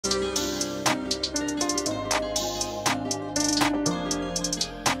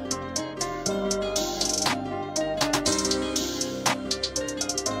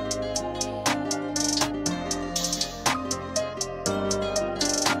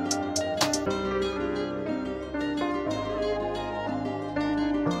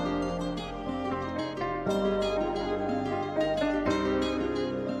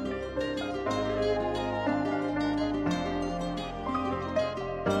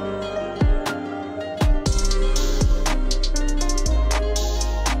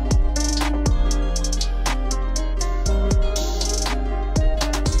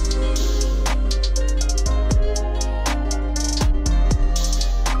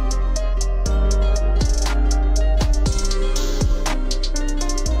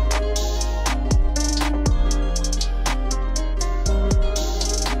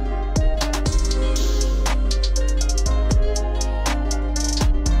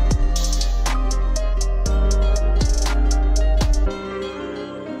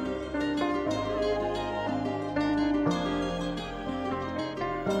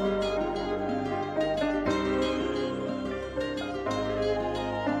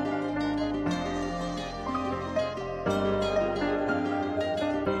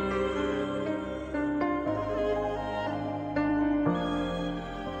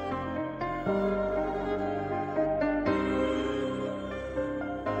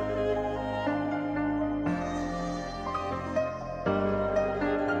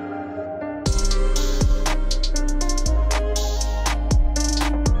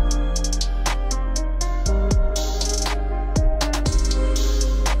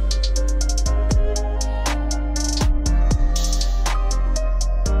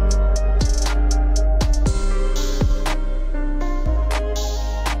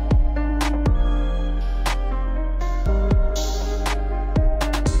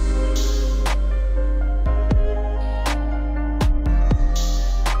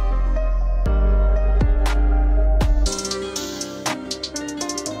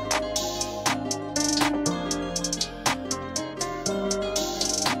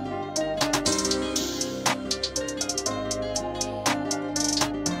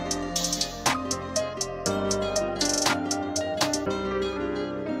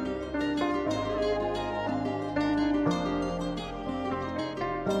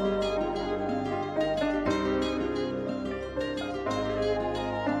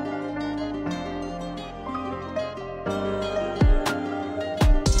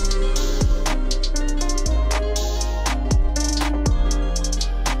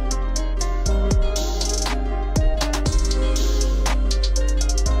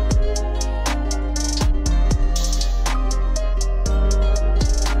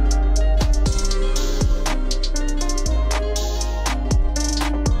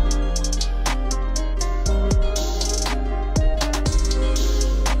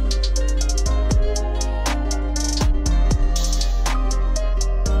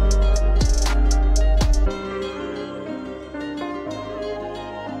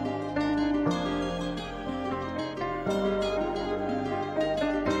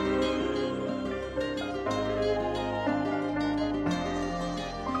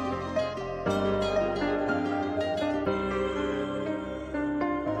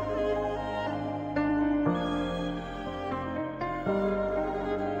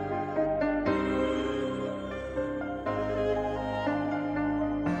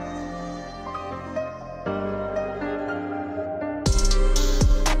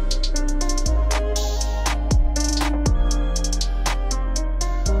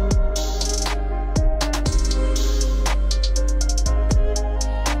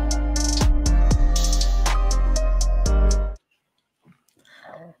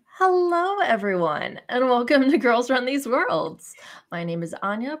Hello, everyone, and welcome to Girls Run These Worlds. My name is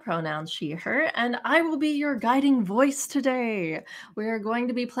Anya, pronouns she, her, and I will be your guiding voice today. We are going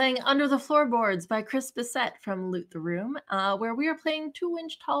to be playing Under the Floorboards by Chris Bissett from Loot the Room, where we are playing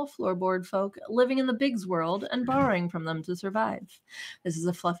 2-inch tall floorboard folk living in the Bigs world and borrowing from them to survive. This is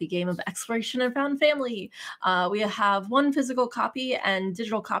a fluffy game of exploration and found family. We have one physical copy and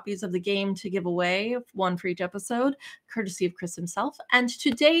digital copies of the game to give away, one for each episode, courtesy of Chris himself. And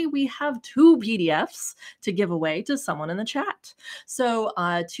today we have 2 PDFs to give away to someone in the chat. So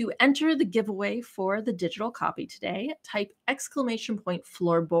to enter the giveaway for the digital copy today, type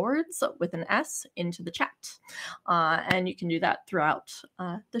 !floorboards with an S into the chat. And you can do that throughout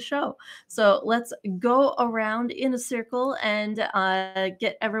the show. So let's go around in a circle and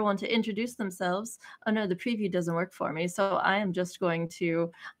get everyone to introduce themselves. Oh no, the preview doesn't work for me. So I am just going to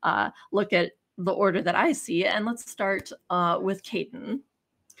look at the order that I see, and let's start with Caden.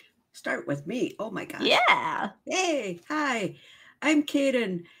 Start with me. Oh my gosh. Yeah. Hey, hi. I'm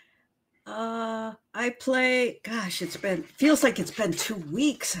Caden. I play, gosh, feels like it's been 2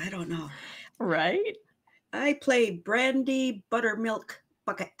 weeks. I don't know. Right? I play Brandy Buttermilk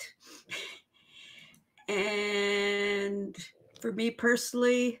Bucket. And for me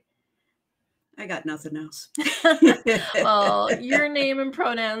personally, I got nothing else. Well, your name and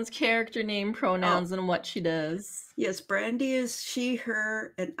pronouns, character name, pronouns, and what she does. Yes, Brandy is she,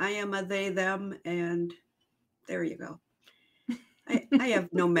 her, and I am a they, them, and there you go. I have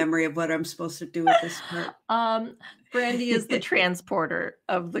no memory of what I'm supposed to do with this part. Brandy is the transporter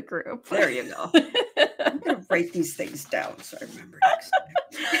of the group. There you go. I'm going to write these things down so I remember next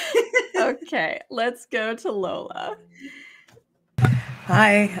time. Okay, let's go to Lola.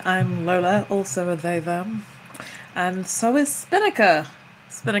 Hi, I'm Lola, also a they, them. And so is Spinnaker.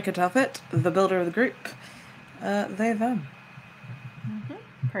 Spinnaker Tuffet, the builder of the group. They, them.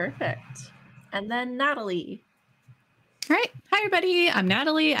 Perfect. And then Natalie. All right. Hi, everybody. I'm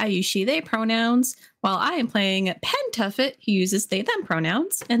Natalie. I use she, they pronouns, while I am playing Pen Tuffet, who uses they, them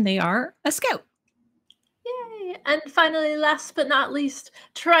pronouns, and they are a scout. Yay. And finally, last but not least,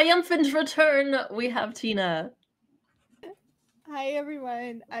 triumphant return, we have Tina. Hi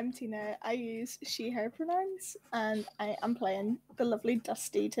everyone, I'm Tina. I use she, her pronouns, and I am playing the lovely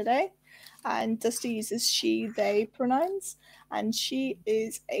Dusty today. And Dusty uses she, they pronouns, and she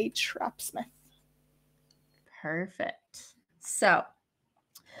is a trapsmith. Perfect. So,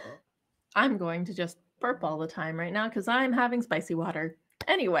 I'm going to just burp all the time right now because I'm having spicy water.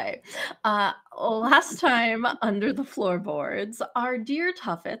 Anyway, last time Under the Floorboards, our dear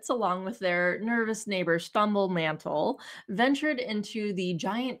Tuffets, along with their nervous neighbor Stumble Mantle, ventured into the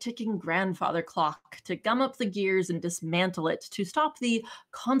giant ticking grandfather clock to gum up the gears and dismantle it to stop the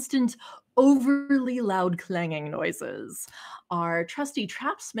constant, overly loud clanging noises. Our trusty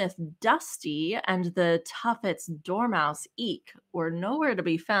trapsmith Dusty and the Tuffets dormouse Eek were nowhere to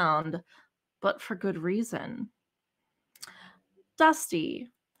be found, but for good reason.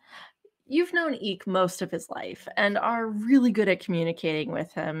 Dusty, you've known Eek most of his life and are really good at communicating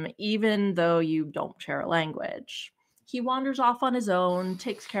with him, even though you don't share a language. He wanders off on his own,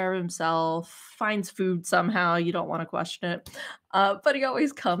 takes care of himself, finds food somehow, you don't want to question it, but he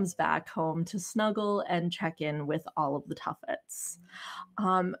always comes back home to snuggle and check in with all of the Tuffets.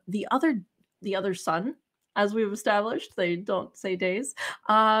 The other son, as we've established, they don't say days,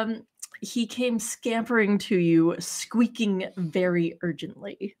 he came scampering to you, squeaking very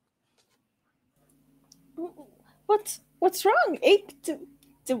urgently. What's wrong?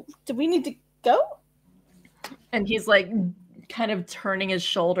 Do we need to go? And he's like kind of turning his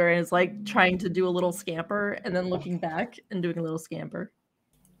shoulder and is like trying to do a little scamper and then looking back and doing a little scamper.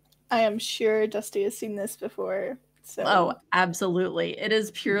 I am sure Dusty has seen this before. So. Oh, absolutely. It is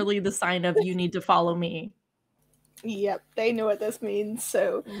purely the sign of you need to follow me. Yep, they know what this means,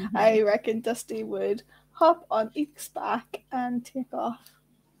 so I reckon Dusty would hop on Eek's back and take off.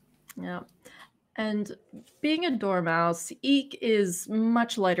 Yeah. And being a dormouse, Eek is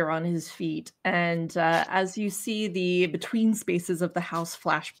much lighter on his feet, and as you see the between spaces of the house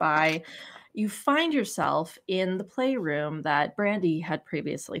flash by, you find yourself in the playroom that Brandy had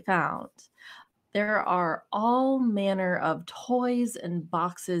previously found. There are all manner of toys and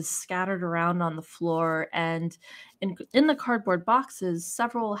boxes scattered around on the floor, and in the cardboard boxes,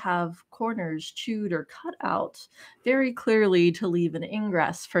 several have corners chewed or cut out very clearly to leave an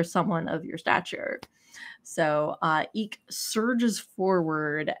ingress for someone of your stature. So Eek surges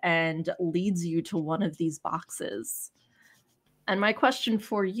forward and leads you to one of these boxes. And my question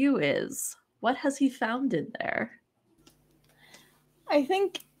for you is, what has he found in there? I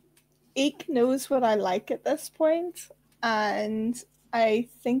think Eek knows what I like at this point, and I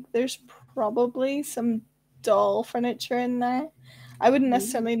think there's probably some doll furniture in there. I wouldn't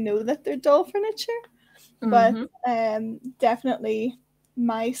necessarily know that they're doll furniture, but definitely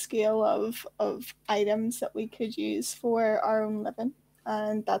my scale of items that we could use for our own living,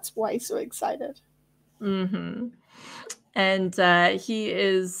 and that's why so excited. And he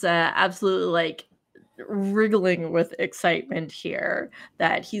is absolutely like wriggling with excitement here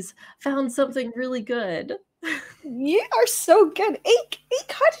that he's found something really good. You are so good. Eek,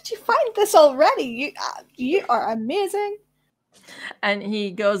 how did you find this already? You are amazing. And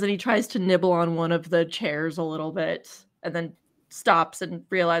he goes and he tries to nibble on one of the chairs a little bit and then stops and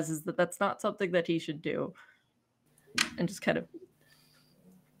realizes that that's not something that he should do. And just kind of...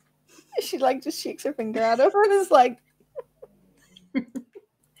 She like just shakes her finger at it and is like,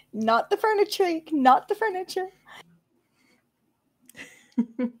 not the furniture, Eek, not the furniture.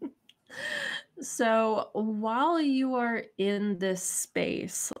 So while you are in this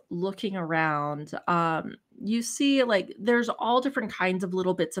space looking around, you see like there's all different kinds of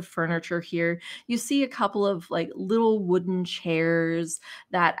little bits of furniture here. You see a couple of like little wooden chairs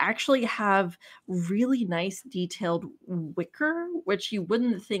that actually have really nice detailed wicker, which you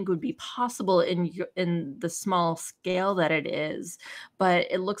wouldn't think would be possible in the small scale that it is, but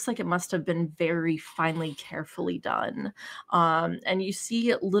it looks like it must have been very finely, carefully done. And you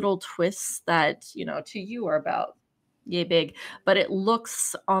see little twists that, you know, to you are about yay big, but it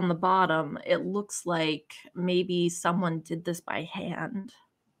looks on the bottom, it looks like maybe someone did this by hand.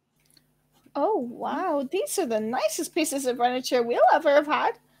 Oh, wow. These are the nicest pieces of furniture we'll ever have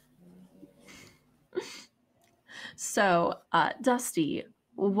had. So, Dusty,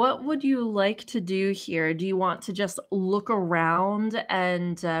 what would you like to do here? Do you want to just look around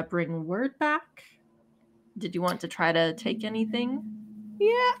and bring word back? Did you want to try to take anything?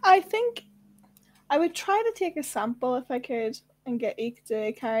 Yeah, I think I would try to take a sample if I could and get Eek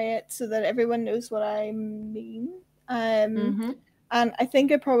to carry it so that everyone knows what I mean. And I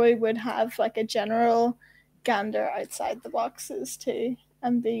think I probably would have like a general gander outside the boxes too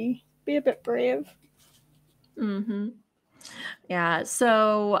and be a bit brave. Yeah,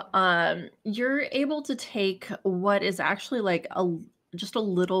 so you're able to take what is actually like just a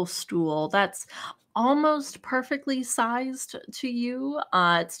little stool that's almost perfectly sized to you.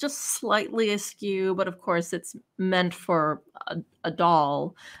 It's just slightly askew, but of course it's meant for a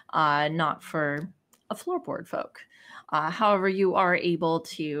doll, not for a floorboard folk. However, you are able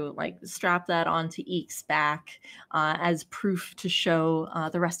to like strap that onto Eek's back as proof to show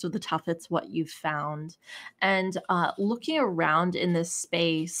the rest of the Tuffets what you've found. And looking around in this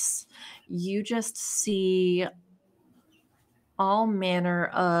space, you just see all manner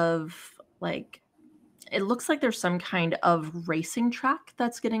of like, it looks like there's some kind of racing track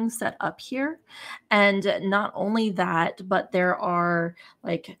that's getting set up here. And not only that, but there are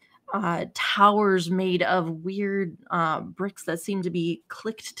like towers made of weird bricks that seem to be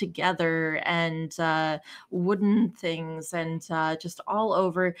clicked together and wooden things and just all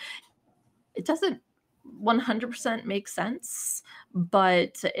over. It doesn't 100% make sense,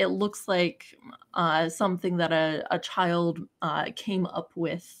 but it looks like something that a child came up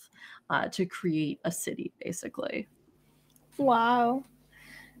with to create a city, basically. Wow.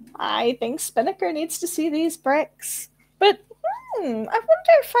 I think Spinnaker needs to see these bricks. But I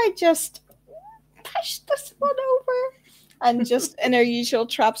wonder if I just push this one over. And just in her usual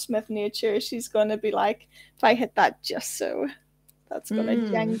Trapsmith nature, she's going to be like, if I hit that just so, that's going to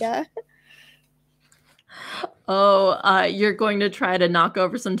Jenga. Oh, you're going to try to knock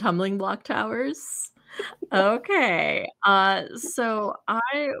over some tumbling block towers? Okay. So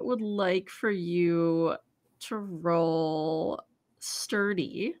I would like for you to roll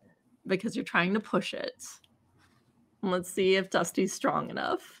sturdy because you're trying to push it. Let's see if Dusty's strong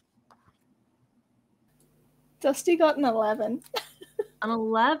enough. Dusty got an 11. An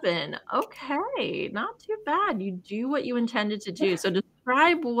 11. Okay, not too bad. You do what you intended to do. So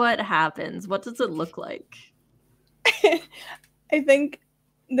describe what happens. What does it look like? I think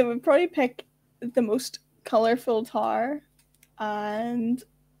they would probably pick the most colorful tower and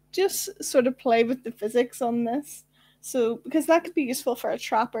just sort of play with the physics on this. So, because that could be useful for a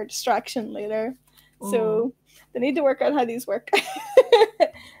trap or distraction later. So they need to work out how these work.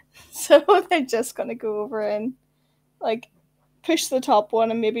 So they're just going to go over and like push the top one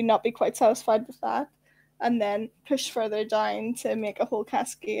and maybe not be quite satisfied with that. And then push further down to make a whole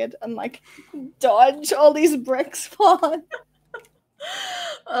cascade and like dodge all these bricks falling.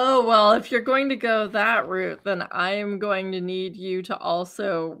 Oh, well, if you're going to go that route, then I'm going to need you to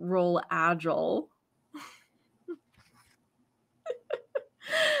also roll agile.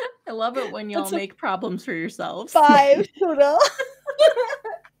 I love it when y'all make problems for yourselves. 5 total.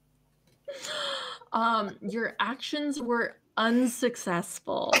 Your actions were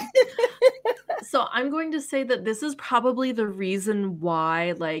unsuccessful. So I'm going to say that this is probably the reason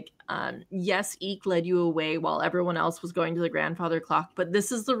why, like, yes, Eek led you away while everyone else was going to the grandfather clock, but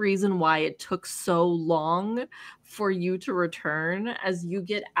this is the reason why it took so long for you to return, as you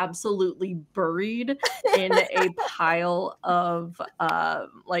get absolutely buried in a pile of,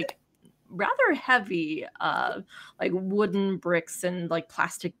 like, rather heavy, like wooden bricks and like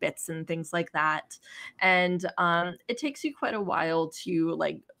plastic bits and things like that. And it takes you quite a while to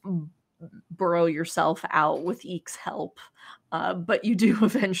like burrow yourself out with Eek's help. But you do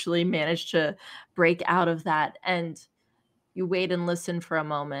eventually manage to break out of that, and you wait and listen for a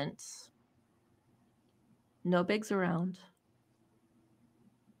moment. No Bigs around.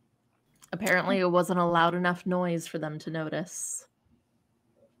 Apparently, it wasn't a loud enough noise for them to notice.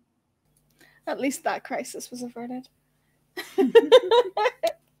 At least that crisis was averted.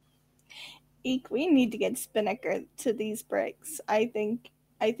 Eek, we need to get Spinnaker to these bricks. I think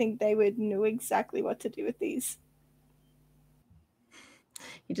they would know exactly what to do with these.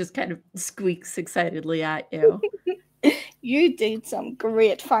 He just kind of squeaks excitedly at you. You did some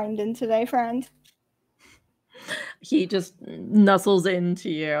great finding today, friend. He just nuzzles into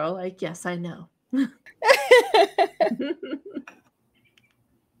you like, yes, I know.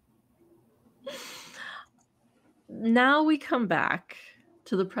 Now we come back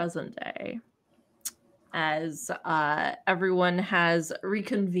to the present day, as everyone has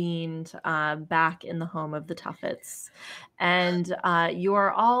reconvened back in the home of the Tuffets. And you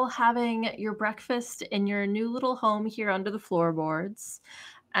are all having your breakfast in your new little home here under the floorboards.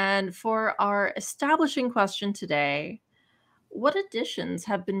 And for our establishing question today, what additions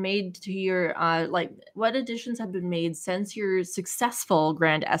have been made to your what additions have been made since your successful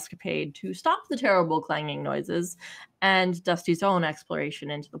grand escapade to stop the terrible clanging noises and Dusty's own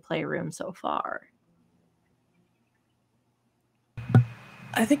exploration into the playroom so far?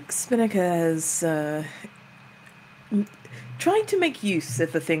 I think Spinnaker has tried to make use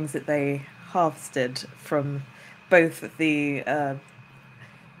of the things that they harvested from both the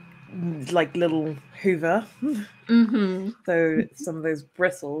like little Hoover. Mm-hmm. So some of those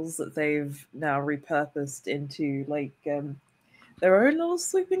bristles that they've now repurposed into like their own little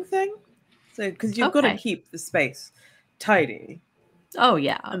sweeping thing. So because you've got to keep the space tidy. Oh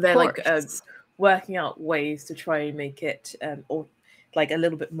yeah, and they're like working out ways to try and make it or like a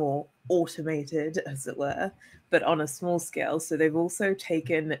little bit more automated, as it were, but on a small scale. So they've also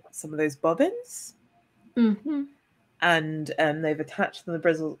taken some of those bobbins. Mm-hmm. And they've attached the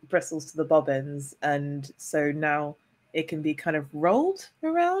bristles to the bobbins, and so now it can be kind of rolled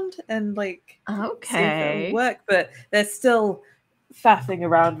around and like see if it'll work. But they're still faffing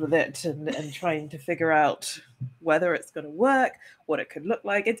around with it and trying to figure out whether it's going to work, what it could look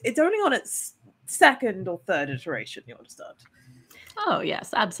like. It's only on its second or third iteration, you understand? Oh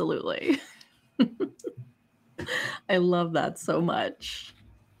yes, absolutely. I love that so much.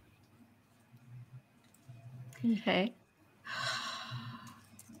 Okay.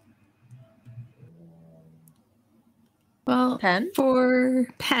 Well, for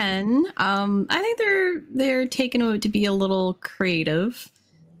Pen, I think they're taking it to be a little creative,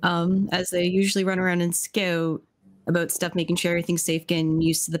 as they usually run around and scout about stuff, making sure everything's safe, getting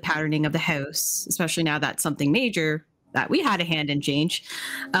used to the patterning of the house, especially now that's something major that we had a hand in change.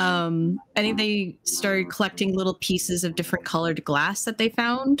 I think they started collecting little pieces of different colored glass that they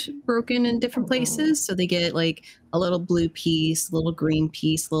found broken in different places. So they get like a little blue piece, a little green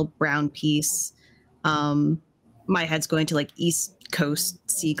piece, a little brown piece. My head's going to like East Coast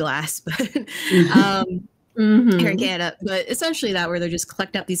sea glass, but here in Canada. But essentially that, where they're just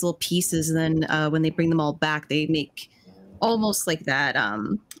collecting up these little pieces, and then when they bring them all back, they make almost like that,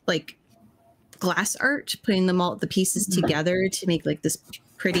 like glass art, putting them all the pieces together to make like this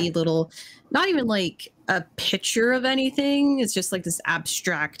pretty little, not even like a picture of anything. It's just like this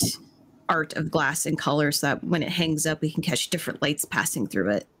abstract art of glass and color, so that when it hangs up, we can catch different lights passing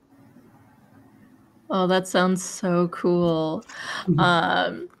through it. Oh, that sounds so cool.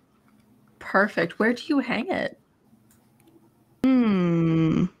 Perfect. Where do you hang it?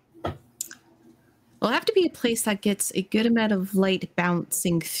 Well, it'll have to be a place that gets a good amount of light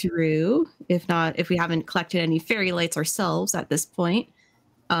bouncing through. If not, if we haven't collected any fairy lights ourselves at this point.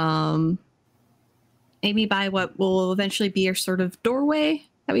 Maybe by what will eventually be our sort of doorway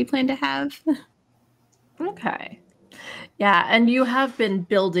that we plan to have. Okay. Yeah, and you have been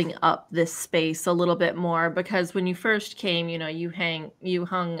building up this space a little bit more because when you first came, you know, you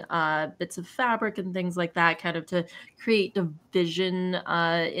hung bits of fabric and things like that, kind of to create division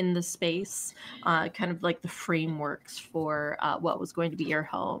in the space, kind of like the frameworks for what was going to be your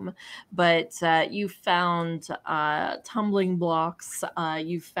home. But you found tumbling blocks,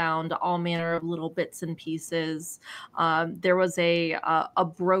 you found all manner of little bits and pieces. There was a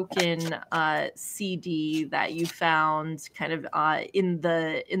broken CD that you found kind of in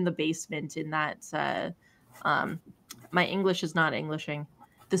the basement in that my English is not Englishing,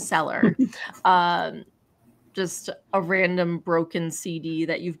 the cellar. Just a random broken CD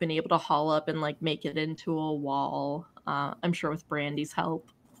that you've been able to haul up and like make it into a wall. I'm sure with Brandy's help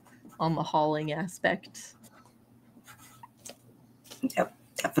on the hauling aspect. Yep,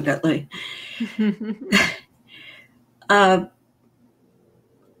 definitely.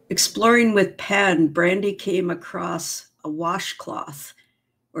 Exploring with Pen, Brandy came across a washcloth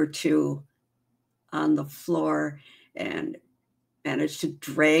or two on the floor and managed to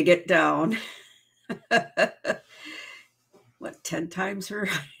drag it down. What, 10 times her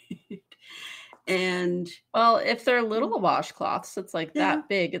height? And well, if they're little washcloths, it's like that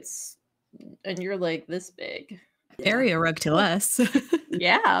big. And you're like this big. Area rug to us.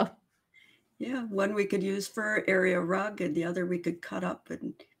 Yeah. Yeah, one we could use for area rug and the other we could cut up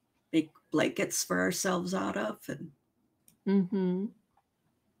and make blankets for ourselves out of and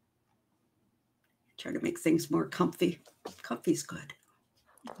try to make things more comfy. Comfy's good.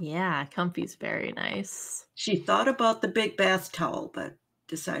 Yeah, comfy's very nice. She thought about the big bath towel, but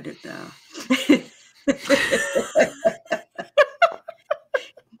decided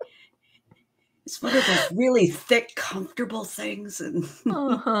it's one of those really thick, comfortable things. And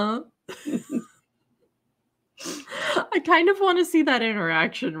I kind of want to see that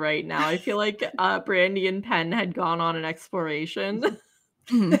interaction right now. I feel like Brandy and Pen had gone on an exploration.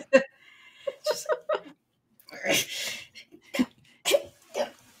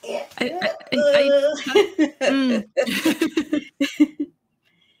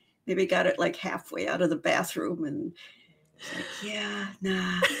 Maybe got it like halfway out of the bathroom and like, yeah,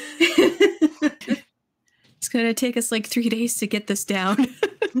 nah. It's going to take us like 3 days to get this down.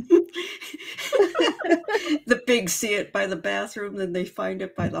 The pigs see it by the bathroom, then they find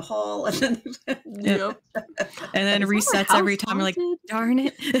it by the hall, and then yep. And then it resets every time. We're like, darn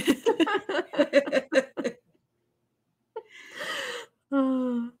it.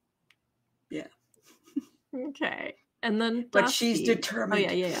 Yeah. Okay. And then but Dusty. She's determined.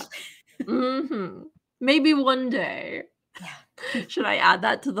 Oh, yeah. Maybe one day. Yeah. Should I add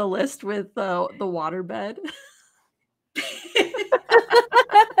that to the list with the waterbed?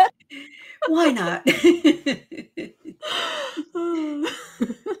 Why not?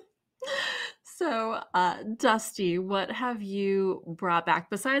 So, Dusty, what have you brought back?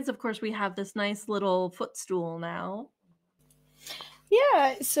 Besides, of course, we have this nice little footstool now.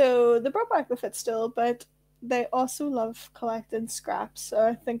 Yeah, so they brought back the footstool, but they also love collecting scraps. So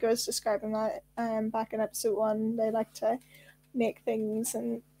I think I was describing that back in episode 1. They like to make things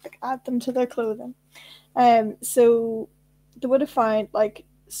and like add them to their clothing. So they would have found like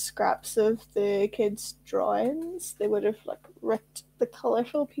scraps of the kids' drawings. They would have like ripped the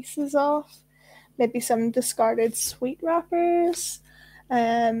colourful pieces off. Maybe some discarded sweet wrappers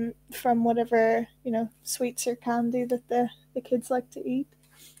from whatever, sweets or candy that the kids like to eat.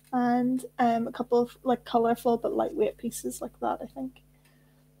 And a couple of like colourful but lightweight pieces like that, I think.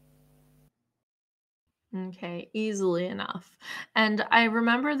 Okay, easily enough. And I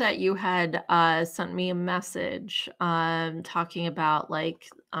remember that you had sent me a message talking about like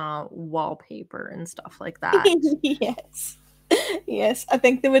wallpaper and stuff like that. Yes, I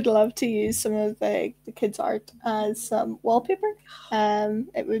think they would love to use some of the kids' art as some wallpaper.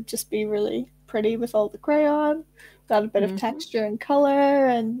 It would just be really pretty with all the crayon, got a bit of texture and color,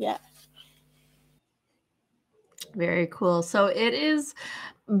 and yeah. Very cool. So it is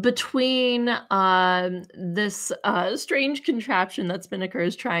between this strange contraption that Spinnaker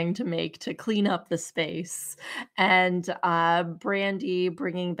is trying to make to clean up the space and Brandy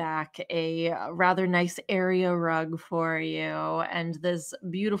bringing back a rather nice area rug for you and this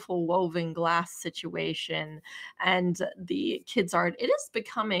beautiful woven glass situation and the kids' art. It is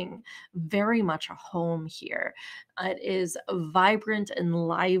becoming very much a home here. It is vibrant and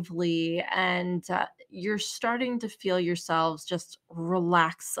lively, and you're starting to feel yourselves just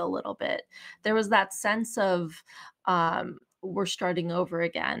relax a little bit. There was that sense of we're starting over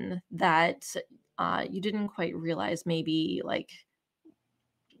again that you didn't quite realize maybe like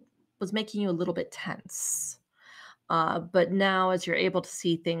was making you a little bit tense. But now as you're able to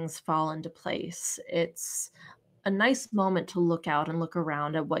see things fall into place, it's a nice moment to look out and look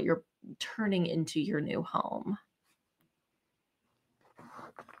around at what you're turning into your new home.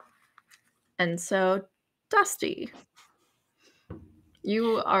 And so, Dusty,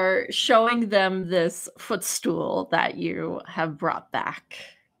 you are showing them this footstool that you have brought back.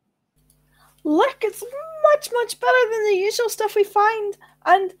 Look, it's much better than the usual stuff we find.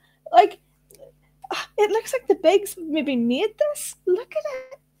 And, like, it looks like the Bigs maybe made this. Look at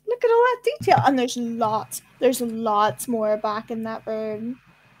it. Look at all that detail. And there's lots more back in that room.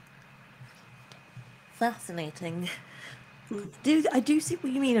 Fascinating. I do see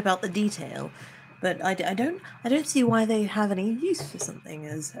what you mean about the detail, but I don't see why they have any use for something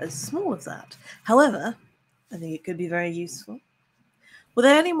as small as that. However, I think it could be very useful. Were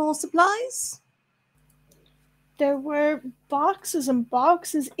there any more supplies? There were boxes and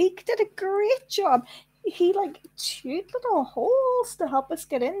boxes. Ike did a great job. He chewed little holes to help us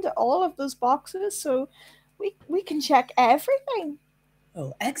get into all of those boxes, so we can check everything.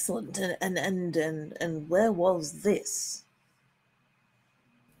 Oh, excellent! And where was this?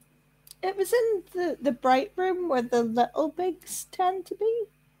 It was in the bright room where the little Bigs tend to be.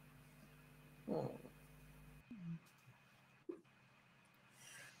 Oh.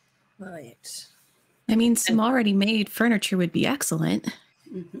 Right. I mean, some already made furniture would be excellent.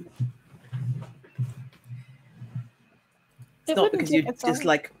 Mm-hmm. It's not because you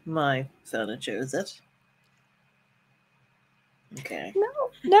dislike my furniture, is it? Okay. No.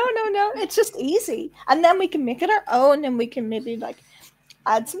 It's just easy. And then we can make it our own, and we can maybe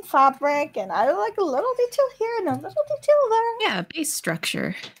add some fabric and add a little detail here and a little detail there. Yeah, base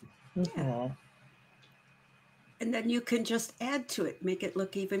structure. Yeah. And then you can just add to it, make it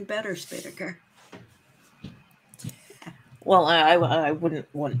look even better, Spinnaker. Well, I wouldn't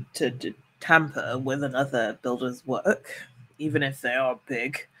want to tamper with another builder's work, even if they are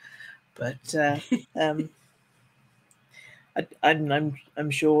big. But I'm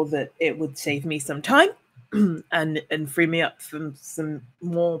sure that it would save me some time and free me up from some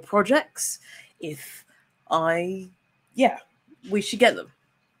more projects if we should get them.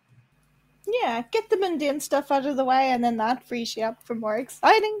 Yeah, get the mundane stuff out of the way, and then that frees you up for more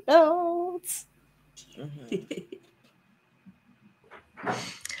exciting builds. Mm-hmm.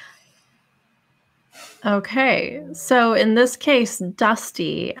 Okay, so in this case,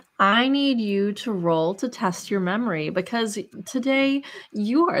 Dusty, I need you to roll to test your memory because today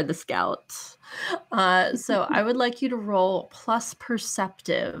you are the scout. So I would like you to roll plus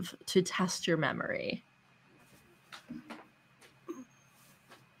perceptive to test your memory.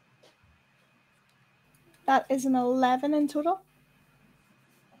 That is an 11 in total.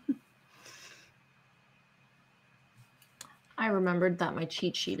 I remembered that my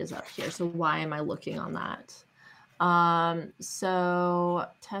cheat sheet is up here, so why am I looking on that? So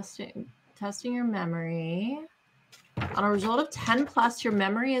testing your memory. On a result of 10 plus, your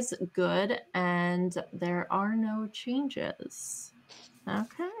memory is good and there are no changes.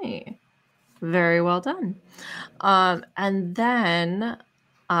 Okay. Very well done. And then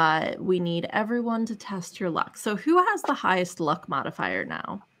we need everyone to test your luck. So who has the highest luck modifier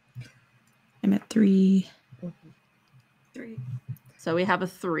now? I'm at 3. 3. So we have a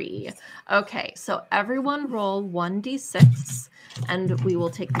 3. Okay, so everyone roll 1d6, and we will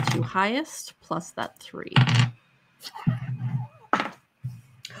take the 2 highest plus that 3.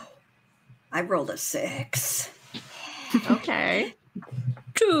 I rolled a 6. Okay.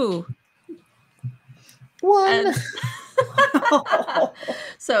 2. 1.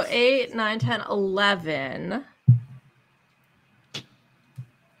 So 8, 9, 10, 11.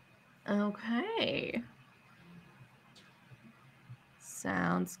 Okay.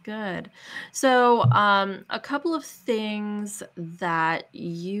 Sounds good. So a couple of things that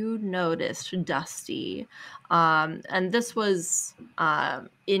you noticed, Dusty, and this was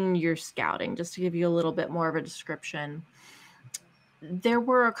in your scouting, just to give you a little bit more of a description. There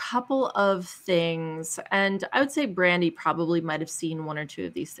were a couple of things, and I would say Brandy probably might have seen 1 or 2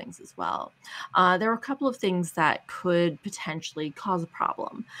 of these things as well. There were a couple of things that could potentially cause a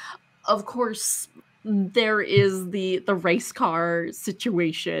problem. Of course, there is the race car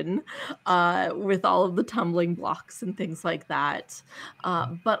situation with all of the tumbling blocks and things like that.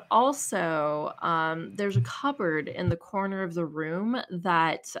 But also, there's a cupboard in the corner of the room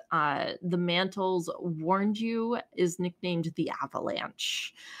that the mantles warned you is nicknamed the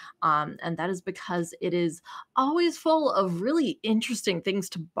Avalanche. And that is because it is always full of really interesting things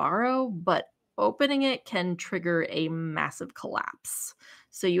to borrow, but opening it can trigger a massive collapse.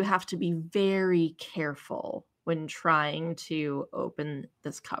 So you have to be very careful when trying to open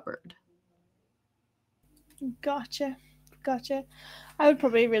this cupboard. Gotcha. Gotcha. I would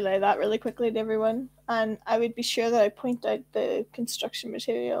probably relay that really quickly to everyone, and I would be sure that I point out the construction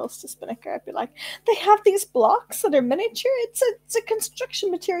materials to Spinnaker. I'd be like, they have these blocks that are miniature. It's a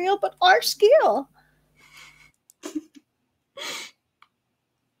construction material, but our scale.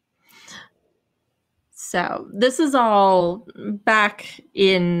 So this is all back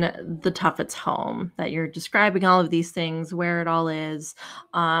in the Tuffets home that you're describing all of these things, where it all is.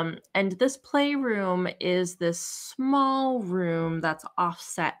 And this playroom is this small room that's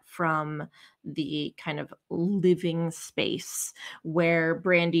offset from the kind of living space where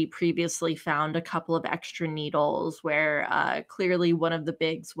Brandy previously found a couple of extra needles, where clearly one of the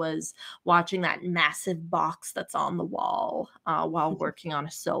bigs was watching that massive box that's on the wall while working on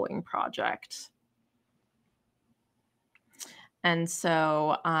a sewing project. And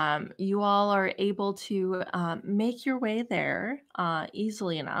so you all are able to make your way there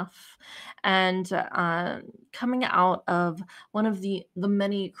easily enough. And coming out of one of the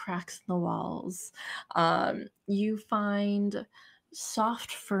many cracks in the walls, you find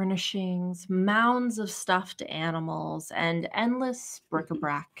soft furnishings, mounds of stuffed animals, and endless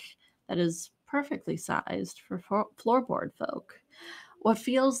bric-a-brac that is perfectly sized for floorboard folk. What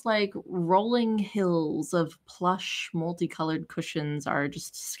feels like rolling hills of plush, multicolored cushions are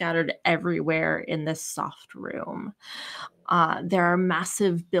just scattered everywhere in this soft room. There are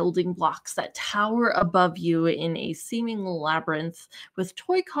massive building blocks that tower above you in a seeming labyrinth, with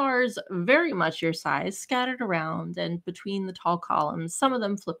toy cars very much your size scattered around and between the tall columns, some of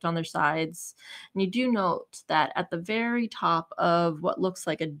them flipped on their sides. And you do note that at the very top of what looks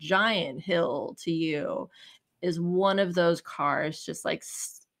like a giant hill to you is one of those cars just like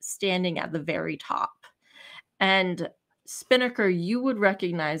standing at the very top. And Spinnaker, you would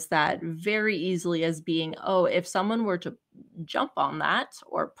recognize that very easily as being, oh, if someone were to jump on that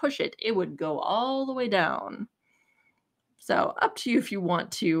or push it, it would go all the way down. So up to you if you want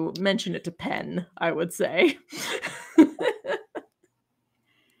to mention it to Penn, I would say.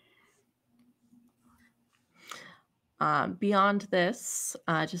 Beyond this,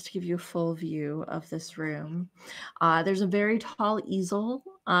 just to give you a full view of this room, there's a very tall easel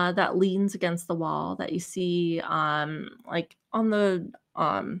that leans against the wall that you see like on the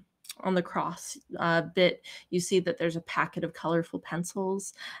cross bit. You see that there's a packet of colorful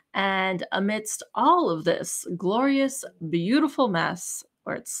pencils, and amidst all of this glorious, beautiful mess,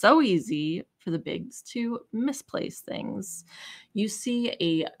 where it's so easy for the bigs to misplace things, you see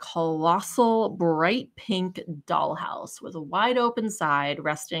a colossal bright pink dollhouse with a wide open side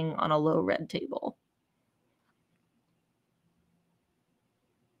resting on a low red table.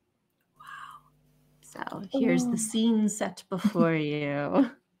 Wow. So here's the scene set before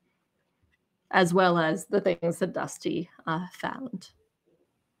you, as well as the things that Dusty found.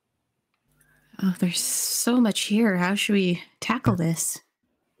 Oh, there's so much here. How should we tackle this?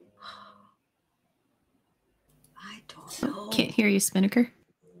 I don't know. Can't hear you, Spinnaker.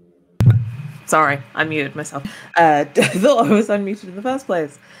 Sorry, I muted myself. I thought I was unmuted in the first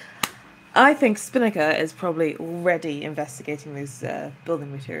place. I think Spinnaker is probably already investigating these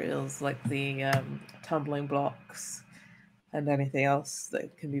building materials, like the tumbling blocks and anything else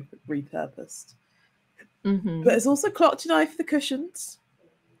that can be repurposed. Mm-hmm. But it's also clocked an eye for the cushions.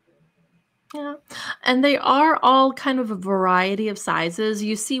 Yeah, and they are all kind of a variety of sizes.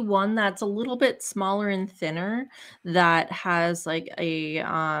 You see one that's a little bit smaller and thinner that has like a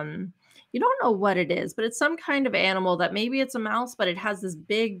you don't know what it is, but it's some kind of animal that maybe it's a mouse, but it has this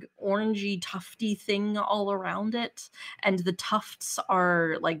big orangey tufty thing all around it, and the tufts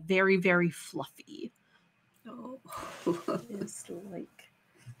are like very, very fluffy. Oh. It's like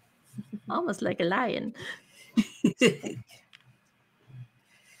almost like a lion.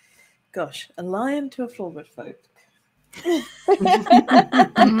 Gosh, a lion to a floorboard folk.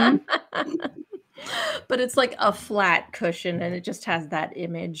 But it's like a flat cushion, and it just has that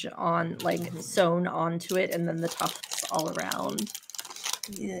image on, like, sewn onto it, and then the tufts all around.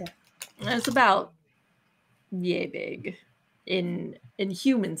 Yeah, and it's about yay big in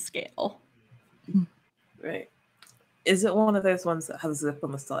human scale. Right. Is it one of those ones that has a zip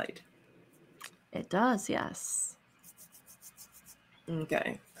on the side? It does, yes.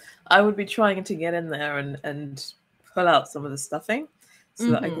 Okay. I would be trying to get in there and pull out some of the stuffing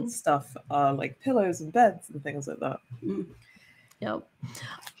so that I could stuff like pillows and beds and things like that. Yep.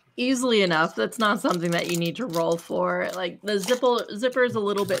 Easily enough. That's not something that you need to roll for. Like, the zipper is a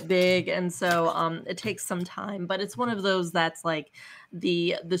little bit big, and so it takes some time, but it's one of those that's like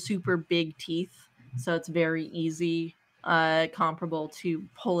the super big teeth, so it's very easy, comparable to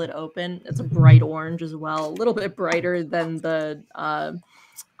pull it open. It's a bright orange as well, a little bit brighter than the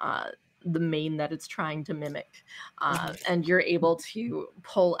the mane that it's trying to mimic. And you're able to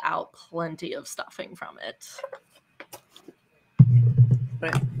pull out plenty of stuffing from it.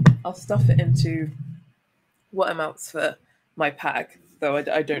 Right. I'll stuff it into what amounts for my pack, though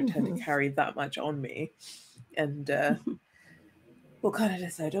I don't tend to carry that much on me. And we'll kind of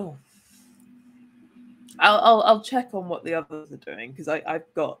decide, I'll check on what the others are doing, because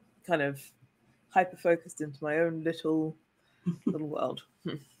I've got kind of hyper-focused into my own little world.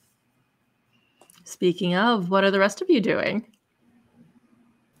 Speaking of, what are the rest of you doing?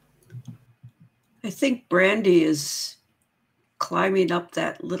 I think Brandy is climbing up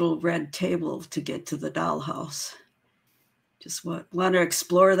that little red table to get to the dollhouse. Just want to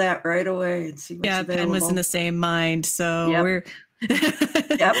explore that right away and see what's available. Penn was in the same mind, so we're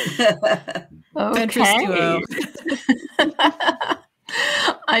Adventurous duo.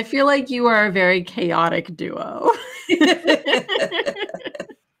 I feel like you are a very chaotic duo.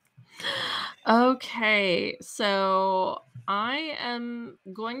 Okay, so I am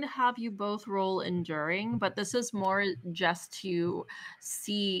going to have you both roll enduring, but this is more just to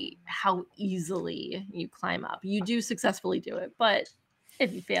see how easily you climb up. You do successfully do it, but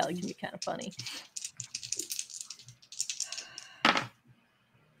if you fail, it can be kind of funny.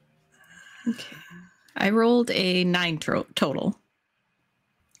 Okay. I rolled a 9 total.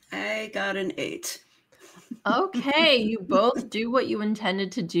 I got an 8. Okay, you both do what you intended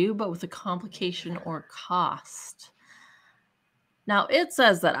to do, but with a complication or cost. Now, it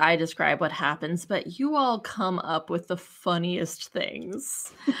says that I describe what happens, but you all come up with the funniest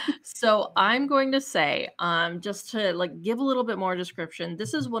things. So I'm going to say, just to like give a little bit more description,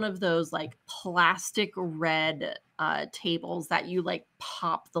 this is one of those like plastic red tables that you like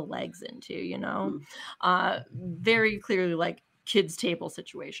pop the legs into, you know? Very clearly like kids' table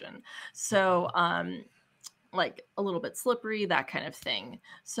situation. So like a little bit slippery, that kind of thing.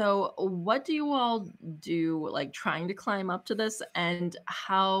 So what do you all do like trying to climb up to this, and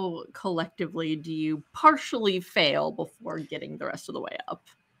how collectively do you partially fail before getting the rest of the way up?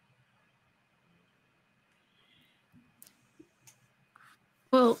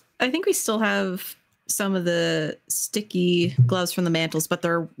 Well, I think we still have some of the sticky gloves from the mantles, but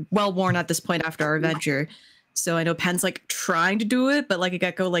they're well worn at this point after our adventure. So I know Penn's like trying to do it, but like a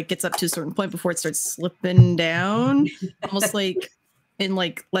gecko like gets up to a certain point before it starts slipping down. Almost like in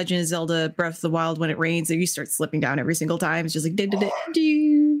like Legend of Zelda Breath of the Wild when it rains, and you start slipping down every single time. It's just like do.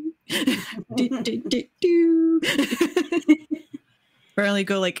 Or only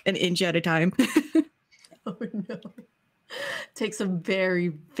go like an inch at a time. Oh no. Takes a very,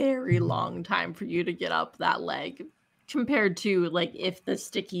 very long time for you to get up that leg compared to like if the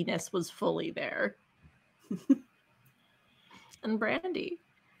stickiness was fully there. And Brandy,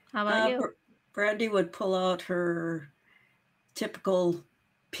 how about you? Brandy would pull out her typical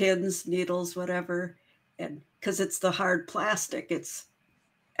pins, needles, whatever, and because it's the hard plastic, it's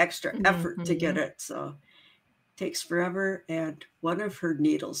extra effort to get it, so it takes forever, and one of her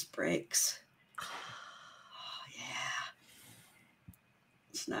needles breaks.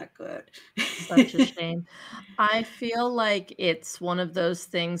 It's not good. Such a shame. I feel like it's one of those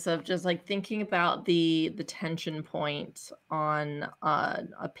things of just like thinking about the tension point on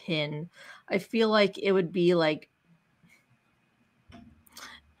a pin. I feel like it would be like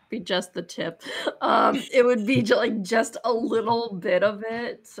just the tip. It would be just a little bit of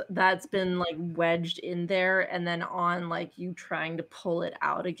it that's been like wedged in there, and then on like you trying to pull it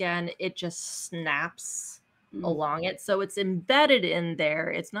out again, it just snaps along it, so it's embedded in there.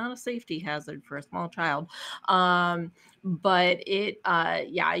 It's not a safety hazard for a small child, but it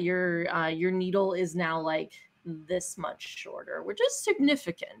your needle is now like this much shorter, which is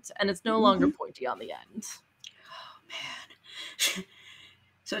significant, and it's no longer pointy on the end. Oh man.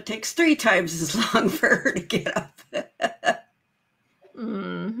 So it takes 3 times as long for her to get up.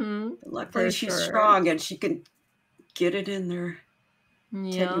 Luckily she's strong and she can get it in there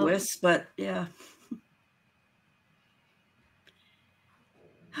tenuous, but yeah.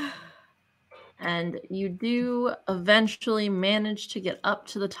 And you do eventually manage to get up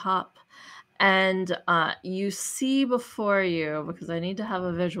to the top, and you see before you, because I need to have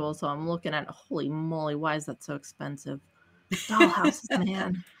a visual, so I'm looking at, holy moly, why is that so expensive? Dollhouses,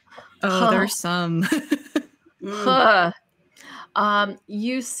 man. There's some.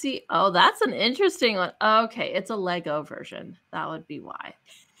 You see, that's an interesting one. Okay, it's a Lego version. That would be why.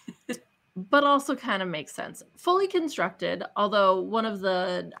 But also kind of makes sense. Fully constructed, although one of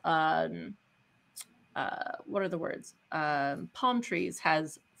the what are the words? Palm trees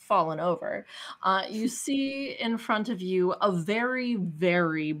has fallen over. You see in front of you a very,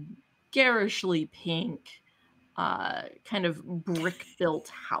 very garishly pink kind of brick-built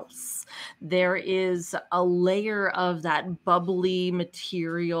house. There is a layer of that bubbly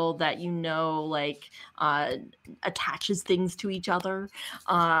material that like attaches things to each other.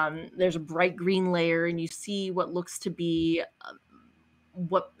 There's a bright green layer, and you see what looks to be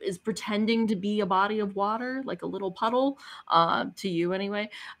what is pretending to be a body of water, like a little puddle, to you anyway.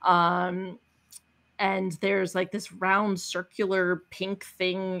 And there's like this round circular pink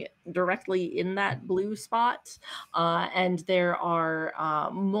thing directly in that blue spot. And there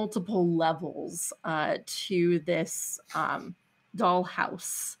are multiple levels to this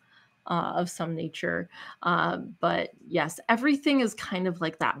dollhouse of some nature. But yes, everything is kind of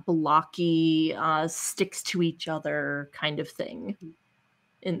like that blocky, sticks to each other kind of thing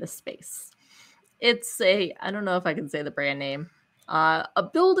in this space. It's I don't know if I can say the brand name, a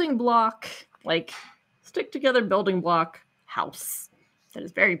building block, like stick together building block house that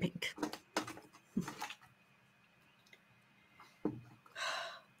is very pink.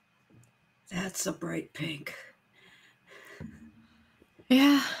 That's a bright pink.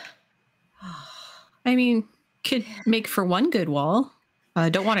 Yeah. I mean, could make for one good wall.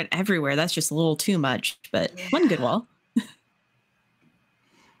 Don't want it everywhere. That's just a little too much, but one good wall.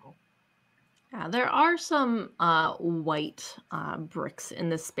 Yeah, there are some white bricks in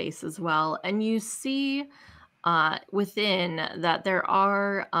this space as well. And you see within that there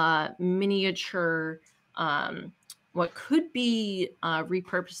are miniature, what could be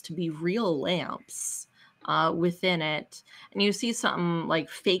repurposed to be real lamps within it. And you see some like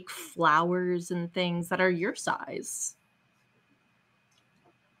fake flowers and things that are your size.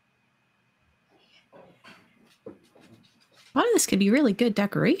 A lot of this could be really good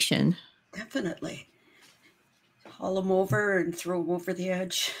decoration. Definitely. Haul them over and throw them over the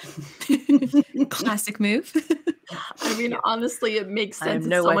edge. Classic move. I mean, honestly, it makes sense.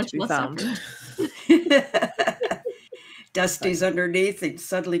 It's so much less found. Dusty's underneath and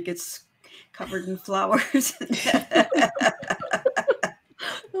suddenly gets covered in flowers.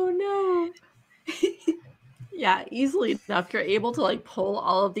 Oh no. Yeah, easily enough. You're able to like pull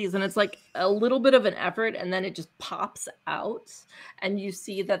all of these, and it's like a little bit of an effort, and then it just pops out, and you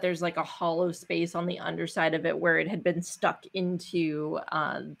see that there's like a hollow space on the underside of it where it had been stuck into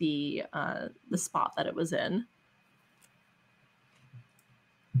the spot that it was in.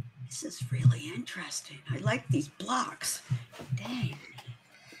 This is really interesting. I like these blocks. Dang.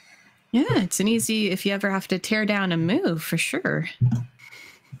 Yeah, it's an easy if you ever have to tear down and move, for sure.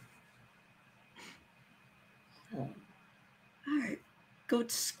 All right, go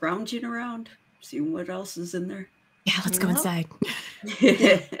scrounging around, seeing what else is in there. Yeah, let's go inside.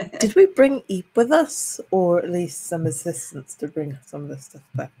 Did we bring Ep with us, or at least some assistants to bring some of this stuff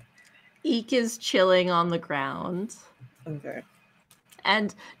back? Eek is chilling on the ground. Okay.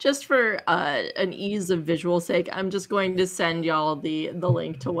 And just for an ease of visual sake, I'm just going to send y'all the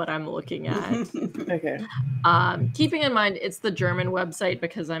link to what I'm looking at. Okay. Keeping in mind, it's the German website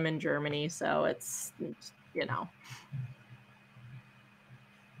because I'm in Germany, so it's, you know.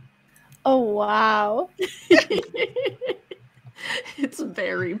 Oh, wow. It's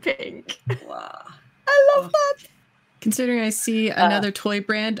very pink. Wow. I love that. Considering I see another toy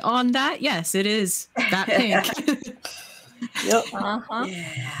brand on that, yes, it is that pink. Yep. Uh-huh.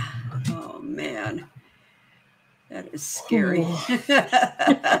 Yeah. Oh, man. That is scary.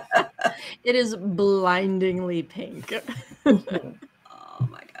 It is blindingly pink. Oh,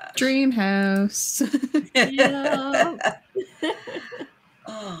 my gosh. Dream house. Yeah.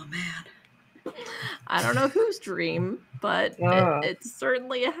 Oh, man. I don't know whose dream, but it's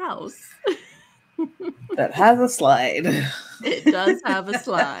certainly a house. That has a slide. It does have a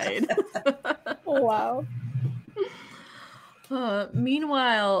slide. Wow.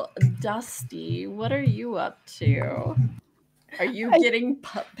 Meanwhile, Dusty, what are you up to? Are you getting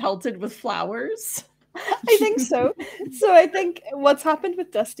pelted with flowers? I think so. So I think what's happened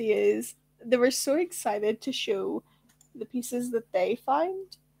with Dusty is they were so excited to show the pieces that they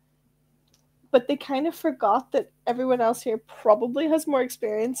find, but they kind of forgot that everyone else here probably has more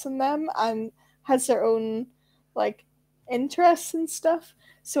experience than them and has their own like interests and stuff.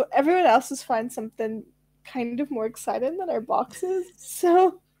 So everyone else has found something kind of more exciting than our boxes.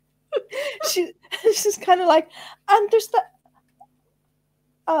 So she's kind of like, and there's the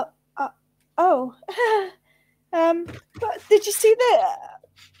but did you see the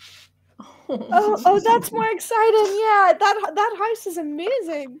oh that's more exciting. Yeah, that house is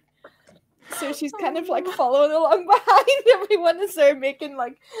amazing. So she's kind of like following along behind everyone as they're making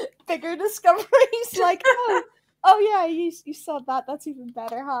like bigger discoveries. Like, oh yeah, you saw that. That's even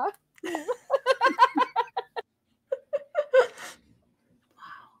better, huh?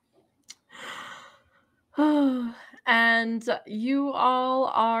 And you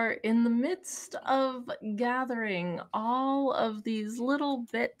all are in the midst of gathering all of these little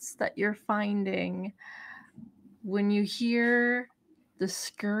bits that you're finding when you hear the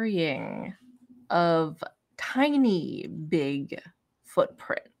scurrying of tiny, big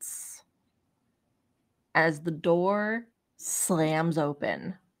footprints. As the door slams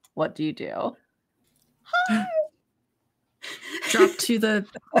open, what do you do? Drop to the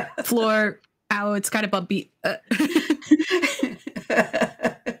floor. Ow, it's kind of bumpy.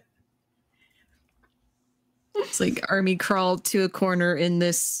 It's like army crawled to a corner in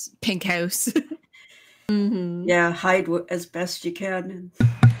this pink house. Yeah, hide as best you can.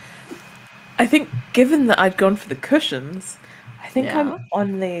 I think, given that I'd gone for the cushions, I think I'm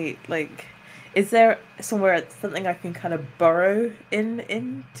on the, like, is there somewhere, something I can kind of burrow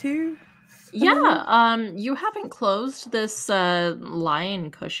into? Yeah, you haven't closed this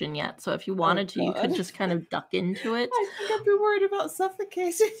lion cushion yet, so if you wanted to, you could just kind of duck into it. I think I'd be worried about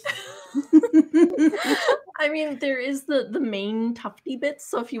suffocating. I mean, there is the main tufty bits,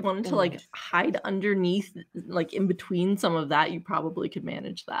 so if you wanted to like hide underneath, like in between some of that, you probably could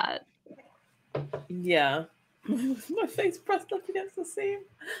manage that. Yeah. My face pressed up against the seam.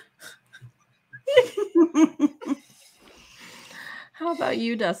 How about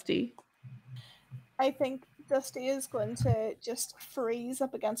you, Dusty? I think Dusty is going to just freeze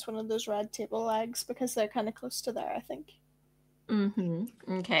up against one of those red table legs because they're kind of close to there, I think.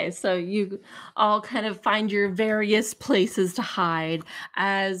 Okay, so you all kind of find your various places to hide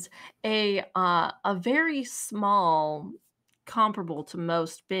as a very small, comparable to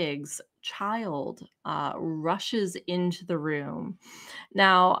most bigs, child rushes into the room.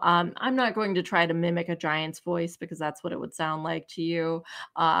 Now, I'm not going to try to mimic a giant's voice because that's what it would sound like to you,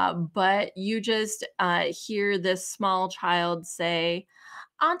 but you just hear this small child say,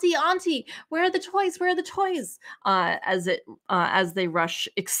 "Auntie, Auntie, where are the toys? Where are the toys?" As they rush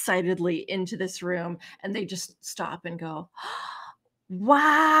excitedly into this room, and they just stop and go,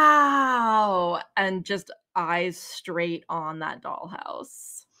 "Wow!" and just eyes straight on that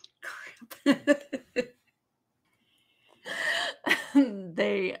dollhouse.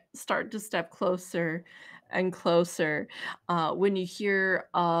 They start to step closer and closer when you hear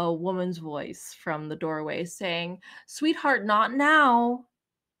a woman's voice from the doorway saying, "Sweetheart, not now.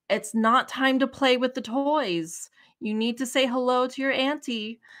 It's not time to play with the toys. You need to say hello to your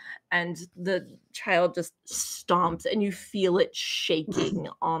auntie." And the child just stomps, and you feel it shaking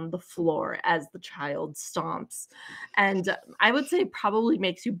on the floor as the child stomps. And I would say probably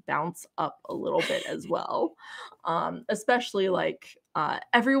makes you bounce up a little bit as well. Especially like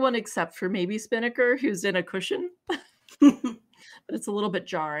everyone except for maybe Spinnaker, who's in a cushion. But it's a little bit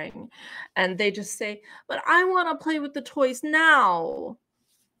jarring. And they just say, "But I want to play with the toys now."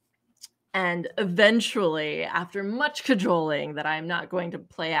 And eventually, after much cajoling that I'm not going to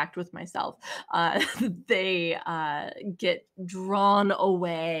play act with myself, they get drawn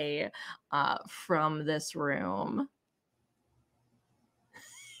away from this room.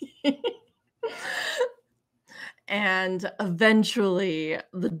 And eventually,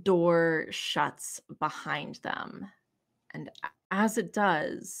 the door shuts behind them. And as it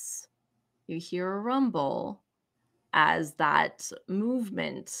does, you hear a rumble. As that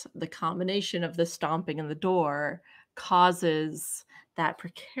movement, the combination of the stomping and the door, causes that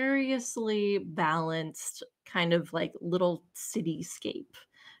precariously balanced kind of like little cityscape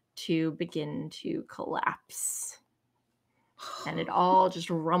to begin to collapse. And it all just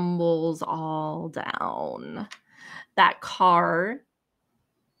rumbles all down. That car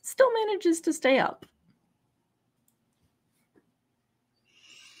still manages to stay up.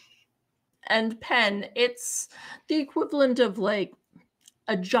 And Pen, it's the equivalent of like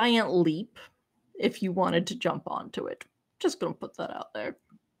a giant leap if you wanted to jump onto it. Just gonna put that out there.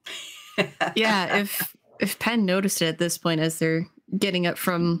 Yeah, if Pen noticed it at this point as they're getting up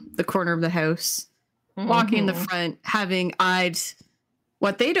from the corner of the house, walking in the front, having eyed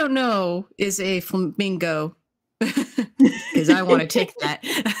what they don't know is a flamingo. Because I want to take that.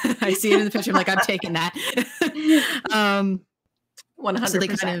 I see it in the picture. I'm like, I'm taking that. 100%. So they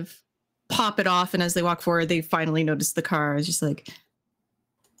kind of pop it off, and as they walk forward, they finally notice the car. It's just like,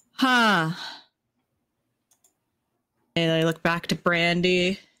 huh. And I look back to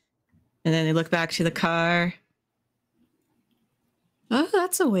Brandy, and then they look back to the car. Oh,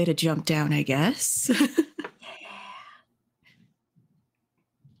 that's a way to jump down, I guess.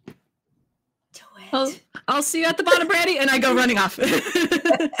 I'll see you at the bottom, Brandy, and I go running off.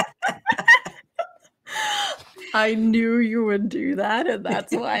 I knew you would do that, and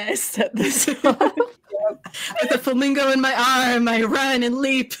that's why I set this up. With a flamingo in my arm, I run and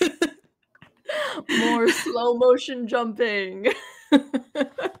leap. More slow motion jumping.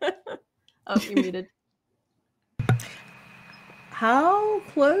 Oh, you muted. How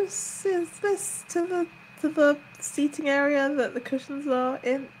close is this to the seating area that the cushions are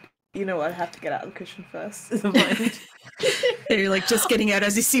in? You know what? I have to get out of the cushion first. You're like just getting out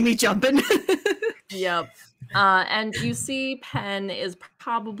as you see me jumping. Yep. And you see Pen is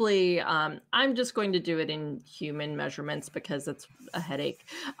probably, I'm just going to do it in human measurements because it's a headache.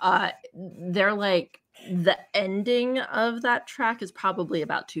 They're like, the ending of that track is probably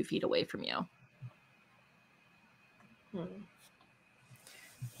about 2 feet away from you.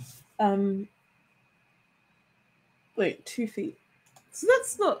 Wait, 2 feet. So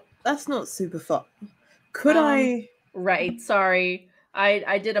that's not super far. Could I? Right. Sorry.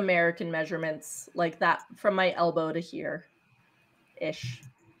 I did American measurements like that from my elbow to here ish.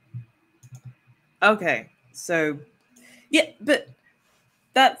 Okay. So yeah, but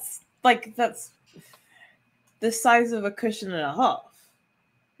that's the size of a cushion and a half,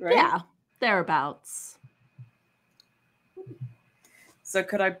 right? Yeah, thereabouts. So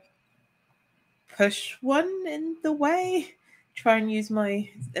could I push one in the way? Try and use my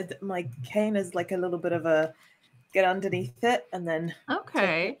cane as like a little bit of a get underneath it, and then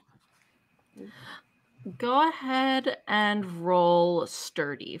okay. Go ahead and roll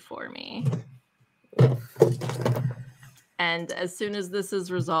sturdy for me. And as soon as this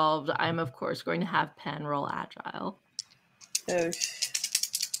is resolved, I'm of course going to have Pen roll agile. Oh.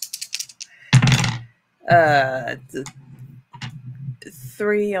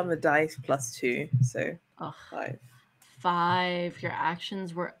 3 on the dice plus 2, so 5. 5. Your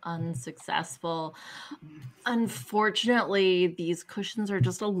actions were unsuccessful. Unfortunately, these cushions are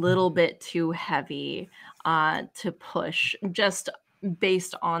just a little bit too heavy to push, just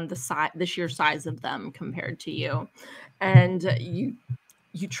based on the sheer size of them compared to you. And you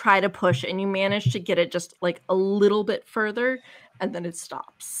try to push and you manage to get it just like a little bit further, and then it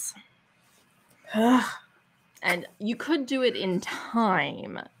stops. And you could do it in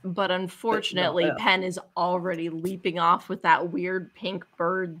time, but unfortunately, Pen is already leaping off with that weird pink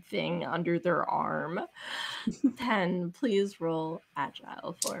bird thing under their arm. Pen, please roll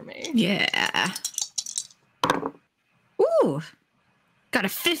agile for me. Yeah. Ooh. Got a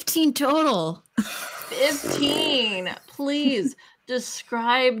 15 total. 15. Please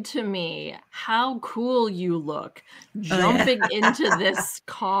describe to me how cool you look jumping into this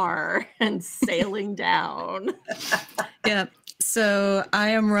car and sailing down. Yeah. So I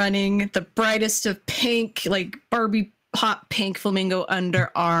am running the brightest of pink, like Barbie hot pink flamingo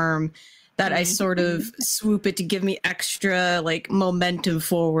underarm that I sort of swoop it to give me extra like momentum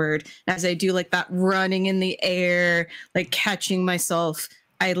forward. As I do like that running in the air, like catching myself,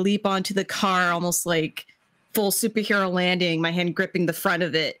 I leap onto the car almost like full superhero landing, my hand gripping the front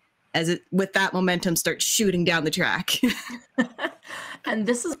of it as it, with that momentum, starts shooting down the track. And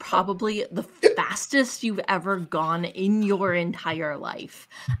this is probably the fastest you've ever gone in your entire life,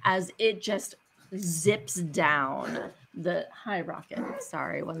 as it just zips down the high rocket.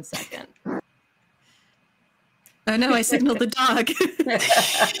 Sorry, 1 second. Oh no, I signaled the dog.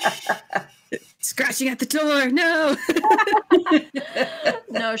 Scratching at the door. No.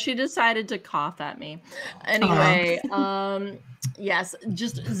 No, she decided to cough at me. Anyway, yes,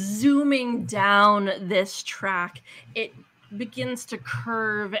 just zooming down this track, it begins to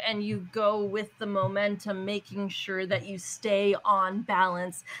curve and you go with the momentum, making sure that you stay on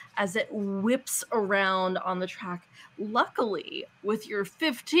balance as it whips around on the track. Luckily, with your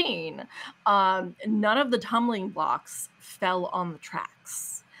 15, none of the tumbling blocks fell on the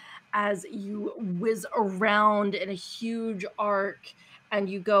tracks as you whiz around in a huge arc and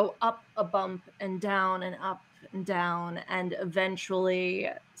you go up a bump and down and up and down and eventually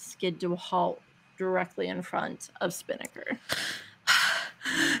skid to a halt directly in front of Spinnaker.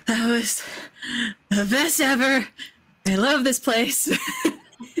 That was the best ever. I love this place.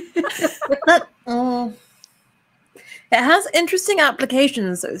 It has interesting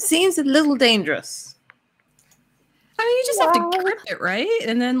applications, so it seems a little dangerous. I mean, you just have to grip it, right?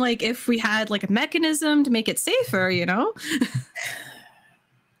 And then, like, if we had, like, a mechanism to make it safer, you know?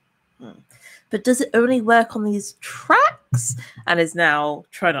 But does it only work on these tracks? And is now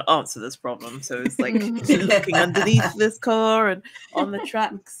trying to answer this problem. So it's like looking underneath this car and on the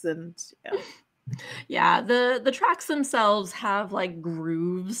tracks and yeah. Yeah, the tracks themselves have like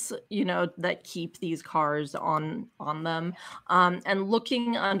grooves, you know, that keep these cars on them. And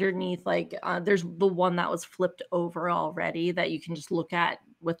looking underneath, like there's the one that was flipped over already that you can just look at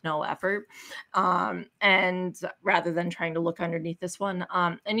with no effort. And rather than trying to look underneath this one,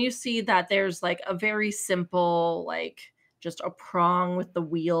 and you see that there's like a very simple like just a prong with the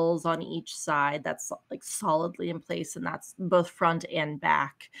wheels on each side that's like solidly in place, and that's both front and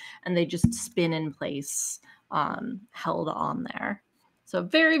back, and they just spin in place, held on there. So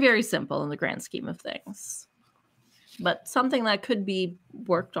very, very simple in the grand scheme of things, but something that could be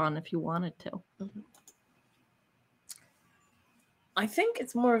worked on if you wanted to. Mm-hmm. I think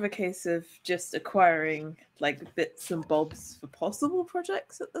it's more of a case of just acquiring like bits and bobs for possible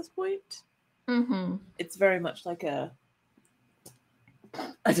projects at this point. Mm-hmm. It's very much like a,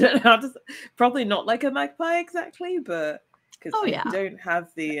 I don't know how to, probably not like a magpie exactly, but because you don't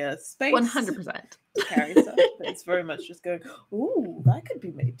have the space 100% to carry stuff. But it's very much just going, ooh, that could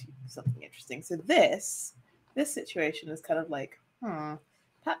be made to something interesting. So this situation is kind of like,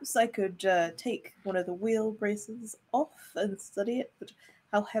 perhaps I could take one of the wheel braces off and study it, but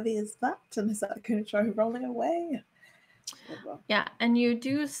how heavy is that? And is that going to try rolling away? Yeah, and you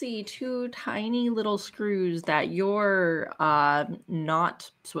do see two tiny little screws that your not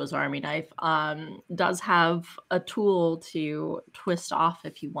Swiss Army knife does have a tool to twist off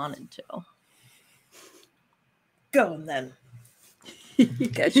if you wanted to. Go on then.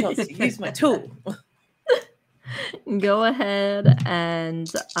 Get a chance to use my tool. Go ahead and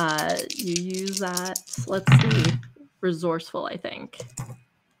you use that. Let's see. Resourceful, I think.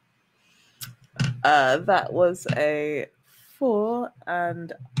 That was a 4,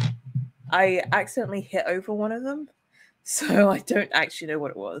 and I accidentally hit over one of them, so I don't actually know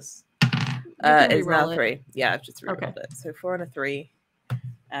what it was. It's now 3. Yeah, I've just rerolled it. So 4 and a 3,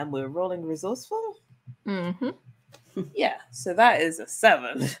 and we're rolling resourceful. Mm-hmm. Yeah, so that is a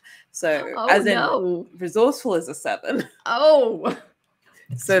 7. So resourceful is a 7. Oh,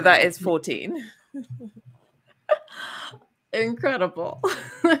 so that is 14. Incredible.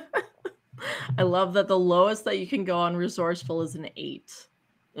 I love that the lowest that you can go on resourceful is an 8.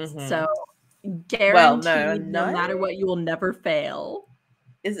 Mm-hmm. So guaranteed, no matter what, you will never fail.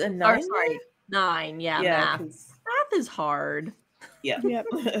 Is it a 9? Or, sorry, 9. Yeah, math. Math is hard. Yeah. Yep.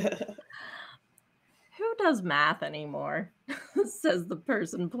 Who does math anymore? Says the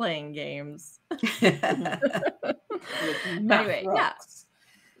person playing games. Anyway, rocks.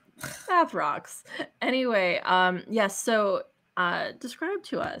 Yeah. Math rocks. Anyway, yes, so describe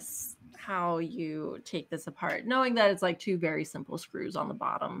to us how you take this apart, knowing that it's like 2 very simple screws on the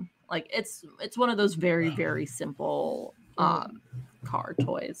bottom. Like it's one of those very, very simple car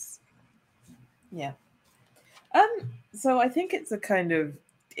toys. Yeah. So I think it's a kind of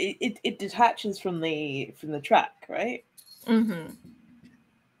it detaches from the track, right? Mm-hmm.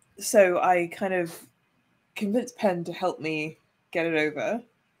 So I kind of convinced Penn to help me get it over,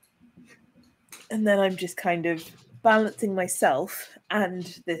 and then I'm just kind of balancing myself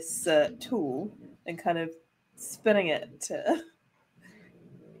and this tool and kind of spinning it to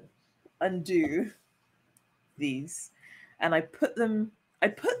undo these, and I put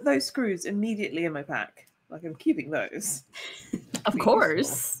those screws immediately in my pack. Like I'm keeping those. Of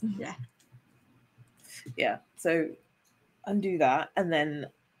course. Yeah. So undo that and then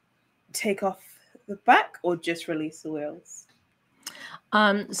take off the back, or just release the wheels?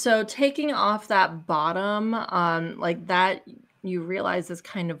 So taking off that bottom, like that, you realize is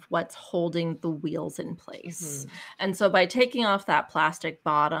kind of what's holding the wheels in place. Mm-hmm. And so by taking off that plastic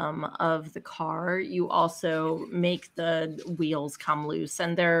bottom of the car, you also make the wheels come loose,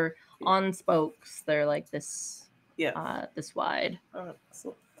 and they're on spokes. They're like this, this wide.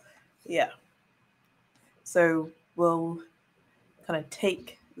 So we'll kind of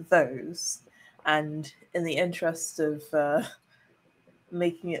take those, and in the interest of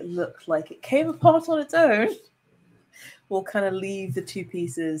making it look like it came apart on its own, we'll kind of leave the 2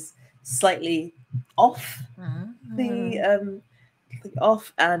 pieces slightly off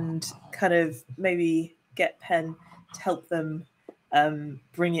off, and kind of maybe get Penn to help them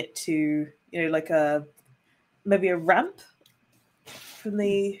bring it to, like maybe a ramp from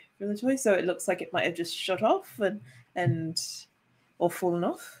the toy, so it looks like it might have just shot off and or fallen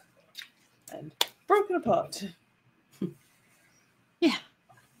off and broken apart. Yeah.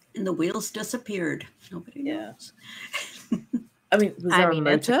 And the wheels disappeared. Nobody knows. I mean, was there a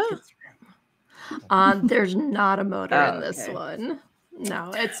motor? There's not a motor in this one.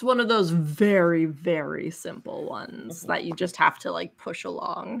 No, it's one of those very, very simple ones that you just have to like push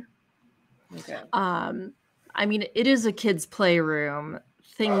along. Okay. I mean, it is a kid's playroom.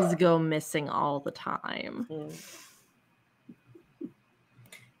 Things go missing all the time.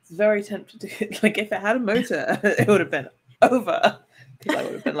 It's very tempting to, like, if it had a motor, it would have been over. Because I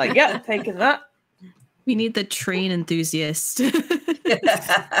would have been like, yeah, taking that. We need the train enthusiast.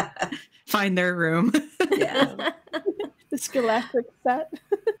 Find their room. Yeah. The Scholastic set.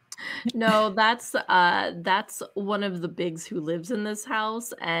 No, that's one of the bigs who lives in this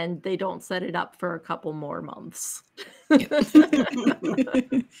house, and they don't set it up for a couple more months. But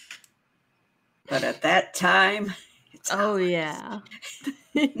at that time, it's oh yeah.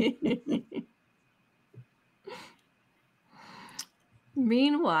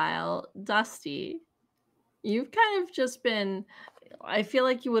 Meanwhile, Dusty, you've kind of just been, I feel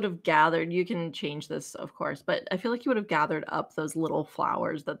like you would have gathered, you can change this, of course, but I feel like you would have gathered up those little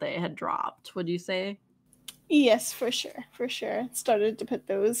flowers that they had dropped, would you say? Yes, for sure, for sure. Started to put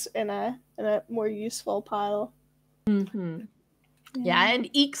those in a more useful pile. Mm-hmm. Yeah, and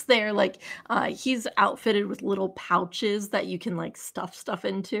Eek's there, like, he's outfitted with little pouches that you can, like, stuff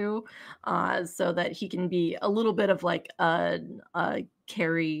into, so that he can be a little bit of, like, a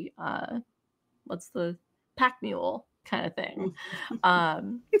carry, what's the pack mule kind of thing.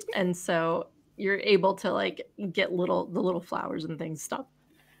 And so you're able to, like, get the little flowers and things stuffed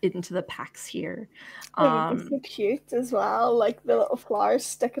into the packs here. It's so cute as well, like the little flowers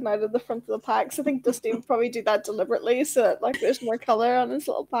sticking out of the front of the packs. I think Dusty would probably do that deliberately so that like there's more color on his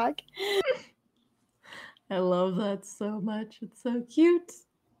little pack. I love that so much. It's so cute.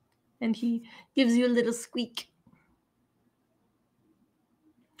 And he gives you a little squeak.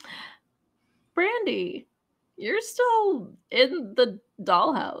 Brandy, you're still in the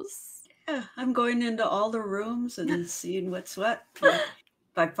dollhouse. Yeah, I'm going into all the rooms and seeing what's what.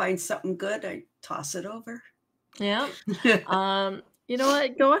 If I find something good, I toss it over. Yeah. You know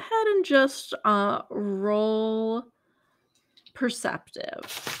what? Go ahead and just roll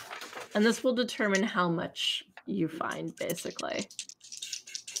perceptive. And this will determine how much you find, basically.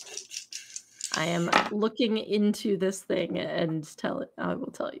 I am looking into this thing and I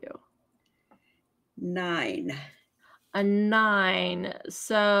will tell you. 9. A 9.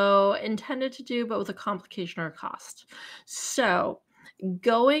 So intended to do, but with a complication or a cost. So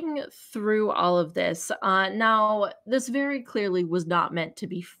going through all of this, now this very clearly was not meant to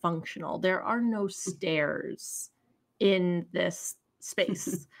be functional. There are no stairs in this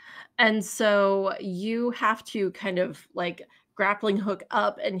space. And so you have to kind of like grappling hook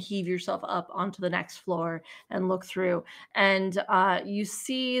up and heave yourself up onto the next floor and look through. And you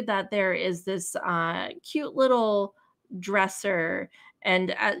see that there is this cute little dresser,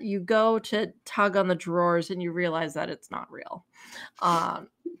 and you go to tug on the drawers and you realize that it's not real.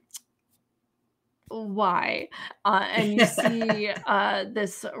 Why? And you see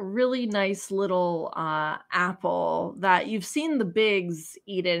this really nice little apple that you've seen the bigs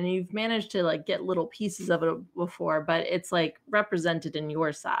eat it, and you've managed to like get little pieces of it before, but it's like represented in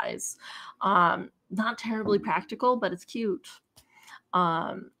your size. Not terribly practical, but it's cute.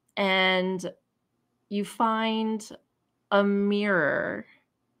 And you find a mirror,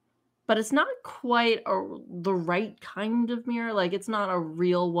 but it's not quite the right kind of mirror. Like it's not a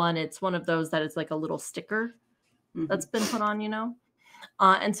real one. It's one of those that is like a little sticker that's been put on, you know?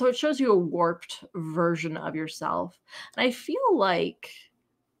 And so it shows you a warped version of yourself. And I feel like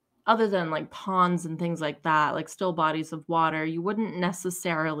other than like ponds and things like that, like still bodies of water, you wouldn't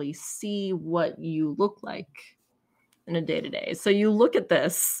necessarily see what you look like in a day-to-day. So you look at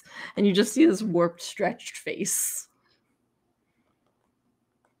this and you just see this warped, stretched face.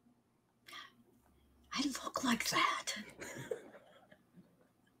 I look like that.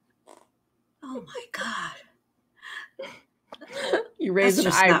 Oh my God. You raise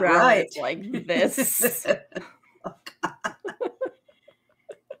an eyebrow, right. It's like this. Oh God.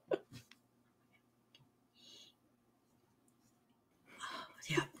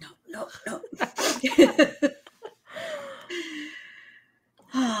 Yeah, no. Oh.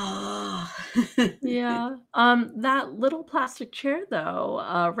 Yeah. That little plastic chair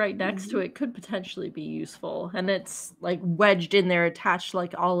though, right next to it could potentially be useful. And it's like wedged in there, attached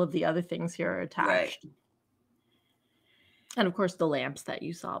like all of the other things here are attached. Right. And of course the lamps that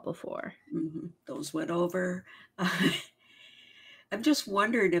you saw before. Those went over. I'm just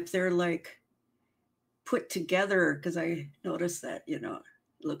wondering if they're like put together, because I noticed that, it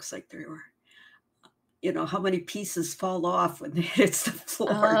looks like they were, how many pieces fall off when they hit the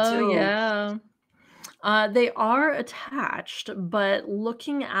floor too. Yeah. They are attached, but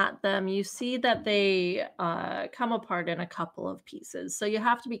looking at them, you see that they come apart in a couple of pieces. So you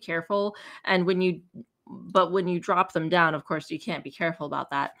have to be careful. And when you but when you drop them down, of course, you can't be careful about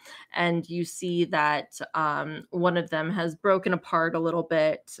that. And you see that one of them has broken apart a little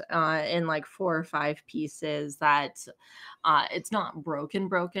bit in like 4 or 5 pieces that it's not broken.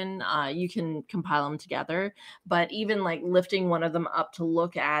 You can compile them together, but even like lifting one of them up to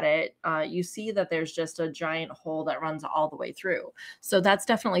look at it, you see that there's just a giant hole that runs all the way through. So that's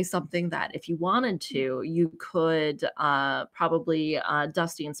definitely something that if you wanted to, you could probably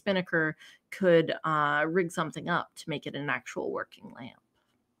Dusty and Spinnaker could rig something up to make it an actual working lamp.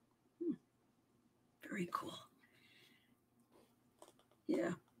 Very cool.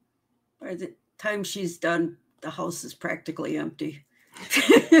 Yeah. By the time she's done, the house is practically empty.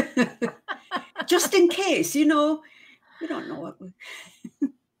 Just in case, you know, we don't know what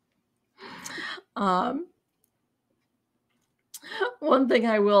one thing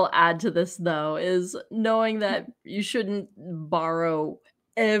I will add to this, though, is knowing that you shouldn't borrow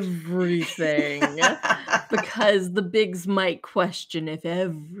everything because the bigs might question if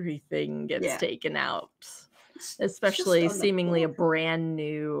everything gets taken out, especially seemingly a brand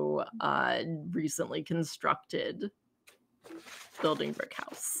new, recently constructed building brick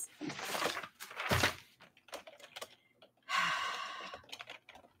house.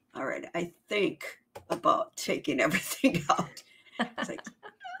 All right, I think about taking everything out. It's like,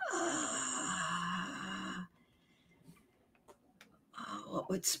 what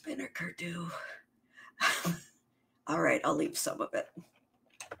would Spinnaker do? All right, I'll leave some of it.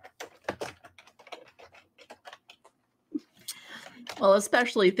 Well,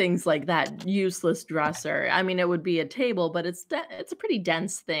 especially things like that useless dresser. I mean, it would be a table, but it's a pretty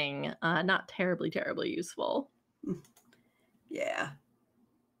dense thing. Not terribly useful. Yeah.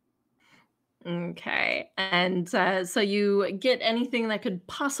 Okay, and so you get anything that could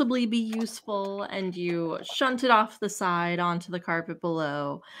possibly be useful and you shunt it off the side onto the carpet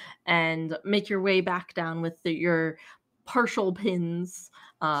below and make your way back down with your partial pins.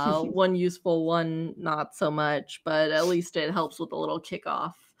 One useful, one not so much, but at least it helps with a little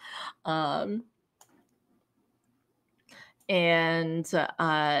kickoff. And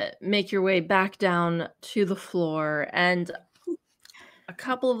make your way back down to the floor, and a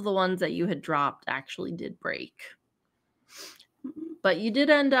couple of the ones that you had dropped actually did break. But you did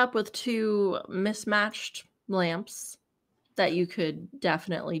end up with 2 mismatched lamps that you could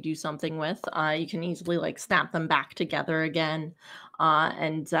definitely do something with. You can easily like snap them back together again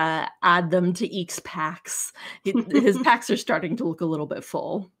and add them to Eek's packs. His packs are starting to look a little bit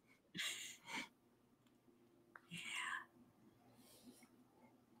full.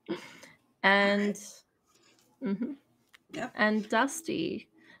 Yeah. And and Dusty,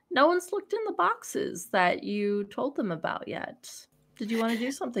 no one's looked in the boxes that you told them about yet. Did you want to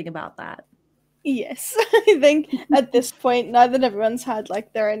do something about that? Yes, I think at this point, now that everyone's had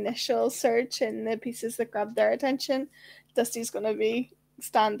like their initial search and the pieces that grabbed their attention, Dusty's gonna be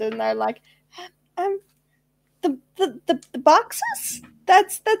standing there like, the boxes?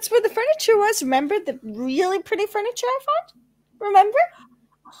 That's where the furniture was. Remember the really pretty furniture I found? Remember?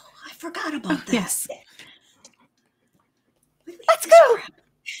 Oh, I forgot about that. Yes. Let's go.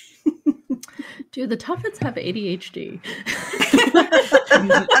 Dude, the Tuffets have ADHD.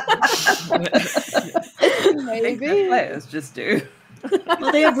 Maybe players just do.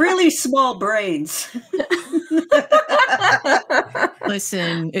 Well, they have really small brains.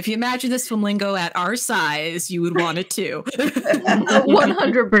 Listen, if you imagine this flamingo at our size, you would want it too.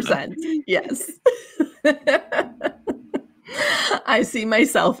 100%. Yes. I see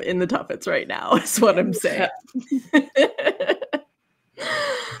myself in the Tuffets right now, is what I'm saying.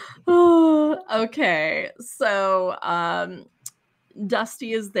 Okay, so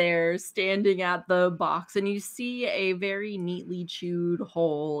Dusty is there standing at the box, and you see a very neatly chewed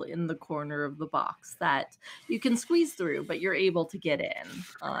hole in the corner of the box that you can squeeze through, but you're able to get in.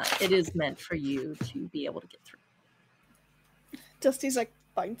 It is meant for you to be able to get through. Dusty's like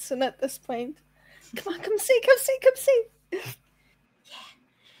bouncing at this point. Come on, come see, come see, come see. Yeah.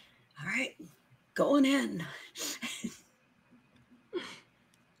 All right, going in.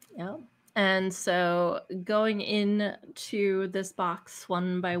 Yeah. And so going into this box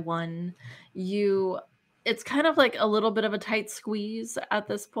one by one, it's kind of like a little bit of a tight squeeze at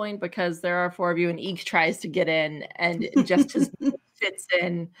this point because there are 4 of you and Eek tries to get in and just his fits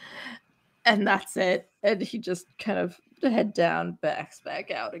in and that's it. And he just kind of head down, backs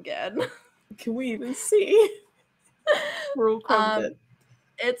back out again. Can we even see?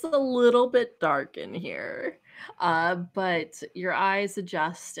 It's a little bit dark in here. But your eyes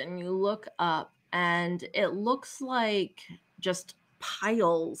adjust and you look up and it looks like just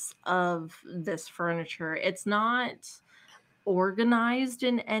piles of this furniture. It's not organized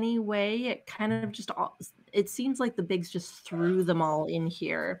in any way. It kind of just it seems like the Bigs just threw them all in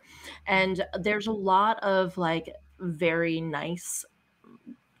here. And there's a lot of like very nice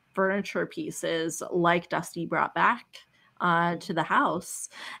furniture pieces like Dusty brought back to the house.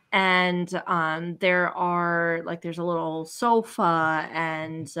 And there's a little sofa,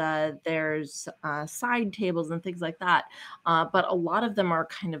 and there's side tables and things like that. But a lot of them are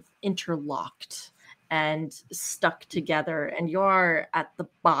kind of interlocked and stuck together, and you're at the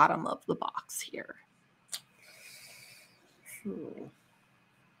bottom of the box here.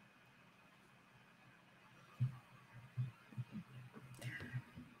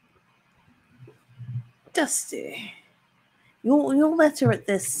 Dusty, you're better at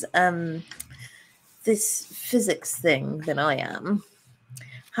this this physics thing than I am.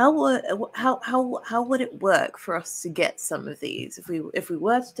 How would it work for us to get some of these if we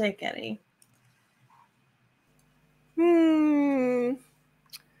were to take any?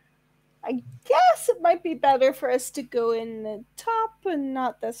 I guess it might be better for us to go in the top and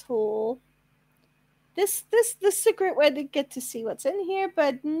not this hole. This is a great way to get to see what's in here,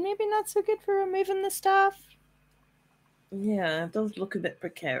 but maybe not so good for removing the stuff. Yeah, it does look a bit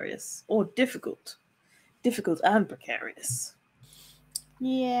precarious. Or difficult. Difficult and precarious.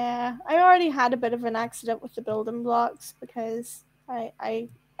 Yeah, I already had a bit of an accident with the building blocks because I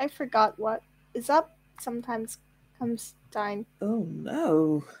forgot what is up sometimes comes down. Oh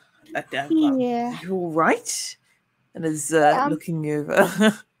no. Yeah. Are you all right? And is looking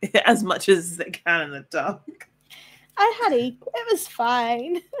over as much as they can in the dark. I had it was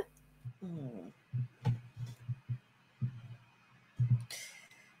fine.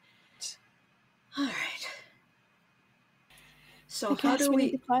 All right. So how do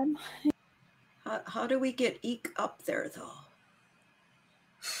we get Eek up there though?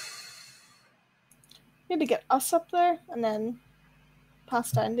 Maybe get us up there and then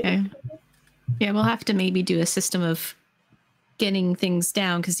pass down to Eek. Yeah, we'll have to maybe do a system of getting things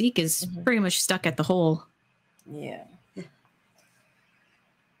down because Eek is pretty much stuck at the hole. Yeah.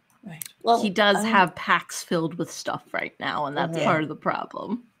 Right. Well, he does have packs filled with stuff right now, and that's part of the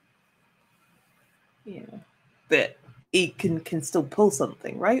problem. Yeah. But Eek can still pull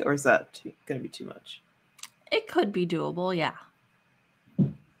something, right? Or is that going to be too much? It could be doable, yeah.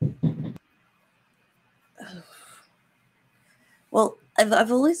 Well,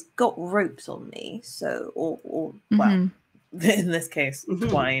 I've always got ropes on me, so well, in this case,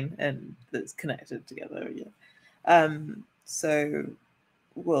 twine and that's connected together. Yeah. So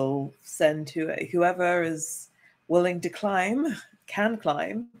we'll send to whoever is willing to can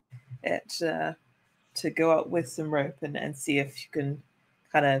climb it to go out with some rope and see if you can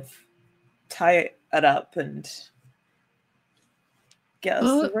kind of tie it up and get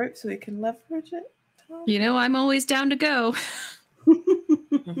us the rope so we can leverage it. You know, I'm always down to go.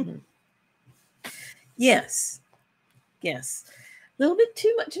 Yes. A little bit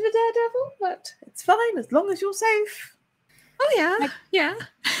too much of a daredevil, but it's fine as long as you're safe. Oh yeah.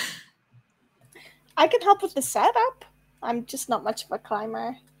 I can help with the setup. I'm just not much of a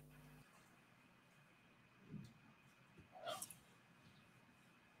climber.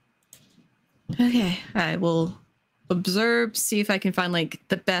 Okay, I will observe, see if I can find like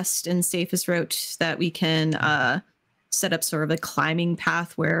the best and safest route that we can set up sort of a climbing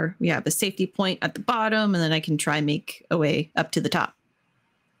path where we have a safety point at the bottom, and then I can try and make a way up to the top.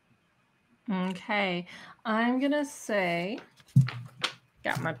 Okay, I'm gonna say,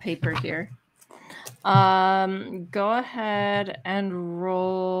 got my paper here. Go ahead and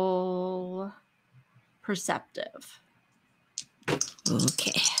roll perceptive.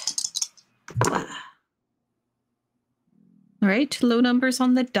 Okay. All right, low numbers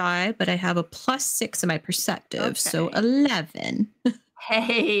on the die, but I have a +6 in my perceptive, so 11.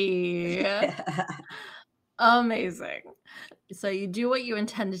 Hey, amazing. So you do what you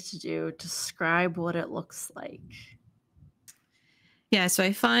intended to do. Describe what it looks like. Yeah, so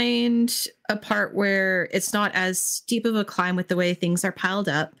I find a part where it's not as steep of a climb with the way things are piled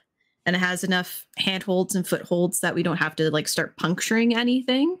up, and it has enough handholds and footholds that we don't have to like start puncturing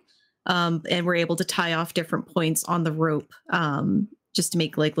anything. And we're able to tie off different points on the rope just to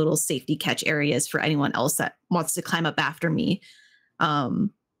make like little safety catch areas for anyone else that wants to climb up after me.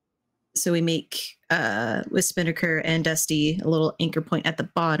 So we make with Spinnaker and Dusty a little anchor point at the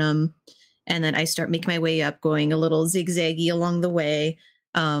bottom, and then I start making my way up, going a little zigzaggy along the way,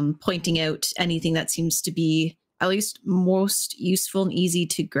 pointing out anything that seems to be at least most useful and easy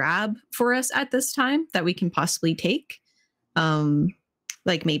to grab for us at this time that we can possibly take.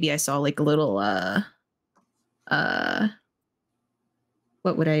 Like maybe I saw like a little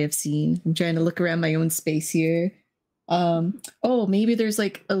what would I have seen? I'm trying to look around my own space here. Oh, maybe there's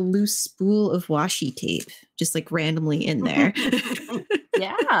like a loose spool of washi tape just like randomly in there.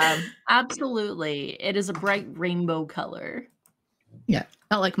 Yeah, absolutely. It is a bright rainbow color. Yeah,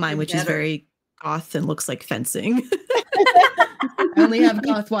 not like mine, which is very goth and looks like fencing. I only have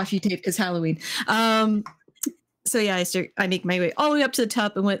goth washi tape because Halloween. So yeah, I make my way all the way up to the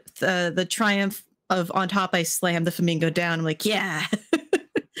top, and with the triumph of on top, I slam the flamingo down. I'm like, yeah,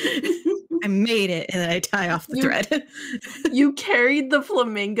 I made it, and then I tie off the thread. You carried the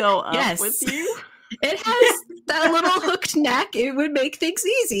flamingo up with you? It has that little hooked neck. It would make things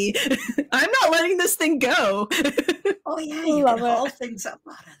easy. I'm not letting this thing go. Oh yeah, you can haul things up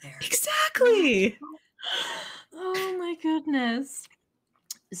out of there. Exactly. Oh my goodness.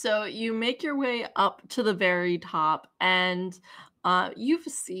 So you make your way up to the very top, and you've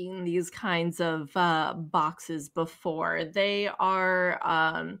seen these kinds of boxes before. They are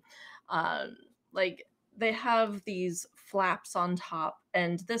like they have these flaps on top,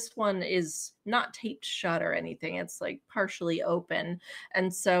 and this one is not taped shut or anything. It's like partially open,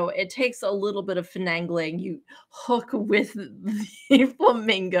 and so it takes a little bit of finagling. You hook with the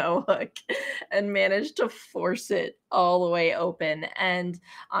flamingo hook and manage to force it all the way open, and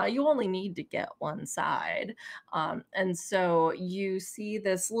you only need to get one side. And so you see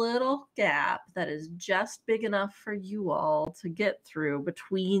this little gap that is just big enough for you all to get through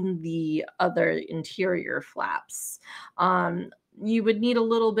between the other interior flaps. You would need a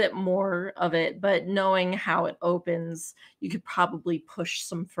little bit more of it, but knowing how it opens, you could probably push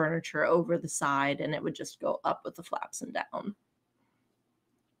some furniture over the side and it would just go up with the flaps and down.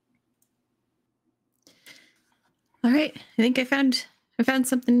 All right, I think I found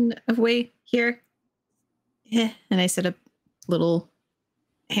something of way here. Yeah, and I set up little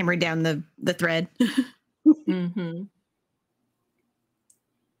hammer down the thread. Mm-hmm.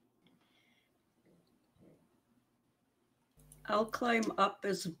 I'll climb up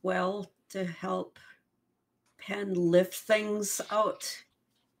as well to help Pen lift things out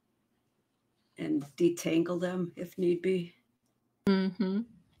and detangle them if need be. Mm-hmm.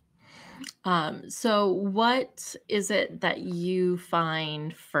 So what is it that you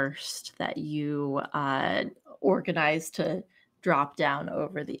find first that you organize to drop down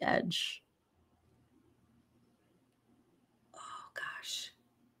over the edge? Oh gosh.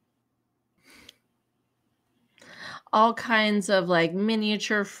 All kinds of like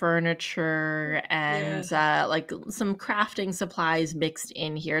miniature furniture and like some crafting supplies mixed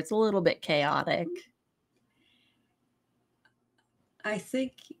in here. It's a little bit chaotic. I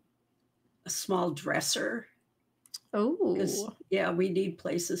think a small dresser. Oh, yeah, we need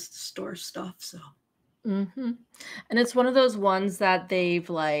places to store stuff. So, and it's one of those ones that they've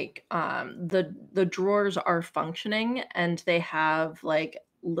like the drawers are functioning and they have like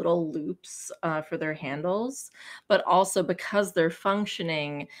little loops for their handles, but also because they're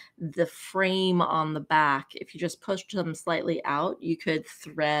functioning, the frame on the back, if you just push them slightly out, you could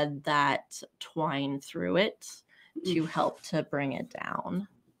thread that twine through it to help to bring it down.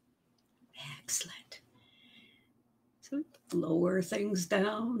 Excellent. So lower things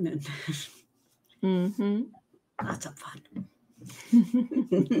down and lots of fun.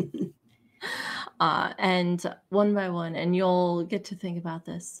 And one by one, and you'll get to think about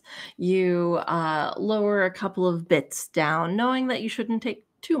this, you lower a couple of bits down, knowing that you shouldn't take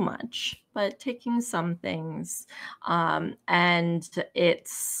too much, but taking some things. And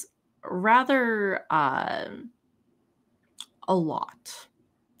it's rather a lot.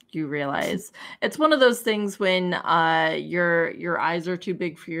 You realize it's one of those things when your eyes are too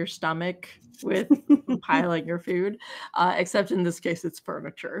big for your stomach with piling your food, except in this case it's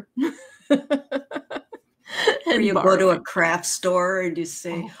furniture. Or you go to a craft store and you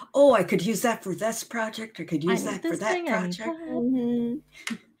say, oh, I could use that for this project, or could use that for that project.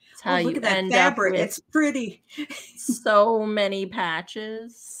 That's how look at that fabric, it's pretty. So many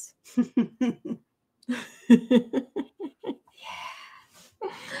patches.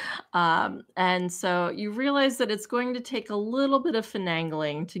 And so you realize that it's going to take a little bit of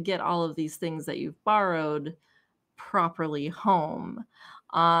finagling to get all of these things that you've borrowed properly home.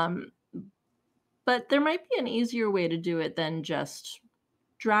 But there might be an easier way to do it than just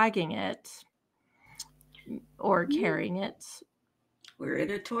dragging it or carrying it. We're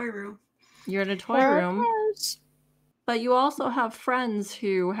in a toy room. You're in a toy room. But you also have friends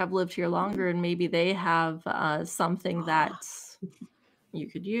who have lived here longer, and maybe they have something that you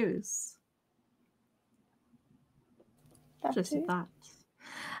could use. Just a thought.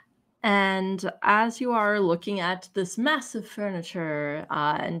 And as you are looking at this massive furniture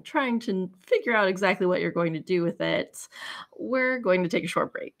and trying to figure out exactly what you're going to do with it, we're going to take a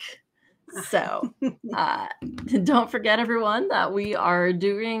short break. So don't forget, everyone, that we are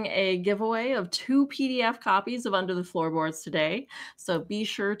doing a giveaway of 2 PDF copies of Under the Floorboards today. So be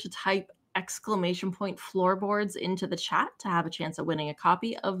sure to type !floorboards into the chat to have a chance at winning a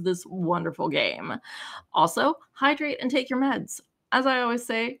copy of this wonderful game. Also, hydrate and take your meds. As I always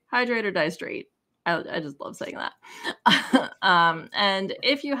say, hydrate or die straight. I just love saying that. And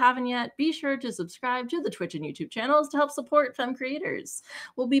if you haven't yet, be sure to subscribe to the Twitch and YouTube channels to help support femme creators.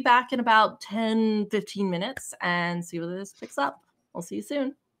 We'll be back in about 10-15 minutes and see whether this picks up. We'll see you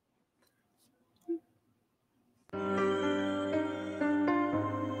soon.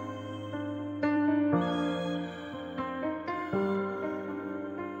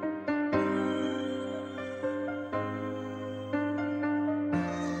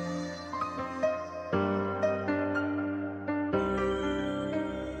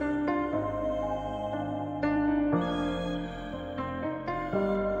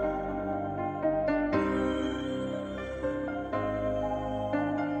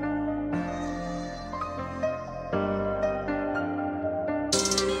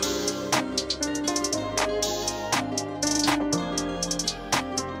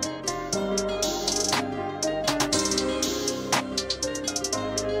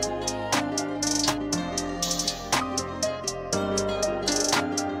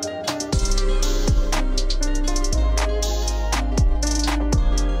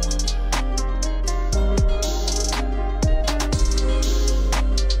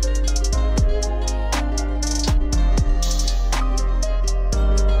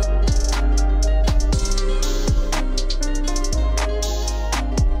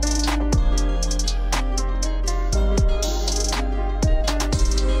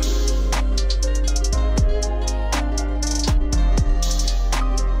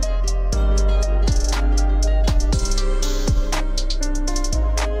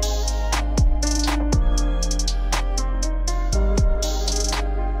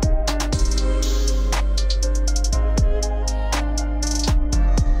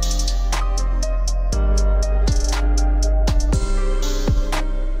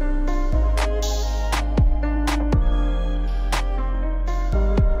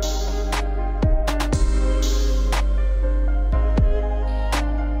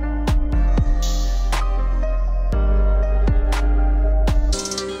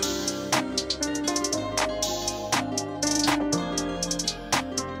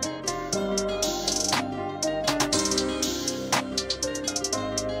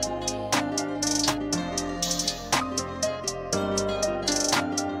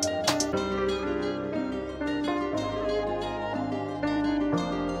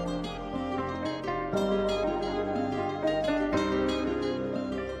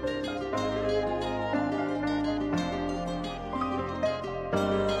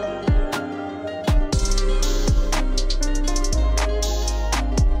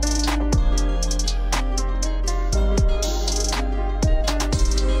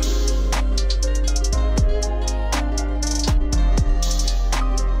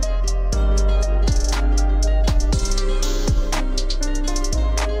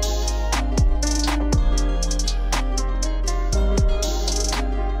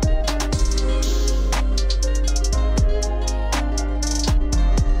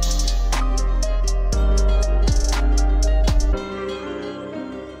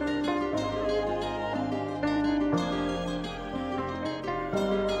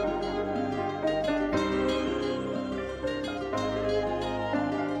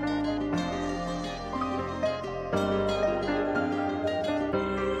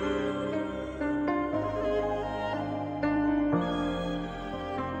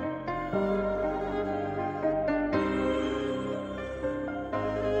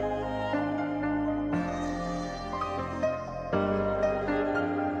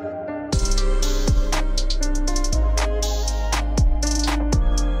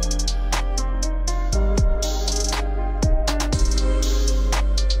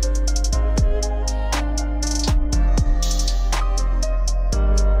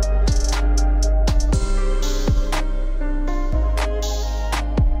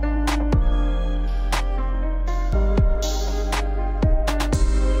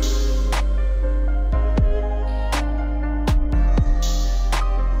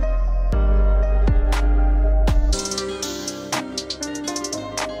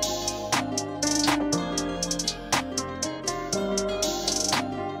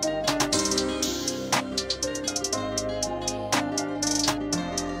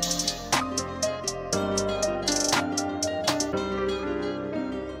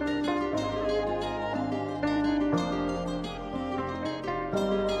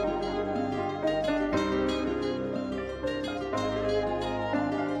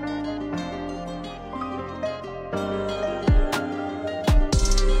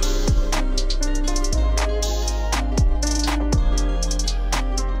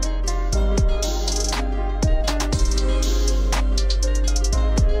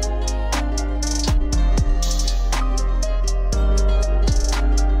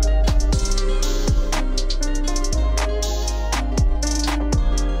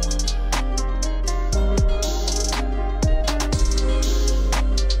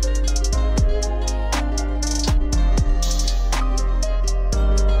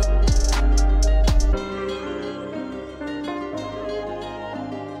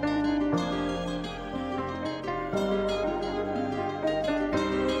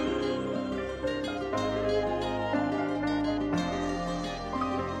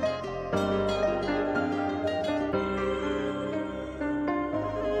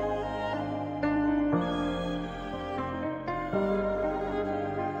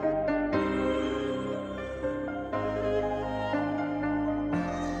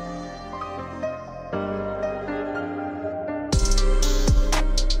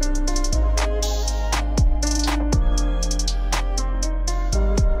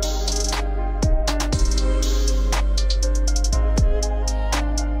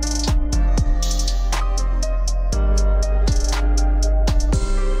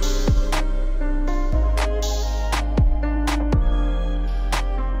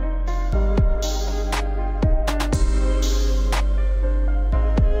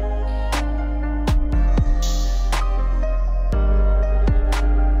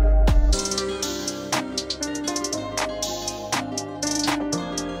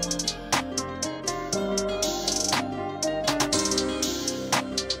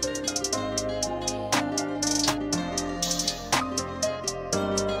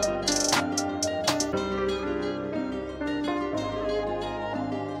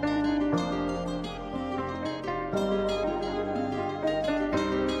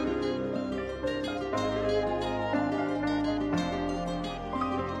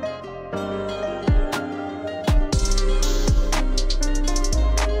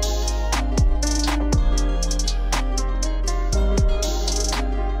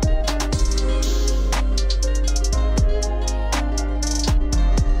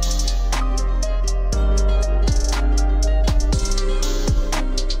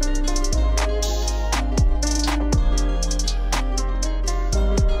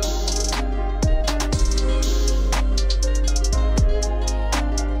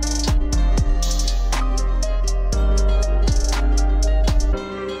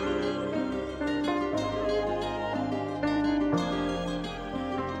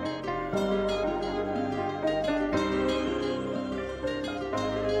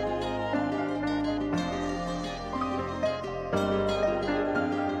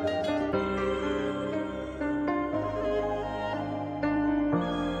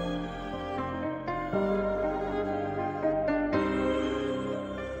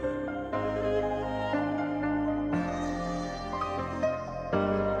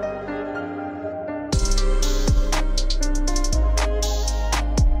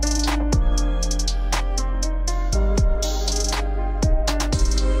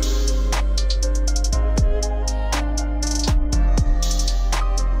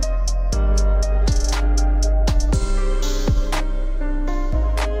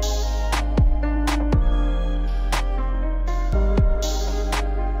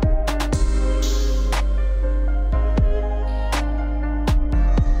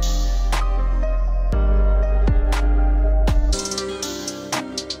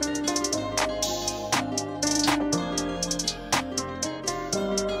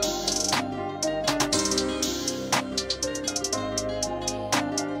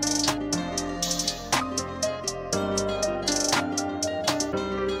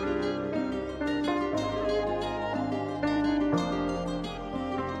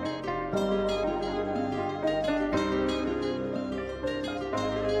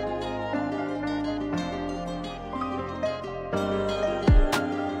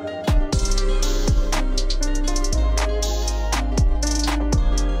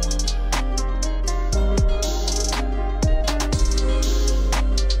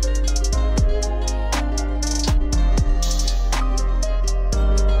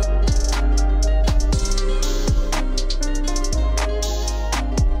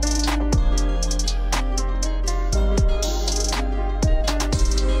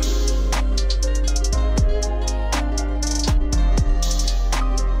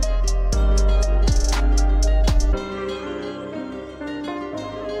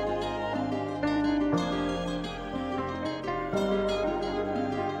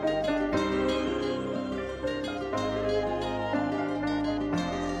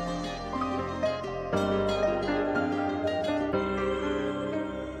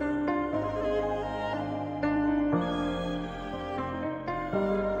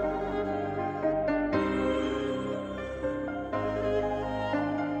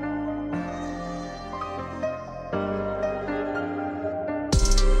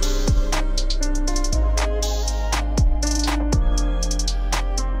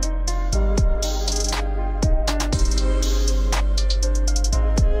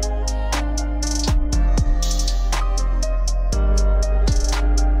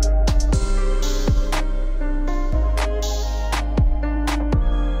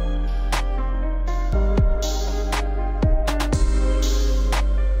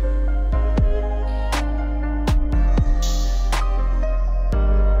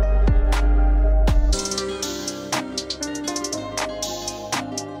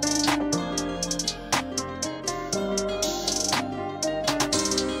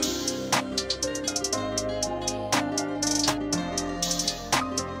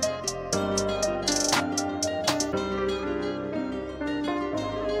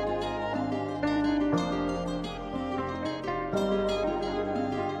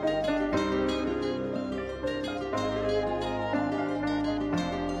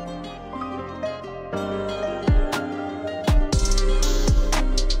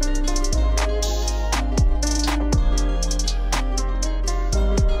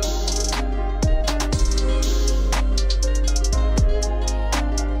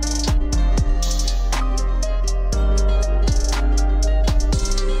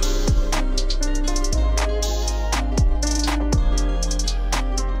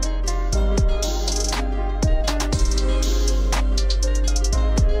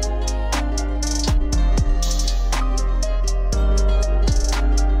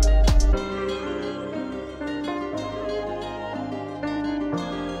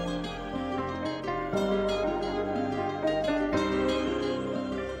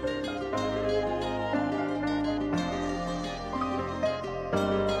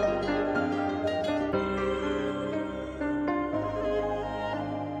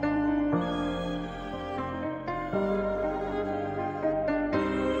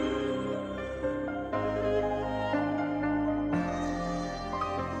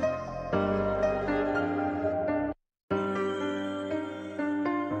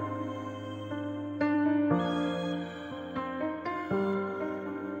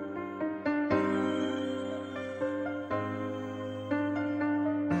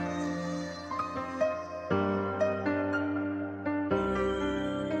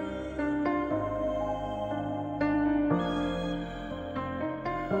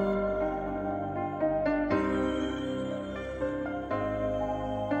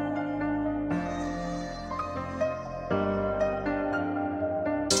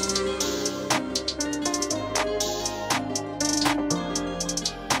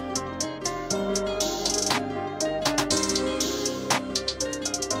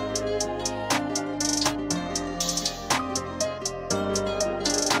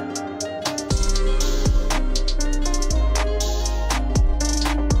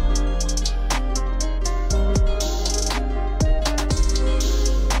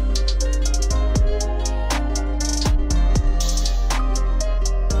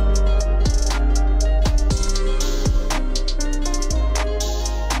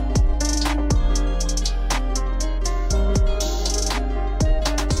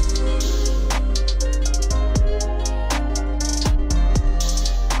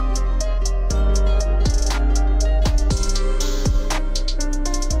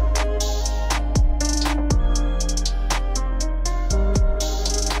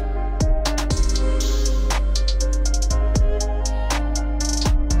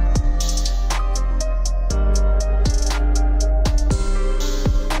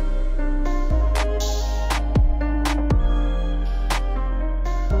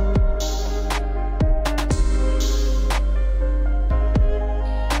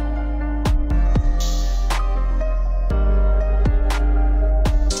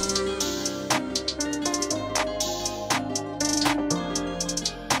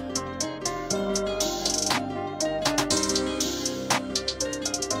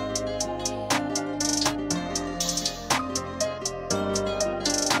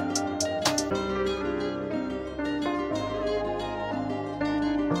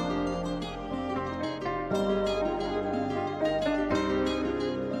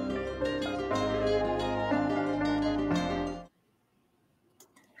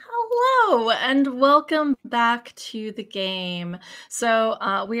 and welcome back to the game.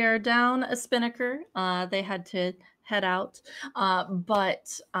 So we are down a Spinnaker. They had to head out,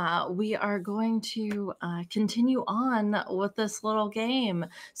 but we are going to continue on with this little game.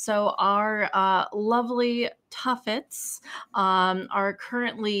 So our lovely Tuffets are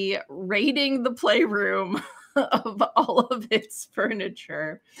currently raiding the playroom of all of its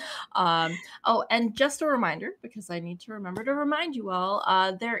furniture. Oh, and just a reminder, because I need to remember to remind you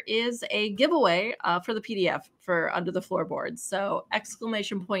all, there is a giveaway for the PDF for Under the Floorboards. So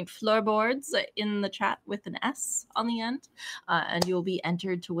 !floorboards in the chat with an S on the end, and you'll be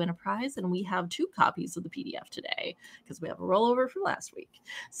entered to win a prize. And we have 2 copies of the PDF today because we have a rollover from last week.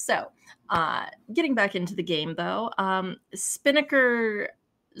 So getting back into the game though, Spinnaker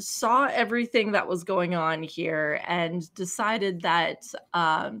saw everything that was going on here and decided that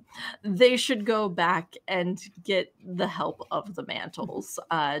they should go back and get the help of the Mantles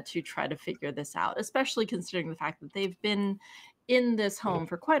to try to figure this out, especially considering the fact that they've been in this home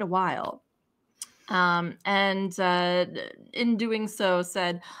for quite a while. And in doing so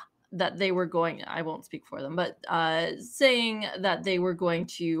said that they were going, I won't speak for them, but saying that they were going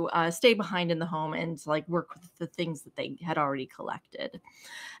to stay behind in the home and like work with the things that they had already collected.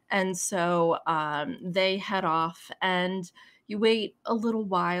 And so they head off, and you wait a little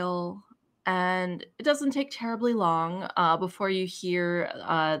while, and it doesn't take terribly long before you hear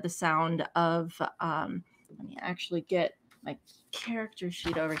the sound of, let me actually get my character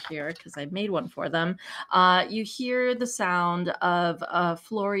sheet over here because I made one for them. You hear the sound of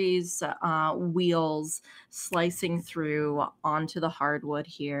Florrie's wheels slicing through onto the hardwood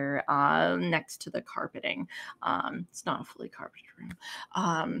here next to the carpeting. It's not a fully carpeted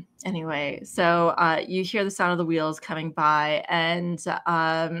room. Anyway, so you hear the sound of the wheels coming by, and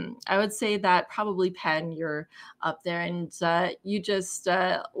I would say that probably Pen, you're up there, and you just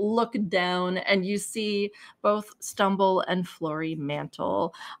look down and you see both Stumble and Florrie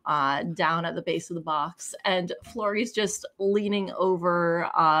mantle down at the base of the box, and Florrie's just leaning over,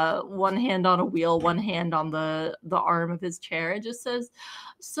 one hand on a wheel, one hand on the arm of his chair, and just says,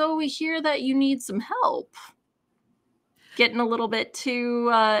 "So we hear that you need some help. Getting a little bit too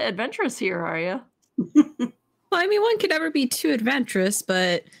adventurous here, are you?" Well, I mean, one could never be too adventurous,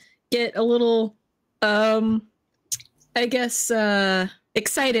 but get a little, I guess,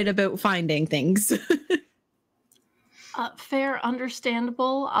 excited about finding things. Fair,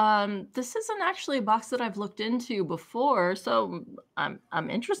 understandable. This isn't actually a box that I've looked into before, so I'm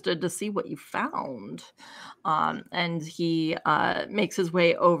interested to see what you found. And he makes his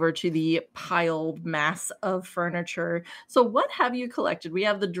way over to the piled mass of furniture. So what have you collected? We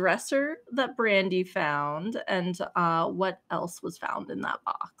have the dresser that Brandy found, and what else was found in that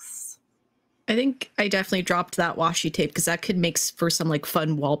box? I think I definitely dropped that washi tape because that could make for some like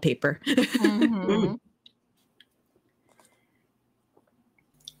fun wallpaper. Mm-hmm.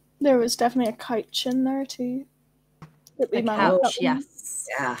 There was definitely a couch in there too. A couch, yes.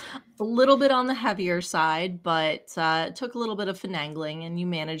 Yeah. A little bit on the heavier side, but it took a little bit of finagling, and you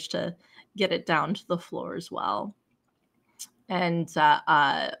managed to get it down to the floor as well. And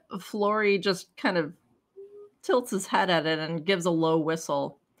Florrie just kind of tilts his head at it and gives a low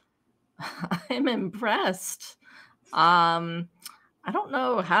whistle. I'm impressed. I don't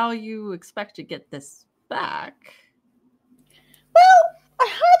know how you expect to get this back. Well, I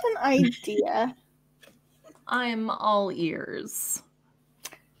have an idea. I'm all ears.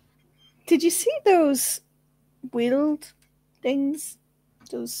 Did you see those wheeled things?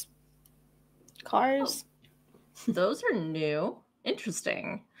 Those cars? Oh, those are new.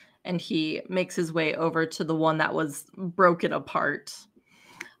 Interesting. And he makes his way over to the one that was broken apart.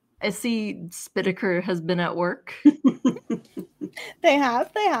 I see Spinnaker has been at work. They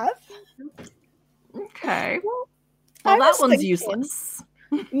have. Okay. Well, that one's thinking, useless.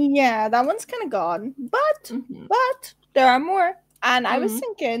 Yeah, that one's kind of gone. But there are more. And I was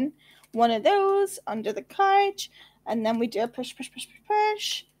thinking one of those under the couch, and then we do a push.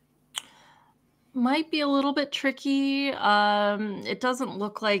 Might be a little bit tricky. It doesn't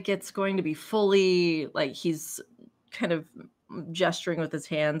look like it's going to be fully, like he's kind of gesturing with his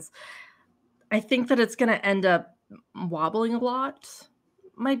hands. I think that it's going to end up wobbling a lot.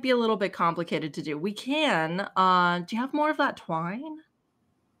 Might be a little bit complicated to do. We can. Do you have more of that twine?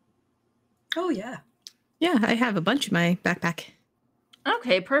 Oh, yeah. Yeah, I have a bunch in my backpack.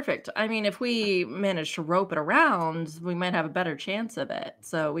 Okay, perfect. I mean, if we manage to rope it around, we might have a better chance of it.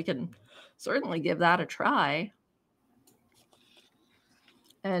 So we can certainly give that a try.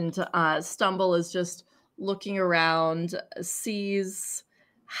 And Stumble is just looking around, sees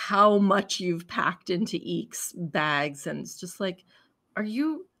how much you've packed into Eek's bags, and it's just like, are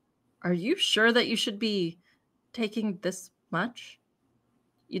you Are you sure that you should be taking this much?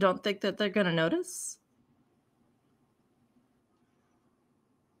 You don't think that they're going to notice?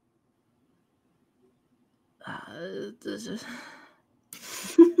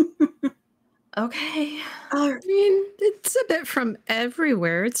 Okay. I mean, it's a bit from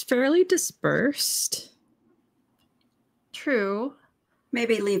everywhere. It's fairly dispersed. True.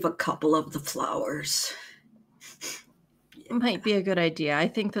 Maybe leave a couple of the flowers. Might be a good idea. I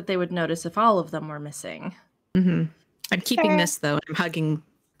think that they would notice if all of them were missing. Mm-hmm. I'm keeping this, though. I'm hugging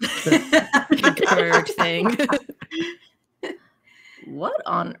the bird thing. What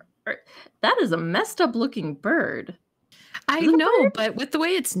on earth? That is a messed up looking bird. I know, but with the way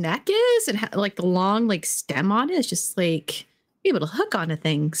its neck is and like the long like stem on it, it's just like be able to hook onto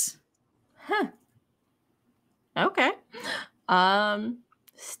things. Huh. Okay.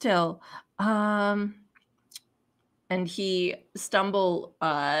 Still. And he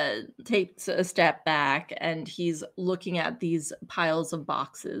takes a step back and he's looking at these piles of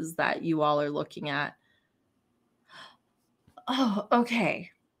boxes that you all are looking at. Oh,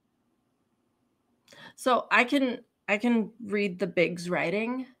 okay. So I can read the Big's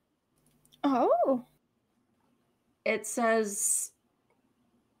writing. Oh. It says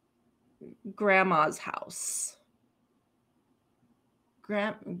Grandma's house.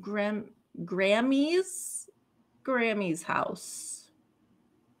 Grammy's house.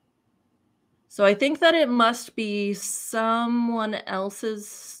 So I think that it must be someone else's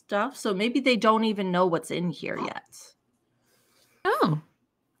stuff. So maybe they don't even know what's in here yet. Oh.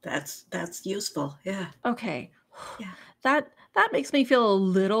 That's useful. Yeah. Okay. Yeah. That makes me feel a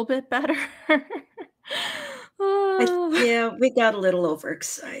little bit better. Yeah, we got a little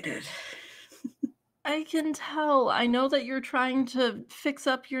overexcited. I can tell. I know that you're trying to fix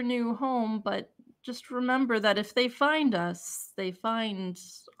up your new home, but just remember that if they find us, they find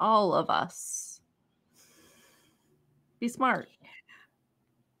all of us. Be smart.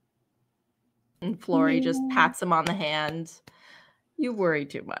 And Flory just pats him on the hand. You worry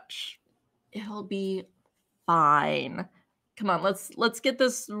too much. It'll be fine. Come on, let's get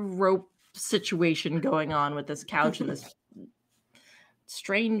this rope situation going on with this couch and this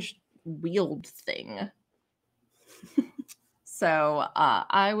strange wheeled thing. So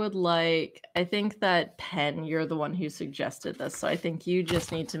I think that Pen, you're the one who suggested this, so I think you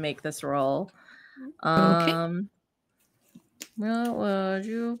just need to make this roll. Okay. What would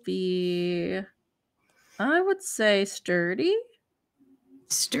you be? I would say sturdy.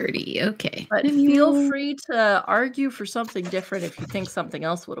 Sturdy, okay. But feel free to argue for something different if you think something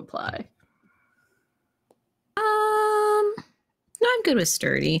else would apply. No, I'm good with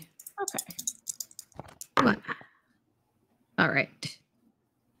sturdy. Okay. All right.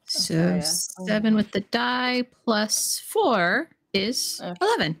 So 7 with the die plus 4 is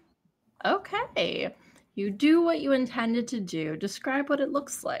 11. Okay. You do what you intended to do. Describe what it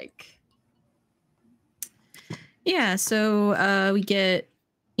looks like. Yeah, so we get,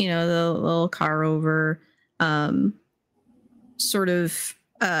 the little car over, sort of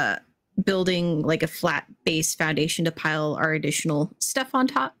building like a flat base foundation to pile our additional stuff on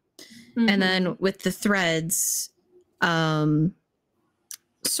top. Mm-hmm. And then with the threads,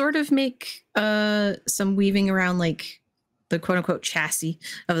 sort of make some weaving around like the quote unquote chassis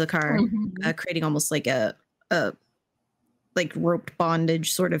of the car, creating almost like a like roped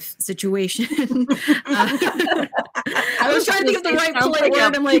bondage sort of situation. I was trying to think of the right polite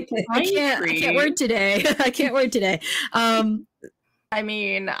word. I'm like, I can't word today. I can't word today. I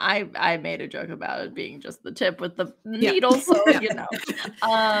mean, I made a joke about it being just the tip with the needle, so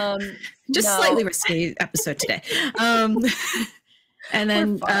just slightly risky episode today. And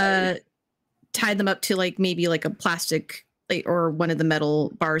then tied them up to like maybe like a plastic or one of the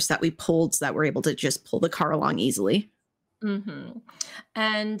metal bars that we pulled, so that we're able to just pull the car along easily. Mm-hmm.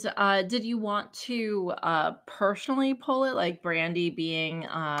 And did you want to personally pull it, like Brandy being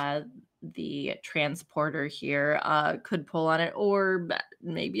the transporter here could pull on it, or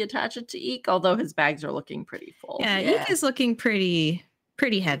maybe attach it to Eek, although his bags are looking pretty full? Yeah, Eek is looking pretty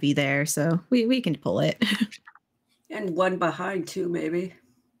heavy there, so we can pull it. And one behind too, maybe.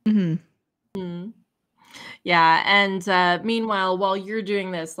 Mm-hmm. Mm-hmm. Yeah, and meanwhile, while you're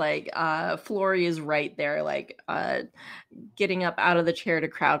doing this, like Flory is right there, like getting up out of the chair to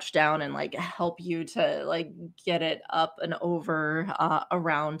crouch down and like help you to like get it up and over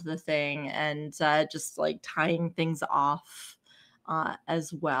around the thing, and just like tying things off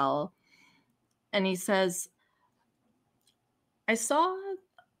as well. And he says, I saw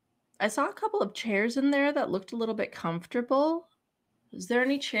a couple of chairs in there that looked a little bit comfortable. Is there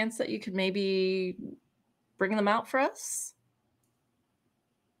any chance that you could maybe bring them out for us?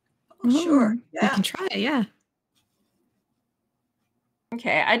 Sure. Yeah. We can try, yeah.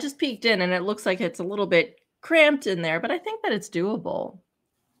 Okay, I just peeked in and it looks like it's a little bit cramped in there, but I think that it's doable.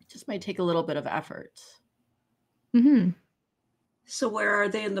 It just might take a little bit of effort. Mm-hmm. So where are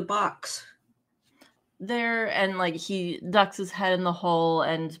they in the box? There, and like he ducks his head in the hole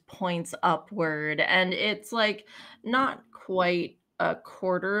and points upward, and it's like not quite a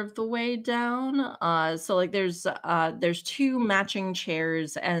quarter of the way down. So like there's 2 matching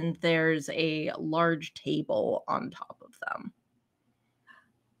chairs and there's a large table on top of them.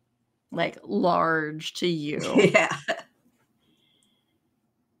 Like large to you. Yeah.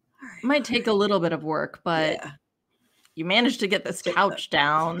 Might take a little bit of work, but you managed to get this couch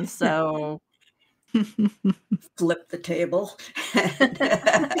down, so flip the table.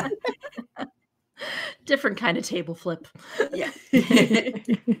 Different kind of table flip. Yeah.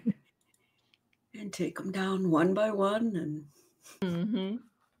 And take them down one by one. And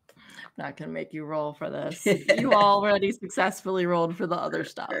not gonna make you roll for this. You already successfully rolled for the other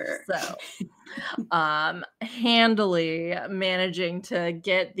stuff. So handily managing to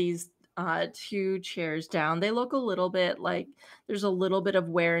get these 2 chairs down. They look a little bit like there's a little bit of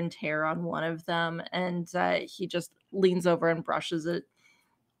wear and tear on one of them, and he just leans over and brushes it.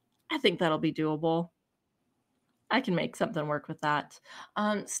 I think that'll be doable. I can make something work with that.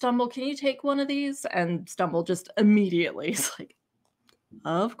 Stumble, can you take one of these? And Stumble just immediately is like,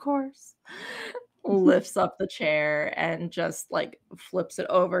 of course. Lifts up the chair and just like flips it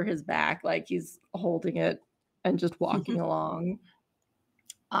over his back like he's holding it and just walking along.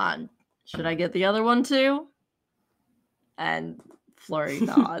 Should I get the other one too? And Flurry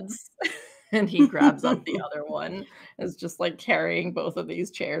nods. And he grabs up the other one. Is just like carrying both of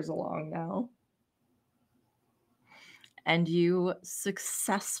these chairs along now. And you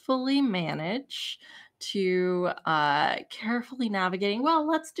successfully manage to carefully navigating. Well,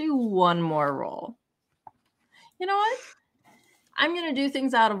 let's do one more roll. You know what? I'm going to do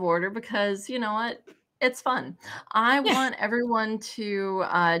things out of order because, you know what? It's fun. I want everyone to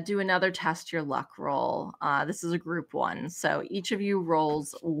do another test your luck roll. This is a group one. So each of you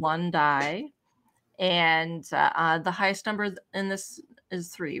rolls 1 die. And the highest number in this is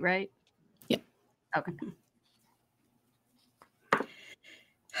 3, right? Yep. Okay.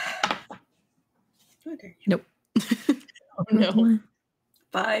 Okay. Nope. Oh, no.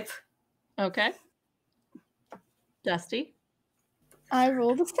 5. Okay. Dusty? I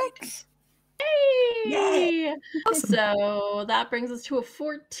rolled a 6. Yay! Awesome. So that brings us to a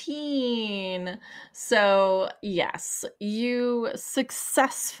 14. So yes, you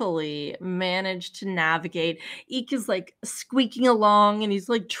successfully managed to navigate. Eek is like squeaking along and he's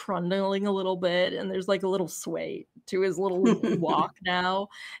like trundling a little bit, and there's like a little sway to his little walk now,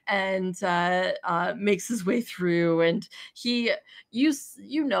 and makes his way through. And you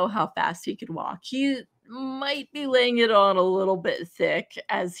know how fast he could walk. He might be laying it on a little bit thick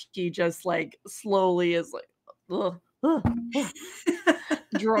as he just like slowly is like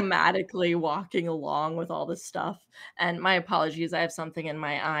dramatically walking along with all this stuff. And my apologies, I have something in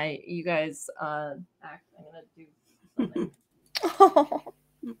my eye. You guys I'm gonna do something.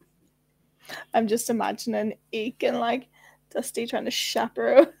 I'm just imagining Eek and like Dusty trying to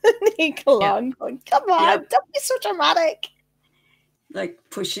chaperone Eek along, going, come on, don't be so dramatic. Like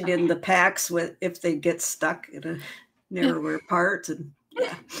pushing in the packs if they get stuck in a narrower part. And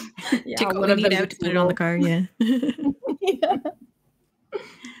take what we need out to put it on the car.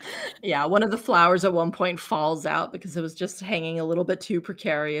 Yeah, one of the flowers at one point falls out because it was just hanging a little bit too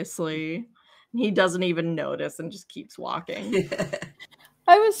precariously. He doesn't even notice and just keeps walking.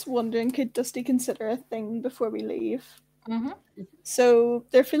 I was wondering, could Dusty consider a thing before we leave? Mm-hmm. So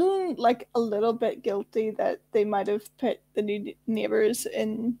they're feeling like a little bit guilty that they might have put the new neighbors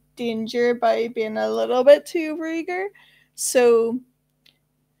in danger by being a little bit too overeager. So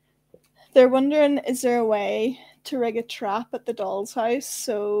they're wondering, is there a way to rig a trap at the doll's house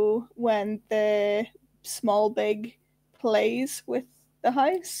so when the small big plays with the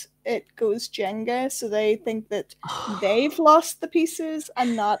house, it goes Jenga, so they think that they've lost the pieces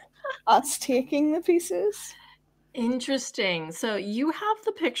and not us taking the pieces? Interesting. So you have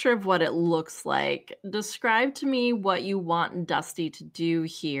the picture of what it looks like. Describe to me what you want Dusty to do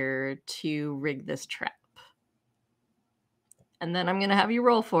here to rig this trap. And then I'm going to have you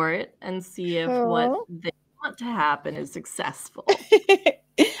roll for it and see if what they want to happen is successful.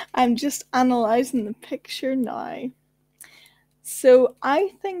 I'm just analyzing the picture now. So I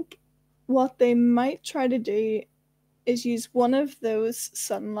think what they might try to do is use one of those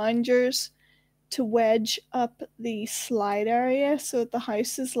sun loungers to wedge up the slide area so that the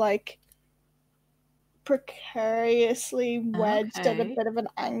house is like precariously wedged at a bit of an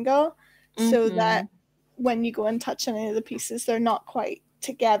angle, so that when you go and touch any of the pieces, they're not quite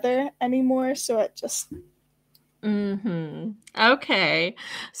together anymore. So it just... Okay.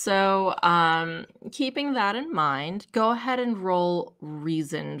 So, keeping that in mind, go ahead and roll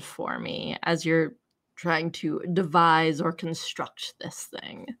reason for me as you're trying to devise or construct this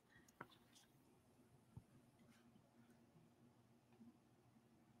thing.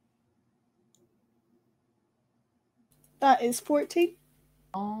 That is 14.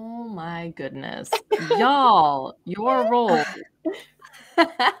 Oh my goodness. Y'all, your roll.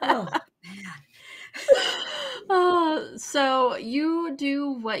 Oh, man. So you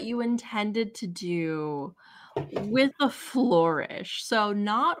do what you intended to do with a flourish. So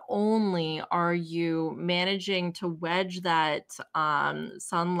not only are you managing to wedge that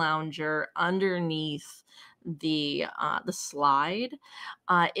sun lounger underneath the slide,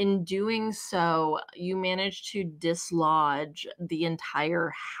 in doing so, you manage to dislodge the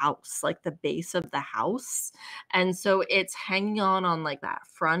entire house, like the base of the house. And so it's hanging on like that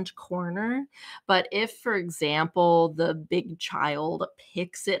front corner. But if, for example, the big child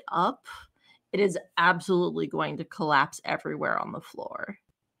picks it up, it is absolutely going to collapse everywhere on the floor.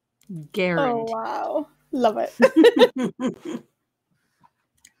 Guaranteed. Oh, wow. Love it.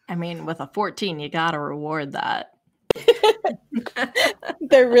 I mean, with a 14, you gotta reward that.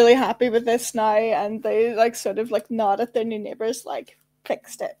 They're really happy with this now, and they like sort of like nod at their new neighbors, like,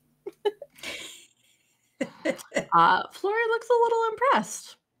 fixed it. Flora looks a little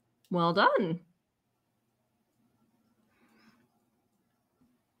impressed. Well done.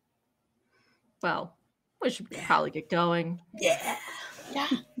 Well, we should probably get going. Yeah.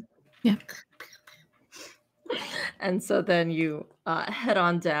 And so then you head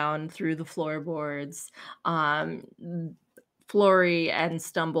on down through the floorboards. Flurry and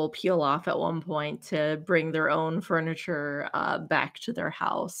Stumble peel off at one point to bring their own furniture back to their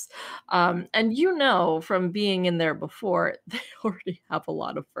house. And you know from being in there before, they already have a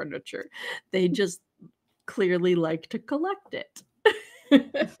lot of furniture. They just clearly like to collect it.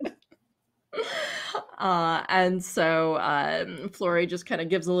 And so Flurry just kind of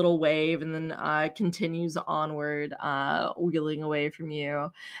gives a little wave and then continues onward, wheeling away from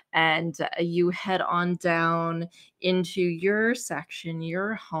you. And you head on down into your section,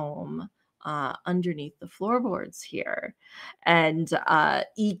 your home, underneath the floorboards here. And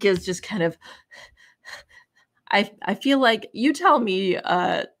Eek is just kind of... I feel like, you tell me,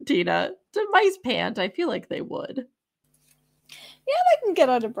 Tina, do mice pant? I feel like they would. Yeah, they can get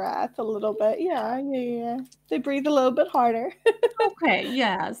out of breath a little bit. Yeah. They breathe a little bit harder. Okay,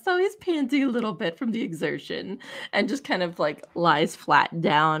 yeah. So he's panting a little bit from the exertion and just kind of like lies flat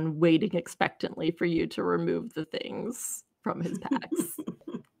down, waiting expectantly for you to remove the things from his packs.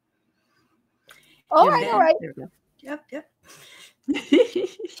 All right. Yep.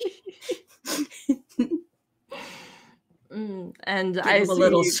 And Give I him a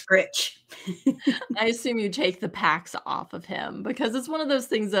little scritch. I assume you take the packs off of him because it's one of those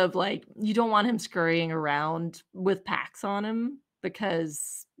things of like, you don't want him scurrying around with packs on him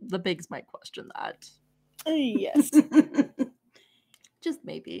because the bigs might question that. Yes. Just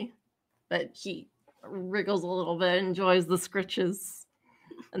maybe. But he wriggles a little bit, enjoys the scritches,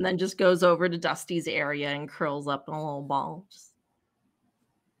 and then just goes over to Dusty's area and curls up in a little ball. Just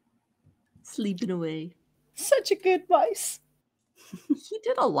sleeping away. Such a good mouse. He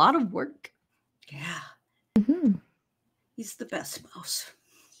did a lot of work. Yeah. He's the best mouse.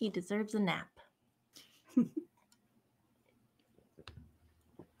 He deserves a nap.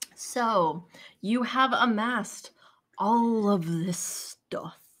 So, you have amassed all of this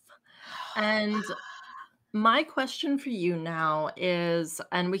stuff. And my question for you now is,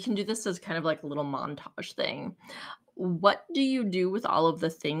 and we can do this as kind of like a little montage thing. What do you do with all of the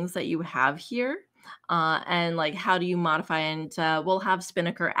things that you have here? And like, how do you modify? And we'll have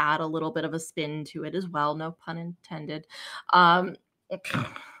Spinnaker add a little bit of a spin to it as well. No pun intended. And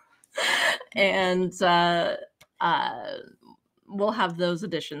we'll have those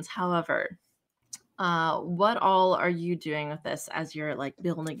additions. However, what all are you doing with this as you're like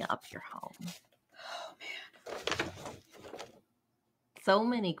building up your home? Oh man. So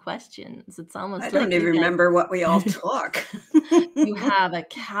many questions. It's almost I don't even remember what we all took. You have a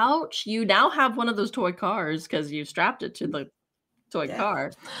couch. You now have one of those toy cars because you strapped it to the toy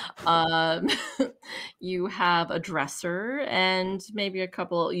car. You have a dresser and maybe a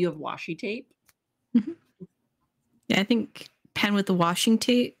couple. You have washi tape. Yeah, I think Pen with the washi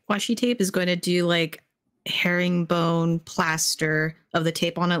tape is going to do like herringbone plaster of the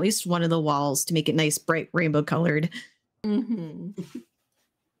tape on at least one of the walls to make it nice, bright, rainbow colored.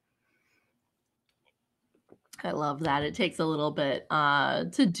 I love that. It takes a little bit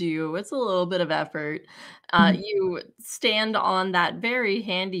to do. It's a little bit of effort. You stand on that very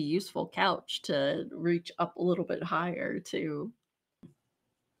handy, useful couch to reach up a little bit higher too.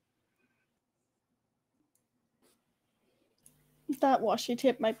 That washi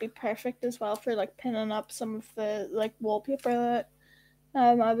tape might be perfect as well for like pinning up some of the like wallpaper that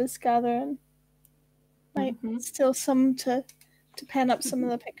I was gathering. Might still some to pin up some of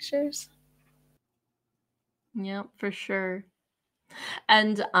the pictures. Yeah, for sure.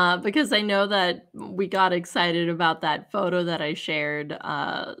 And because I know that we got excited about that photo that I shared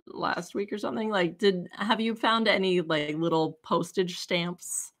last week or something, like have you found any like little postage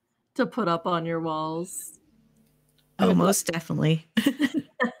stamps to put up on your walls? Oh, most definitely.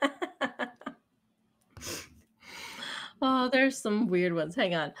 Oh, there's some weird ones.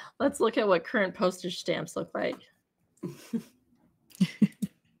 Hang on. Let's look at what current postage stamps look like.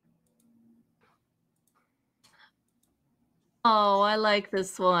 Oh, I like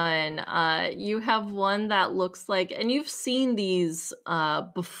this one. You have one that looks like, and you've seen these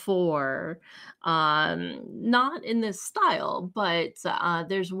before, not in this style, but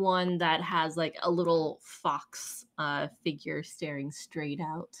there's one that has like a little fox figure staring straight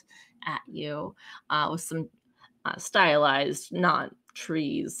out at you with some stylized, not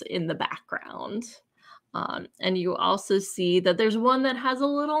trees in the background. And you also see that there's one that has a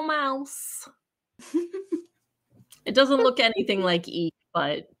little mouse. It doesn't look anything like Ep,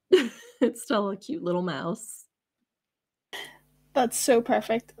 but it's still a cute little mouse. That's so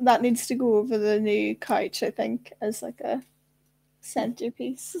perfect. That needs to go over the new couch, I think, as like a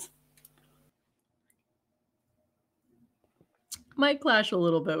centerpiece. Might clash a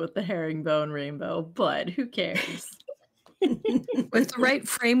little bit with the herringbone rainbow, but who cares? With the right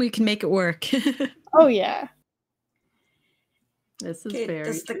frame, we can make it work. Oh, yeah. This is very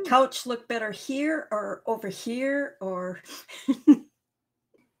Does true. the couch look better here or over here or?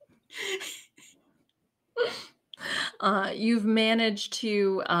 You've managed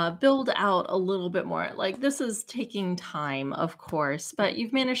to build out a little bit more. Like this is taking time, of course, but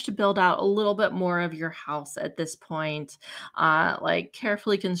you've managed to build out a little bit more of your house at this point. Like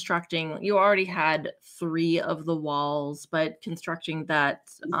carefully constructing. You already had 3 of the walls, but constructing that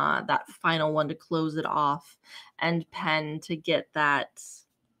that final one to close it off, and pen to get that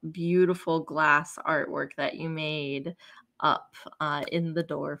beautiful glass artwork that you made up in the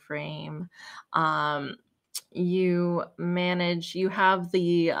door frame. You have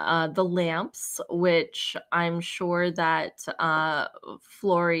the lamps, which I'm sure that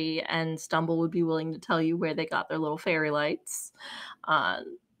Flory and Stumble would be willing to tell you where they got their little fairy lights.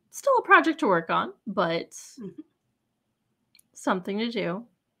 Still a project to work on, but something to do.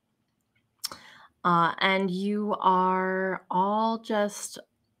 And you are all just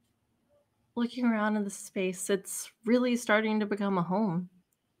looking around in the space. It's really starting to become a home.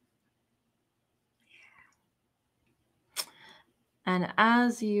 And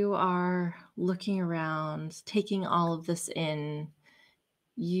as you are looking around, taking all of this in,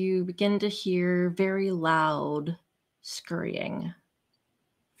 you begin to hear very loud scurrying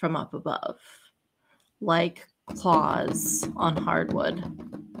from up above, like claws on hardwood,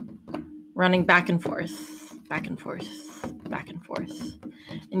 running back and forth, back and forth, back and forth.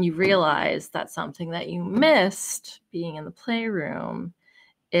 And you realize that something that you missed being in the playroom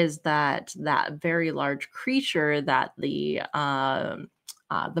is that very large creature that the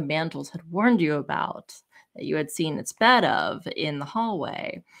mantles had warned you about, that you had seen its bed of in the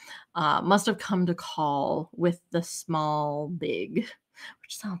hallway, must have come to call with the small big,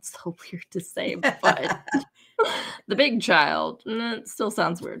 which sounds so weird to say, but the big child, it still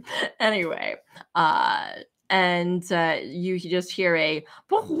sounds weird. Anyway, and you just hear a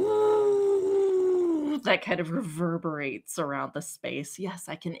that kind of reverberates around the space. Yes,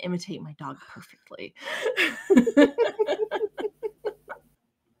 I can imitate my dog perfectly.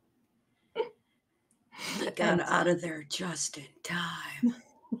 I got out of there just in time.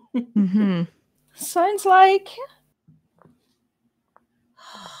 Sounds like.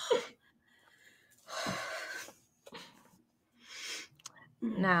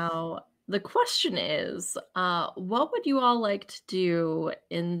 Now, the question is, what would you all like to do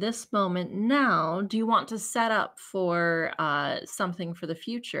in this moment now? Do you want to set up for something for the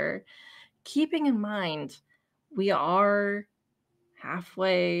future? Keeping in mind, we are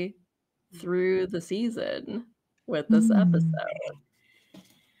halfway through the season with this episode.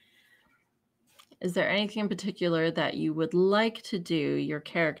 Is there anything in particular that you would like to do, your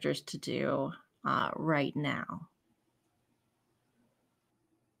characters to do right now?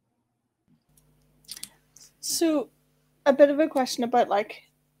 So, a bit of a question about like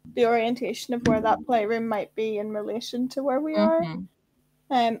the orientation of where that playroom might be in relation to where we are.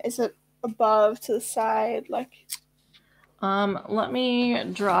 Is it above, to the side, like? Let me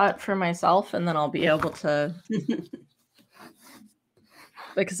draw it for myself, and then I'll be able to.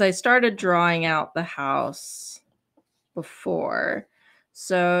 Because I started drawing out the house before,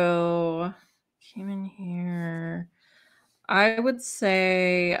 so came in here. I would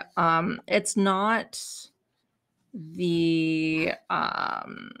say it's not the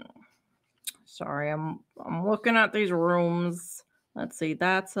sorry, I'm looking at these rooms. Let's see,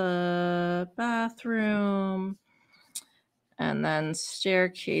 that's a bathroom, and then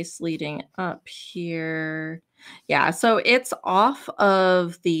staircase leading up here. Yeah, so it's off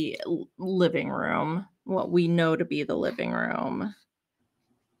of the living room, what we know to be the living room.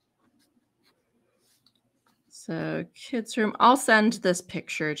 So kids' room. I'll send this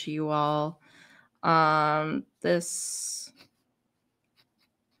picture to you all. This.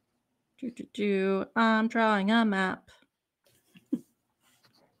 I'm drawing a map.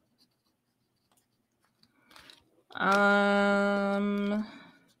 And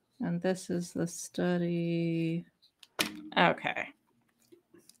this is the study. Okay.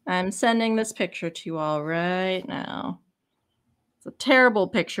 I'm sending this picture to you all right now. It's a terrible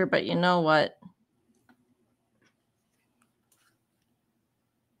picture, but you know what?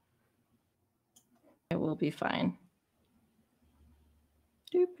 It will be fine.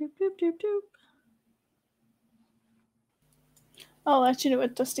 Doop, doop, doop, doop, doop. I'll let you know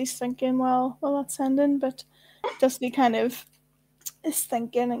what Dusty's thinking while that's sending, but Dusty kind of is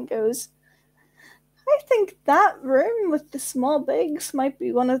thinking and goes, I think that room with the small bigs might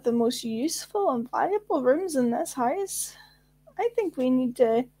be one of the most useful and valuable rooms in this house. I think we need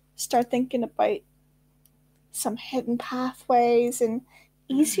to start thinking about some hidden pathways and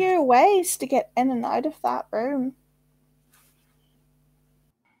easier ways to get in and out of that room.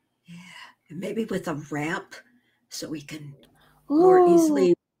 Yeah, and maybe with a ramp so we can more easily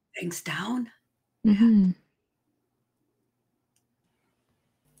move things down. Mm-hmm.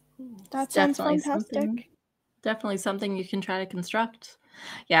 That sounds fantastic. Definitely something you can try to construct.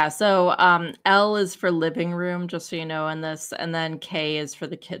 Yeah, so L is for living room, just so you know, in this, and then K is for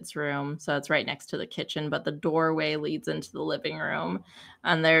the kids' room. So it's right next to the kitchen, but the doorway leads into the living room.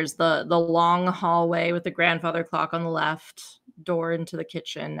 And there's the long hallway with the grandfather clock on the left, door into the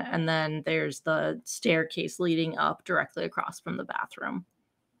kitchen, and then there's the staircase leading up directly across from the bathroom.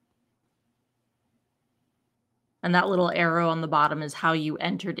 And that little arrow on the bottom is how you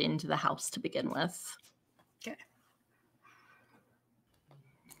entered into the house to begin with. Okay.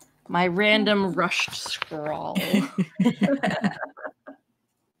 My random rushed scrawl.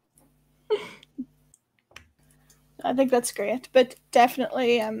 I think that's great, but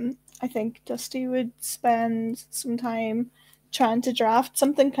definitely I think Dusty would spend some time trying to draft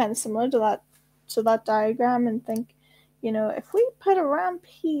something kind of similar to that diagram, and think, you know, if we put a ramp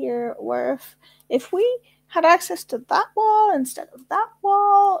here, or if we had access to that wall instead of that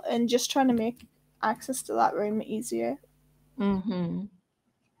wall, and just trying to make access to that room easier. Mm-hmm.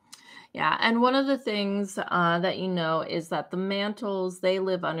 Yeah, and one of the things that you know is that the mantles, they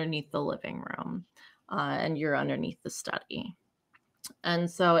live underneath the living room, and you're underneath the study.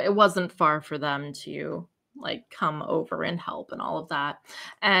 And so it wasn't far for them to like come over and help and all of that.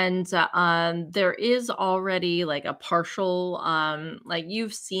 And there is already like a partial like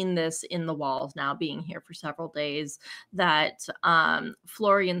you've seen this in the walls now, being here for several days, that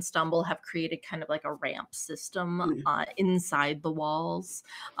Flurry and Stumble have created kind of like a ramp system inside the walls.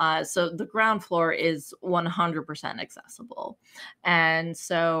 So the ground floor is 100% accessible. And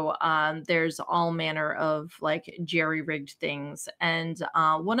so there's all manner of like jerry-rigged things. And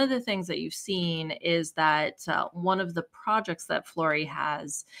one of the things that you've seen is that one of the projects that Flurry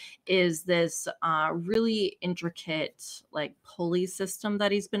has is this really intricate like pulley system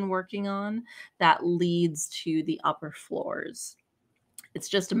that he's been working on that leads to the upper floors. It's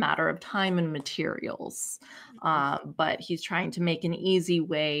just a matter of time and materials. But he's trying to make an easy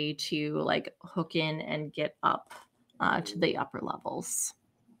way to like hook in and get up to the upper levels.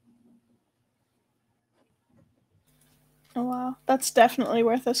 Oh, wow. That's definitely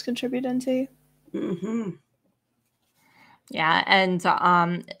worth us contributing to. Mm-hmm. Yeah, and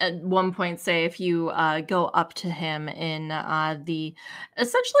at one point, say if you go up to him in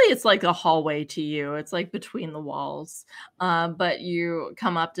essentially it's like a hallway to you. It's like between the walls, but you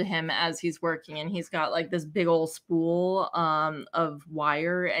come up to him as he's working, and he's got like this big old spool of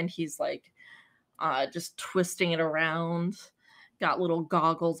wire, and he's like just twisting it around. Got little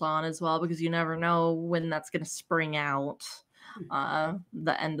goggles on as well, because you never know when that's going to spring out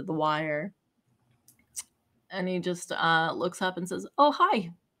the end of the wire. And he just looks up and says, "Oh,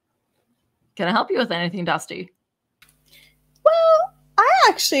 hi." Can I help you with anything, Dusty? Well, I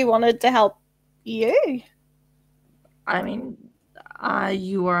actually wanted to help you. I mean,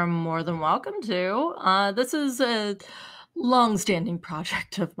 you are more than welcome to. This is a long-standing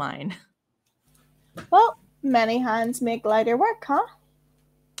project of mine. Well, many hands make lighter work, huh?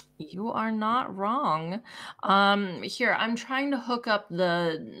 You are not wrong. Here, I'm trying to hook up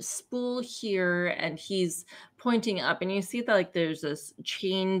the spool here, and he's pointing up, and you see that like there's this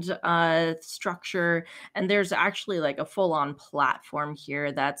chained structure, and there's actually like a full-on platform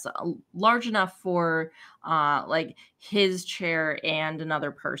here that's large enough for like his chair and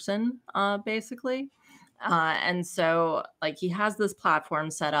another person, basically. And so like he has this platform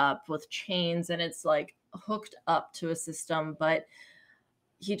set up with chains, and it's like hooked up to a system, but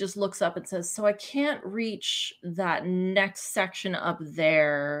he just looks up and says, so I can't reach that next section up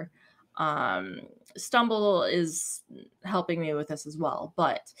there. Stumble is helping me with this as well.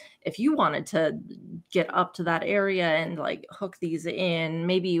 But if you wanted to get up to that area and like hook these in,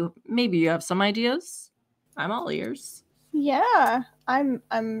 maybe you have some ideas. I'm all ears. Yeah, I'm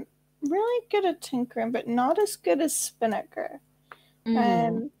really good at tinkering, but not as good as Spinnaker.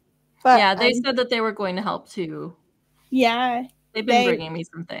 But yeah, they said that they were going to help too. Yeah. They've been bringing me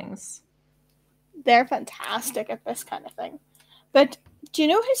some things. They're fantastic at this kind of thing. But do you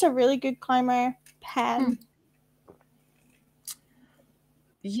know who's a really good climber? Pen.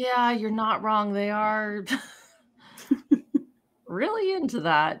 Yeah, you're not wrong. They are really into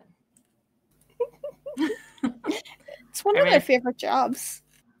that. It's one of their favorite jobs.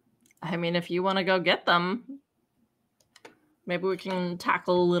 I mean, if you want to go get them, maybe we can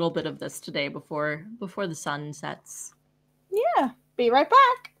tackle a little bit of this today before the sun sets. Yeah, be right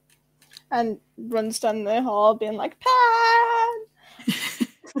back. And runs down the hall being like, Pan!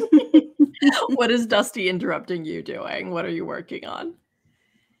 What is Dusty interrupting you doing? What are you working on?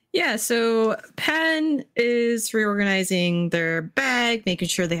 Yeah, so Pen is reorganizing their bag, making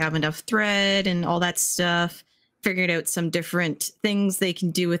sure they have enough thread and all that stuff. Figured out some different things they can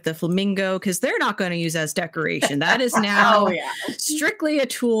do with the flamingo because they're not going to use as decoration. That is now strictly a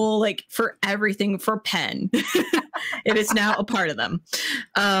tool like for everything for Pen. It is now a part of them.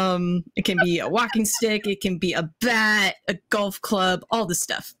 It can be a walking stick, it can be a bat, a golf club, all this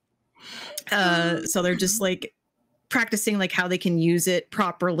stuff. So they're just like practicing like how they can use it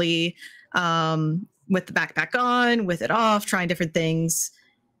properly, with the backpack on, with it off, trying different things.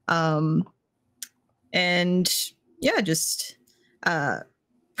 And yeah, just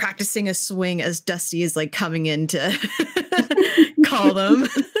practicing a swing as Dusty is like coming in to call them.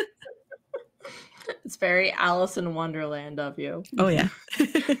 It's very Alice in Wonderland of you. Oh yeah.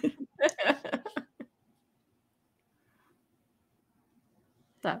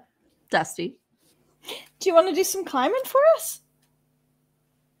 Dusty, do you want to do some climbing for us?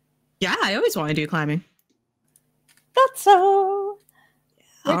 Yeah, I always want to do climbing. That's so.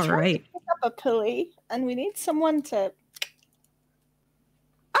 All right. Pick up a pulley, and we need someone to.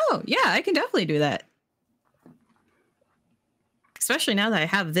 Oh yeah, I can definitely do that. Especially now that I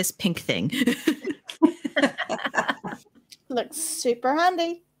have this pink thing. Looks super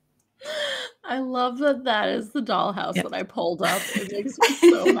handy. I love that is the dollhouse that I pulled up. It makes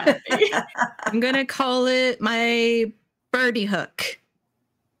me so happy. I'm gonna call it my birdie hook,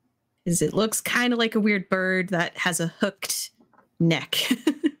 because it looks kind of like a weird bird that has a hooked neck.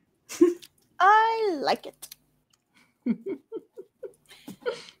 I like it.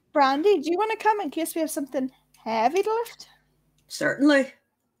 Brandy, do you want to come in case we have something heavy to lift? Certainly.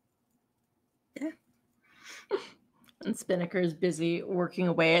 Yeah. And Spinnaker is busy working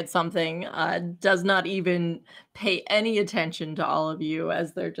away at something, does not even pay any attention to all of you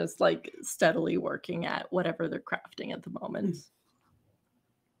as they're just like steadily working at whatever they're crafting at the moment.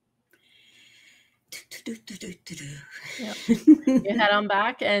 Yep. You head on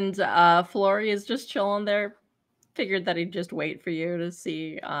back, and Flory is just chilling there. Figured that he'd just wait for you to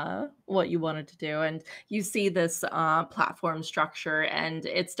see what you wanted to do. And you see this platform structure, and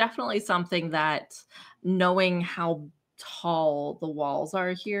it's definitely something that, knowing how tall the walls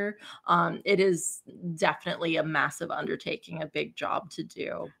are here, it is definitely a massive undertaking, a big job to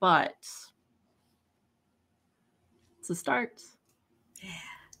do, but it's a start.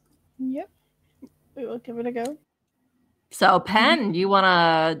 Yep. We will give it a go. So, Pen, you want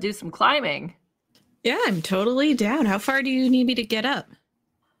to do some climbing? Yeah, I'm totally down. How far do you need me to get up?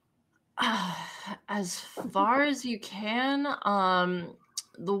 As far as you can.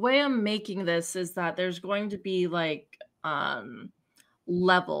 The way I'm making this is that there's going to be like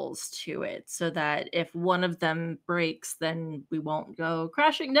levels to it so that if one of them breaks, then we won't go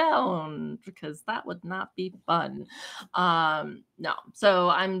crashing down, because that would not be fun. No, so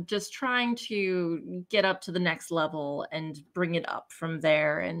I'm just trying to get up to the next level and bring it up from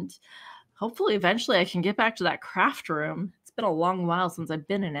there, and hopefully eventually I can get back to that craft room. It's been a long while since I've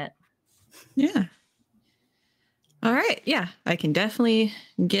been in it. Yeah. All right. Yeah, I can definitely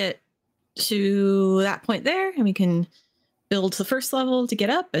get to that point there, and we can build the first level to get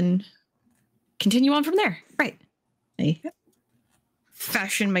up and continue on from there. Right. I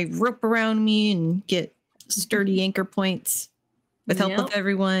fashion my rope around me and get sturdy anchor points with help of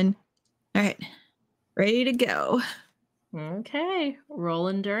everyone. All right. Ready to go. Okay. Roll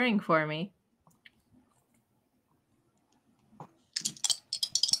enduring for me.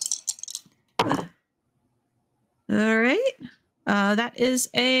 All right. That is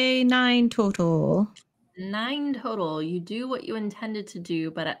a 9 total. 9 total. You do what you intended to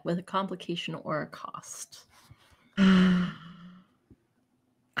do, but with a complication or a cost. I'm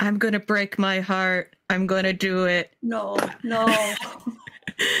going to break my heart. I'm going to do it. No.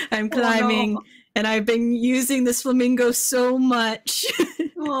 I'm climbing, and I've been using this flamingo so much.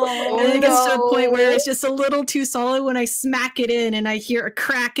 And it gets to a point where it's just a little too solid when I smack it in, and I hear a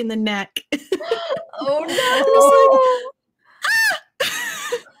crack in the neck. Oh, no.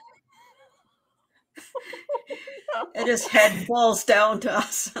 And his head falls down to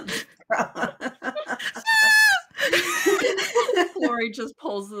us on the ground. Flory just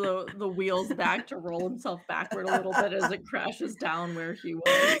pulls the wheels back to roll himself backward a little bit as it crashes down where he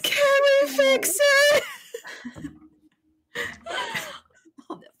was. Can we fix it?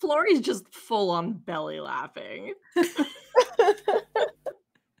 Flory's just full on belly laughing.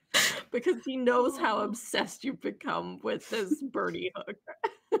 Because he knows how obsessed you've become with this birdie hook.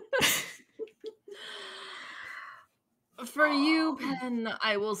 For you, Pen,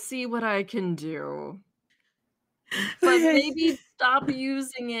 I will see what I can do. But maybe stop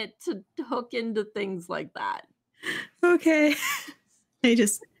using it to hook into things like that. Okay. I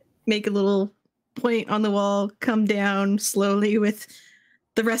just make a little point on the wall, come down slowly with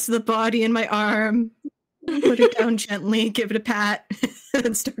the rest of the body in my arm, put it down gently, give it a pat,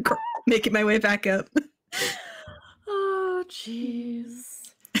 and start making my way back up. Oh, jeez.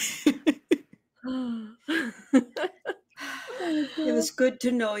 It was good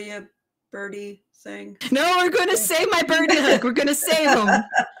to know you, birdie thing. No, we're going to save my birdie hook. We're going to save him.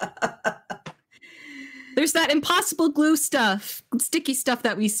 There's that impossible glue stuff, sticky stuff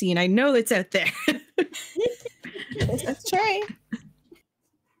that we've seen. I know it's out there. That's true.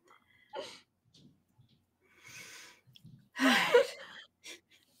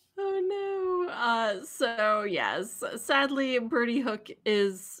 Oh no. So yes, sadly Birdie Hook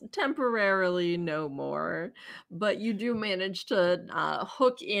is temporarily no more, but you do manage to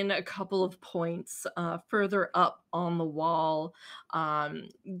hook in a couple of points further up on the wall,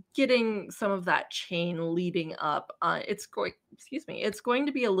 getting some of that chain leading up. It's going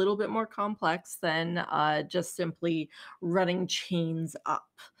to be a little bit more complex than just simply running chains up.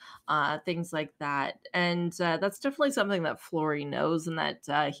 Things like that. And that's definitely something that Flory knows and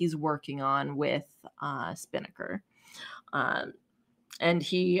that he's working on with Spinnaker. And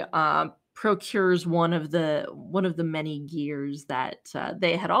he procures one of the many gears that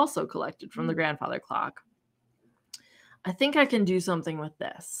they had also collected from the grandfather clock. I think I can do something with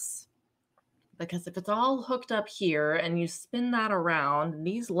this. Because if it's all hooked up here and you spin that around and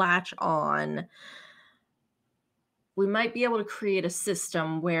these latch on, we might be able to create a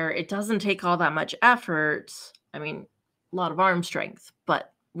system where it doesn't take all that much effort. I mean, a lot of arm strength,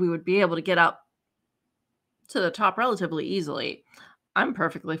 but we would be able to get up to the top relatively easily. I'm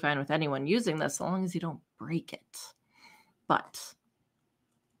perfectly fine with anyone using this, so long as you don't break it. But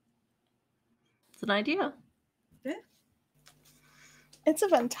it's an idea. Yeah. It's a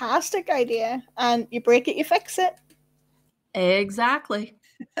fantastic idea. And you break it, you fix it. Exactly.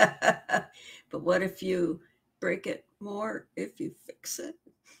 But what if you break it more if you fix it?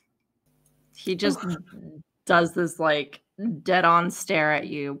 He just does this like dead on stare at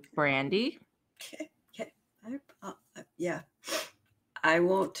you, Brandy. Okay. Yeah. I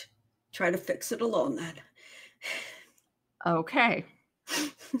won't try to fix it alone then. Okay.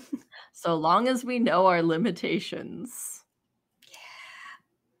 So long as we know our limitations. Yeah.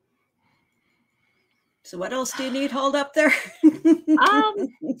 So what else do you need hauled up there?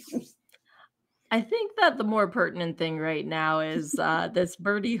 I think that the more pertinent thing right now is this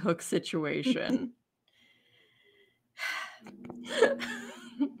birdie hook situation.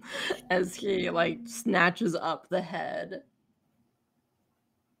 As he like snatches up the head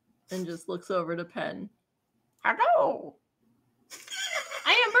and just looks over to Pen. Hello.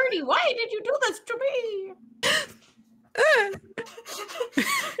 Birdie, why did you do this to me?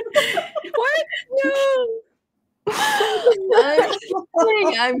 What? No.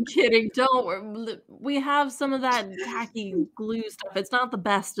 I'm kidding. Don't worry. We have some of that tacky glue stuff. It's not the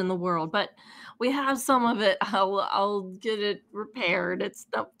best in the world, but we have some of it. I'll get it repaired.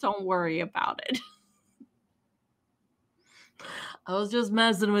 Don't worry about it. I was just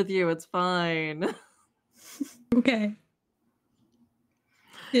messing with you. It's fine. Okay.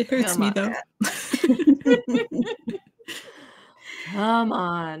 It hurts me though. Come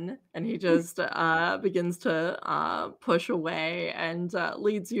on. And he just begins to push away and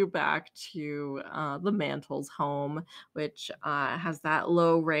leads you back to the Mantle's home, which has that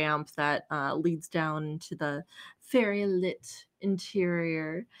low ramp that leads down into the fairy lit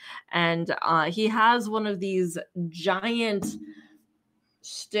interior. And he has one of these giant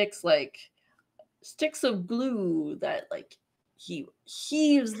sticks of glue that like he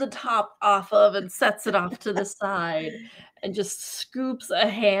heaves the top off of and sets it off to the side and just scoops a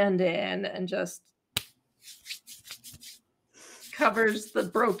hand in and just covers the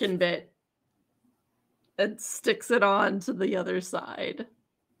broken bit and sticks it on to the other side.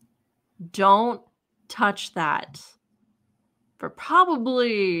 Don't touch that for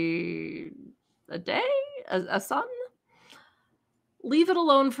probably a day, a sun. Leave it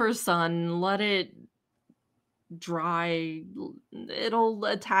alone for a sun. Let it dry. It'll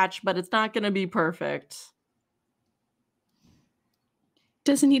attach, but it's not going to be perfect.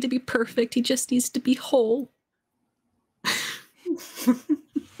 Doesn't need to be perfect. He just needs to be whole.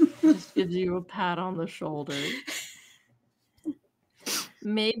 Just gives you a pat on the shoulder.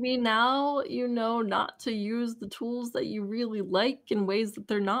 Maybe now you know not to use the tools that you really like in ways that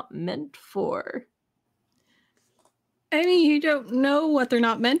they're not meant for. I mean, you don't know what they're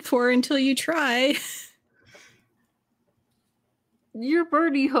not meant for until you try. Your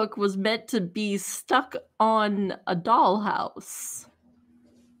birdie hook was meant to be stuck on a dollhouse.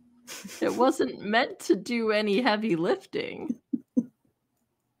 It wasn't meant to do any heavy lifting.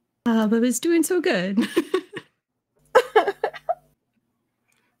 But it's doing so good.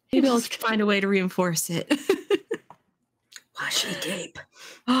 Maybe I'll find a way to reinforce it. Washi tape.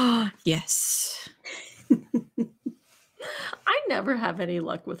 Oh, yes. I never have any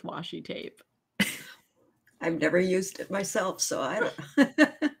luck with washi tape. I've never used it myself, so I don't.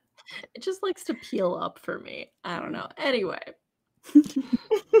 It just likes to peel up for me. I don't know. Anyway.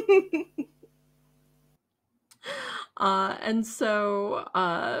 And so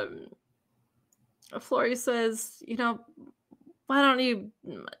Flory says, you know, why don't you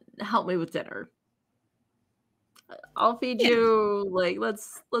help me with dinner? I'll feed you. Like,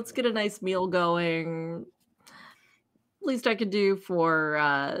 let's get a nice meal going. Least I could do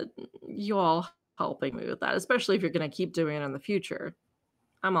for you all helping me with that, especially if you're going to keep doing it in the future.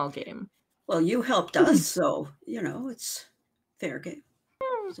 I'm all game. Well, you helped us, so, you know, it's fair game.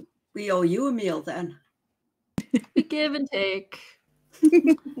 So we owe you a meal then. We give and take.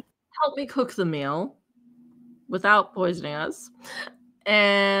 Help me cook the meal without poisoning us.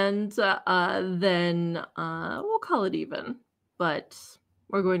 And then we'll call it even. But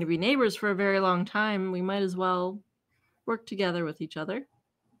we're going to be neighbors for a very long time. We might as well work together with each other.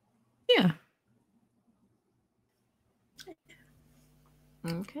 Yeah.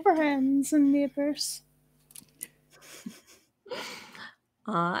 Okay. Friends and neighbors.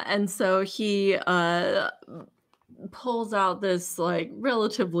 And so he pulls out this like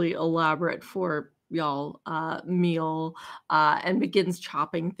relatively elaborate for y'all meal and begins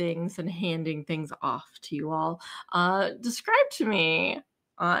chopping things and handing things off to you all. Describe to me,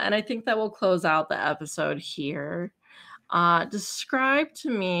 and I think that will close out the episode here. Describe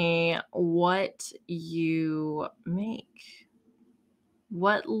to me what you make.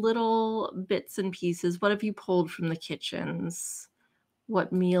 What little bits and pieces, what have you pulled from the kitchens?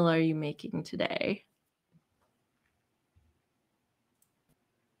 What meal are you making today?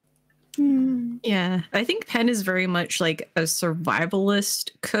 Yeah, I think Penn is very much like a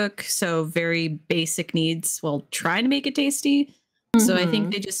survivalist cook, so very basic needs while trying to make it tasty. So I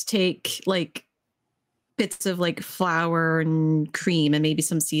think they just take like bits of like flour and cream and maybe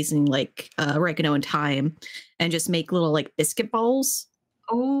some seasoning like oregano and thyme and just make little like biscuit balls.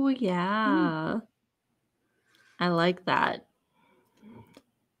 Oh, yeah. I like that.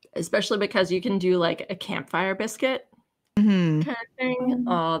 Especially because you can do like a campfire biscuit kind of thing.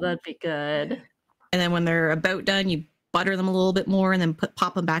 Oh, that'd be good. And then when they're about done, you butter them a little bit more and then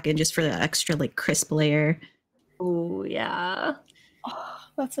pop them back in just for the extra like crisp layer. Oh, yeah. Oh,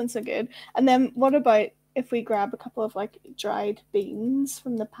 that sounds so good. And then what about if we grab a couple of like dried beans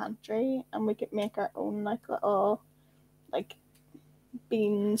from the pantry and we could make our own like little like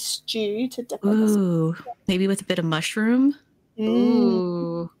bean stew to dip Ooh, maybe with a bit of mushroom.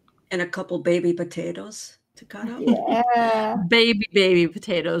 Ooh. And a couple baby potatoes to cut up. Yeah. Baby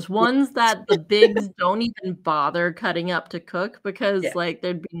potatoes. Ones that the bigs don't even bother cutting up to cook because like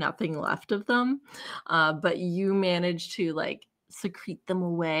there'd be nothing left of them. But you manage to like secrete them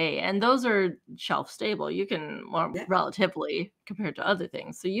away. And those are shelf stable. You can, well, relatively compared to other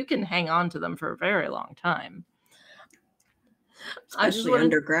things. So you can hang on to them for a very long time. Especially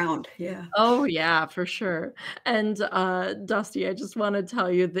underground, yeah. Oh, yeah, for sure. And, Dusty, I just wanna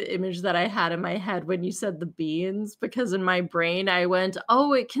tell you the image that I had in my head when you said the beans, because in my brain, I went,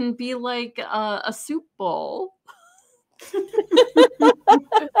 "Oh, it can be like a soup bowl."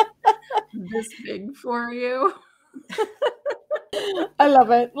 This big for you. I love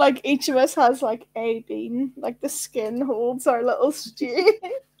it. Like, each of us has, like, a bean. Like, the skin holds our little stew.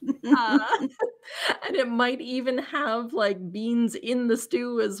 And it might even have, like, beans in the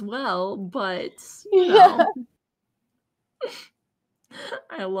stew as well, but, you know.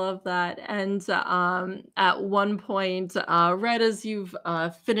 I love that. And at one point, right as you've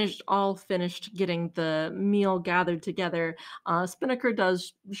finished getting the meal gathered together, Spinnaker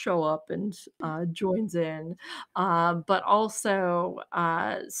does show up and joins in. But also,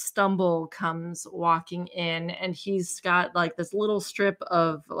 Stumble comes walking in, and he's got like this little strip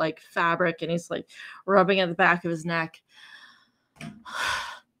of like fabric, and he's like rubbing at the back of his neck.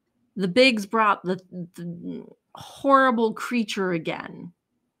 The Bigs brought the horrible creature again.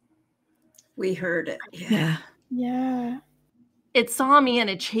 We heard it. Yeah. It saw me and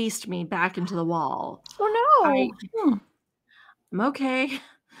it chased me back into the wall. Oh no. I'm okay.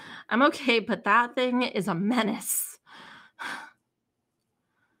 I'm okay, but that thing is a menace.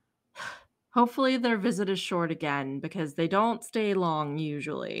 Hopefully their visit is short again because they don't stay long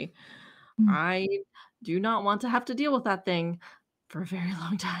usually. I do not want to have to deal with that thing for a very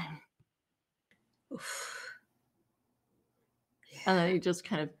long time. And then he just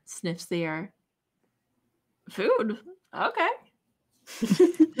kind of sniffs the air. Food? Okay.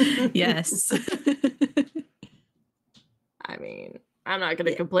 Yes. I mean, I'm not going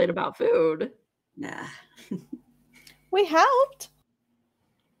to complain about food. Nah. We helped.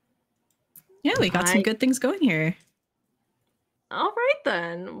 Yeah, we got some good things going here. All right,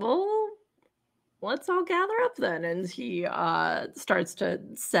 then. Well, let's all gather up then. And he starts to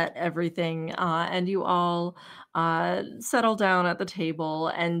set everything, and you all settle down at the table,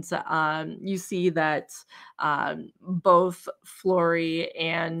 and you see that both Flory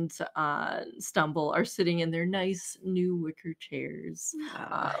and Stumble are sitting in their nice new wicker chairs.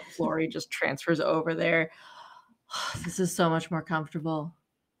 Flory just transfers over there. This is so much more comfortable.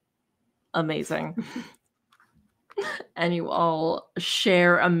 Amazing. And you all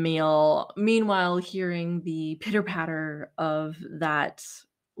share a meal, meanwhile hearing the pitter-patter of that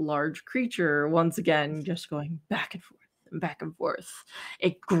large creature once again just going back and forth and back and forth.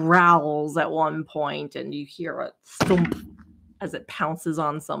 It growls at one point and you hear a thump as it pounces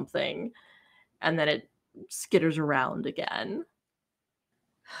on something, and then it skitters around again.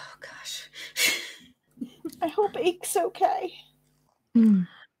 Oh gosh. I hope Eek's okay.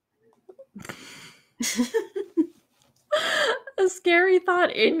 A scary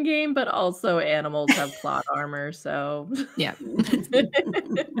thought in game, but also animals have plot armor, so yeah.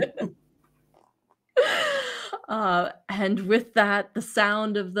 And with that, the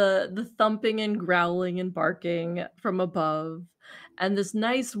sound of the thumping and growling and barking from above, and this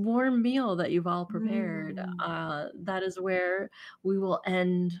nice warm meal that you've all prepared, that is where we will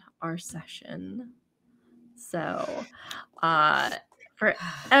end our session. So, for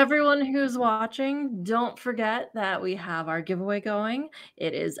everyone who's watching, don't forget that we have our giveaway going.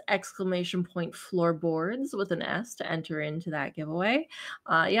 It is !floorboards with an S to enter into that giveaway.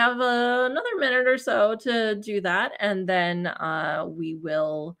 You have another minute or so to do that, and then we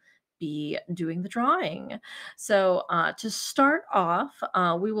will be doing the drawing. So to start off,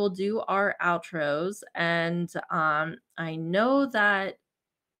 we will do our outros, and I know that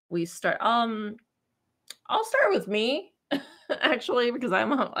we start. I'll start with me. Actually, because I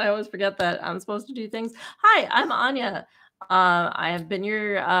always forget that I'm supposed to do things. Hi, I'm Anya. I have been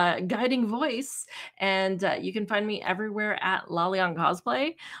your guiding voice, and you can find me everywhere at Lalion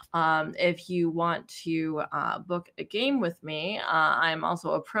Cosplay. If you want to book a game with me, I'm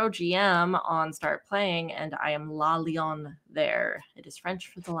also a pro GM on Start Playing, and I am Lalion there. It is French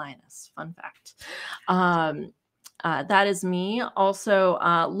for the lioness. Fun fact. That is me. Also,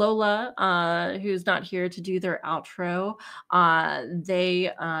 Lola, who's not here to do their outro,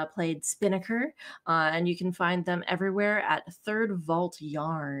 they played Spinnaker, and you can find them everywhere at Third Vault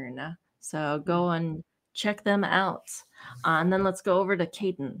Yarn. So go and check them out. And then let's go over to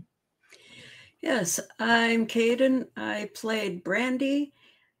Caden. Yes, I'm Caden. I played Brandy.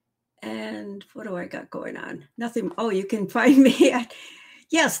 And what do I got going on? Nothing. Oh, you can find me at,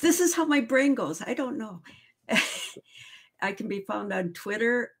 yes, this is how my brain goes. I don't know. I can be found on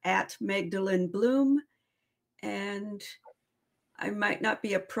Twitter at Magdalene Bloom. And I might not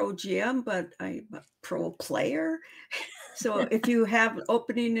be a pro GM, but I'm a pro player. So if you have an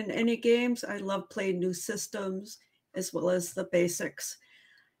opening in any games, I love playing new systems as well as the basics.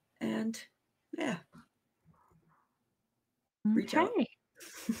 And yeah, reach out.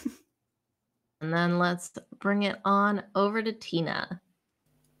 And then let's bring it on over to Tina.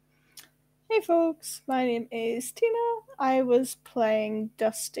 Hey folks, my name is Tina. I was playing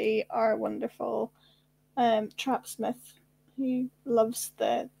Dusty, our wonderful trapsmith who loves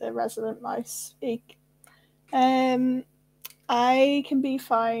the resident mouse speak. I can be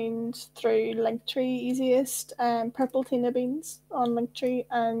found through Linktree easiest, Purple Tina Beans on Linktree,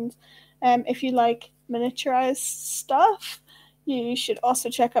 and if you like miniaturized stuff, you should also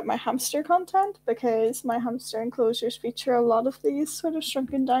check out my hamster content, because my hamster enclosures feature a lot of these sort of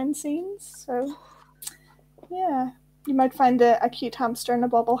shrunken down scenes. So yeah, you might find a cute hamster in a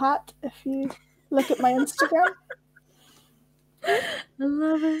bobble hat if you look at my Instagram. I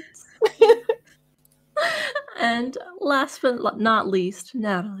love it. And last but not least,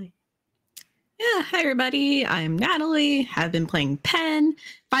 Natalie. Yeah, hi everybody. I'm Natalie. Have been playing Pen.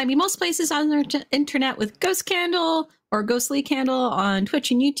 Find me most places on the internet with Ghost Candle or Ghostly Candle on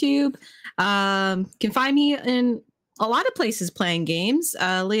Twitch and YouTube. Can find me in a lot of places playing games.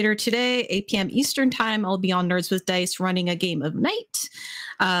 Later today, 8 p.m. Eastern time, I'll be on Nerds with Dice running a game of Night.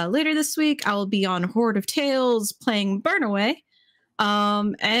 Later this week, I will be on Horde of Tales playing Burnaway.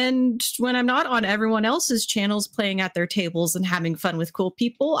 And when I'm not on everyone else's channels playing at their tables and having fun with cool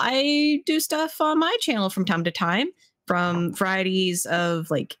people, I do stuff on my channel from time to time, from varieties of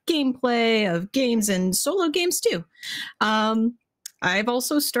like gameplay of games and solo games too. I've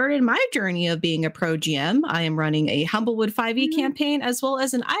also started my journey of being a pro GM. I am running a Humblewood 5e campaign as well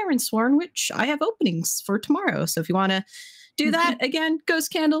as an Ironsworn, which I have openings for tomorrow. So if you want to do that, again,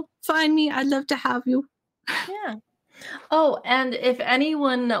 Ghost Candle, find me. I'd love to have you. Yeah. Oh, and if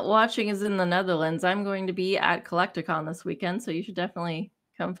anyone watching is in the Netherlands, I'm going to be at Collecticon this weekend, so you should definitely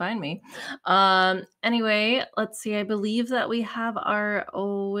come find me. Anyway, let's see. I believe that we have our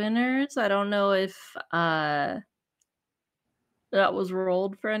winners. I don't know if that was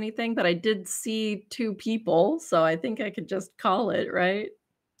rolled for anything, but I did see 2 people, so I think I could just call it, right?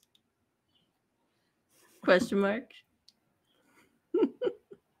 Question mark.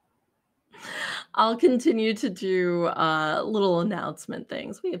 I'll continue to do little announcement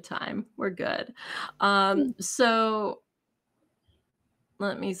things. We have time. We're good. So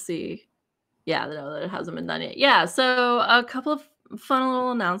let me see. Yeah, no, that hasn't been done yet. Yeah, so a couple of fun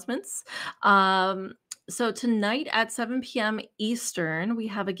little announcements. So tonight at 7 p.m. Eastern, we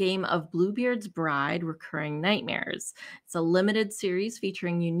have a game of Bluebeard's Bride: Recurring Nightmares. It's a limited series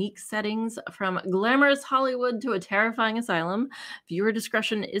featuring unique settings from glamorous Hollywood to a terrifying asylum. Viewer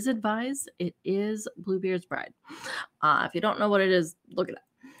discretion is advised. It is Bluebeard's Bride. If you don't know what it is, look it up.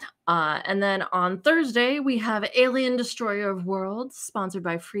 And then on Thursday, we have Alien Destroyer of Worlds, sponsored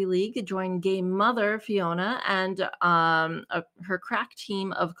by Free League. Join game mother Fiona and her crack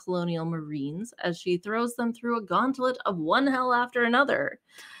team of colonial marines as she throws them through a gauntlet of one hell after another.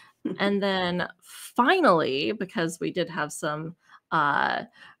 And then finally, because we did have some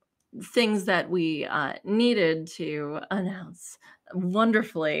things that we needed to announce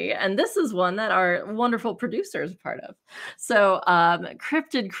wonderfully, and this is one that our wonderful producer is part of. So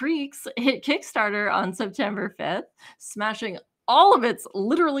Cryptid Creeks hit Kickstarter on September 5th, smashing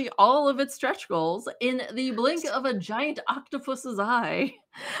literally all of its stretch goals in the blink of a giant octopus's eye.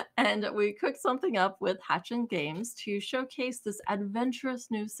 And we cooked something up with Hatchin Games to showcase this adventurous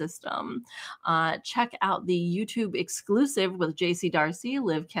new system. Check out the YouTube exclusive with JC Darcy,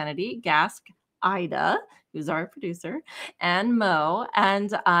 Liv Kennedy, Gask, Ida, who's our producer, and Mo,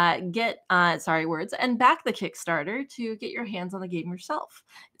 and and back the Kickstarter to get your hands on the game yourself.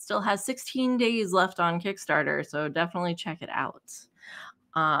 It still has 16 days left on Kickstarter, so definitely check it out.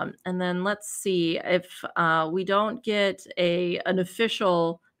 And then let's see if we don't get an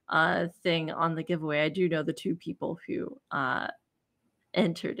official thing on the giveaway. I do know the 2 people who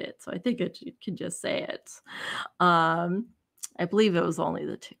entered it, so I think I can just say it. I believe it was only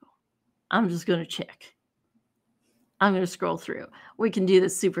the 2. I'm just going to check. I'm going to scroll through. We can do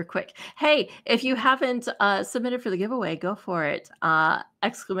this super quick. Hey, if you haven't submitted for the giveaway, go for it. !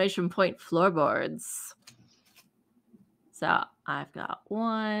 Floorboards. So I've got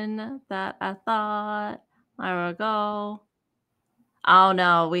one that I thought. There we go. Oh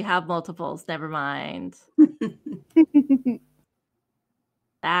no, we have multiples. Never mind.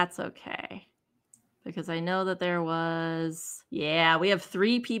 That's okay. Because I know that there was, yeah, we have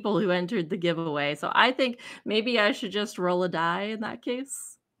 3 people who entered the giveaway. So I think maybe I should just roll a die in that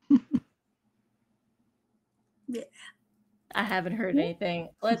case. Yeah. I haven't heard anything.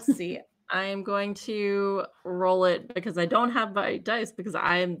 Let's see. I'm going to roll it because I don't have my dice because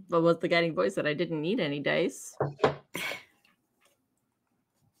I was the guiding voice that I didn't need any dice.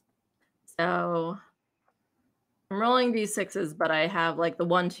 So I'm rolling these 6s, but I have like the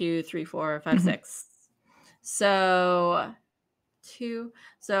 1, 2, 3, 4, 5, 6. So 2.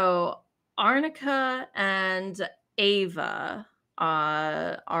 So Arnica and Ava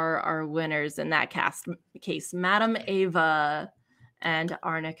are winners in that case. Madam Ava and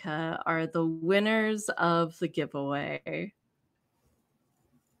Arnica are the winners of the giveaway.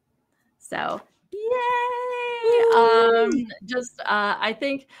 So yay! I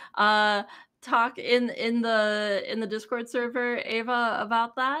think talk in the Discord server, Ava,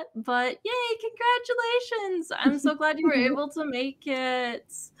 about that. But yay, congratulations! I'm so glad you were able to make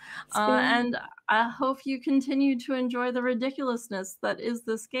it. And I hope you continue to enjoy the ridiculousness that is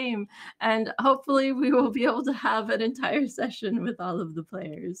this game. And hopefully we will be able to have an entire session with all of the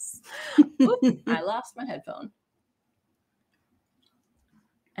players. Oops, I lost my headphone.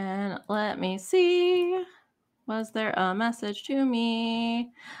 And let me see. Was there a message to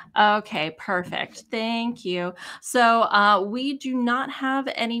me? Okay, perfect. Thank you. So we do not have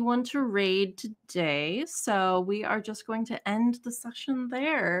anyone to raid today. So we are just going to end the session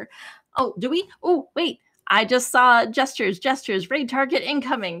there. Oh, do we? Oh, wait. I just saw gestures. Raid target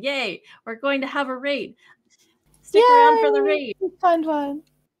incoming. Yay. We're going to have a raid. Stick around for the raid. Find one.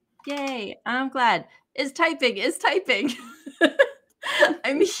 Yay. I'm glad. Is typing.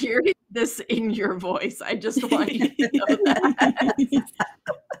 I'm hearing this in your voice. I just want you to know that.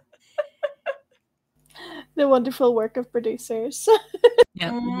 The wonderful work of producers.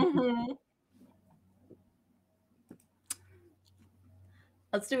 Yeah. Mm-hmm.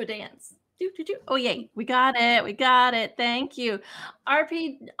 Let's do a dance. Oh, yay. We got it. Thank you.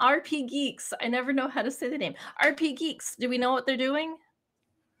 RP Geeks. I never know how to say the name. RP Geeks. Do we know what they're doing?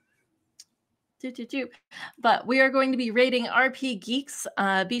 But we are going to be raiding RP Geeks.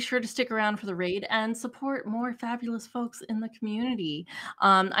 Be sure to stick around for the raid and support more fabulous folks in the community.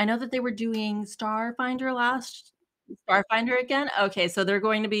 I know that they were doing Starfinder again. Okay, so they're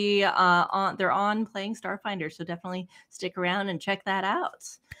going to be they're on playing Starfinder, so definitely stick around and check that out.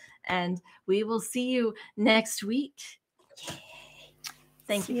 And we will see you next week.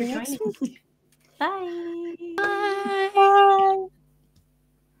 Thank you for joining me. Bye. Bye.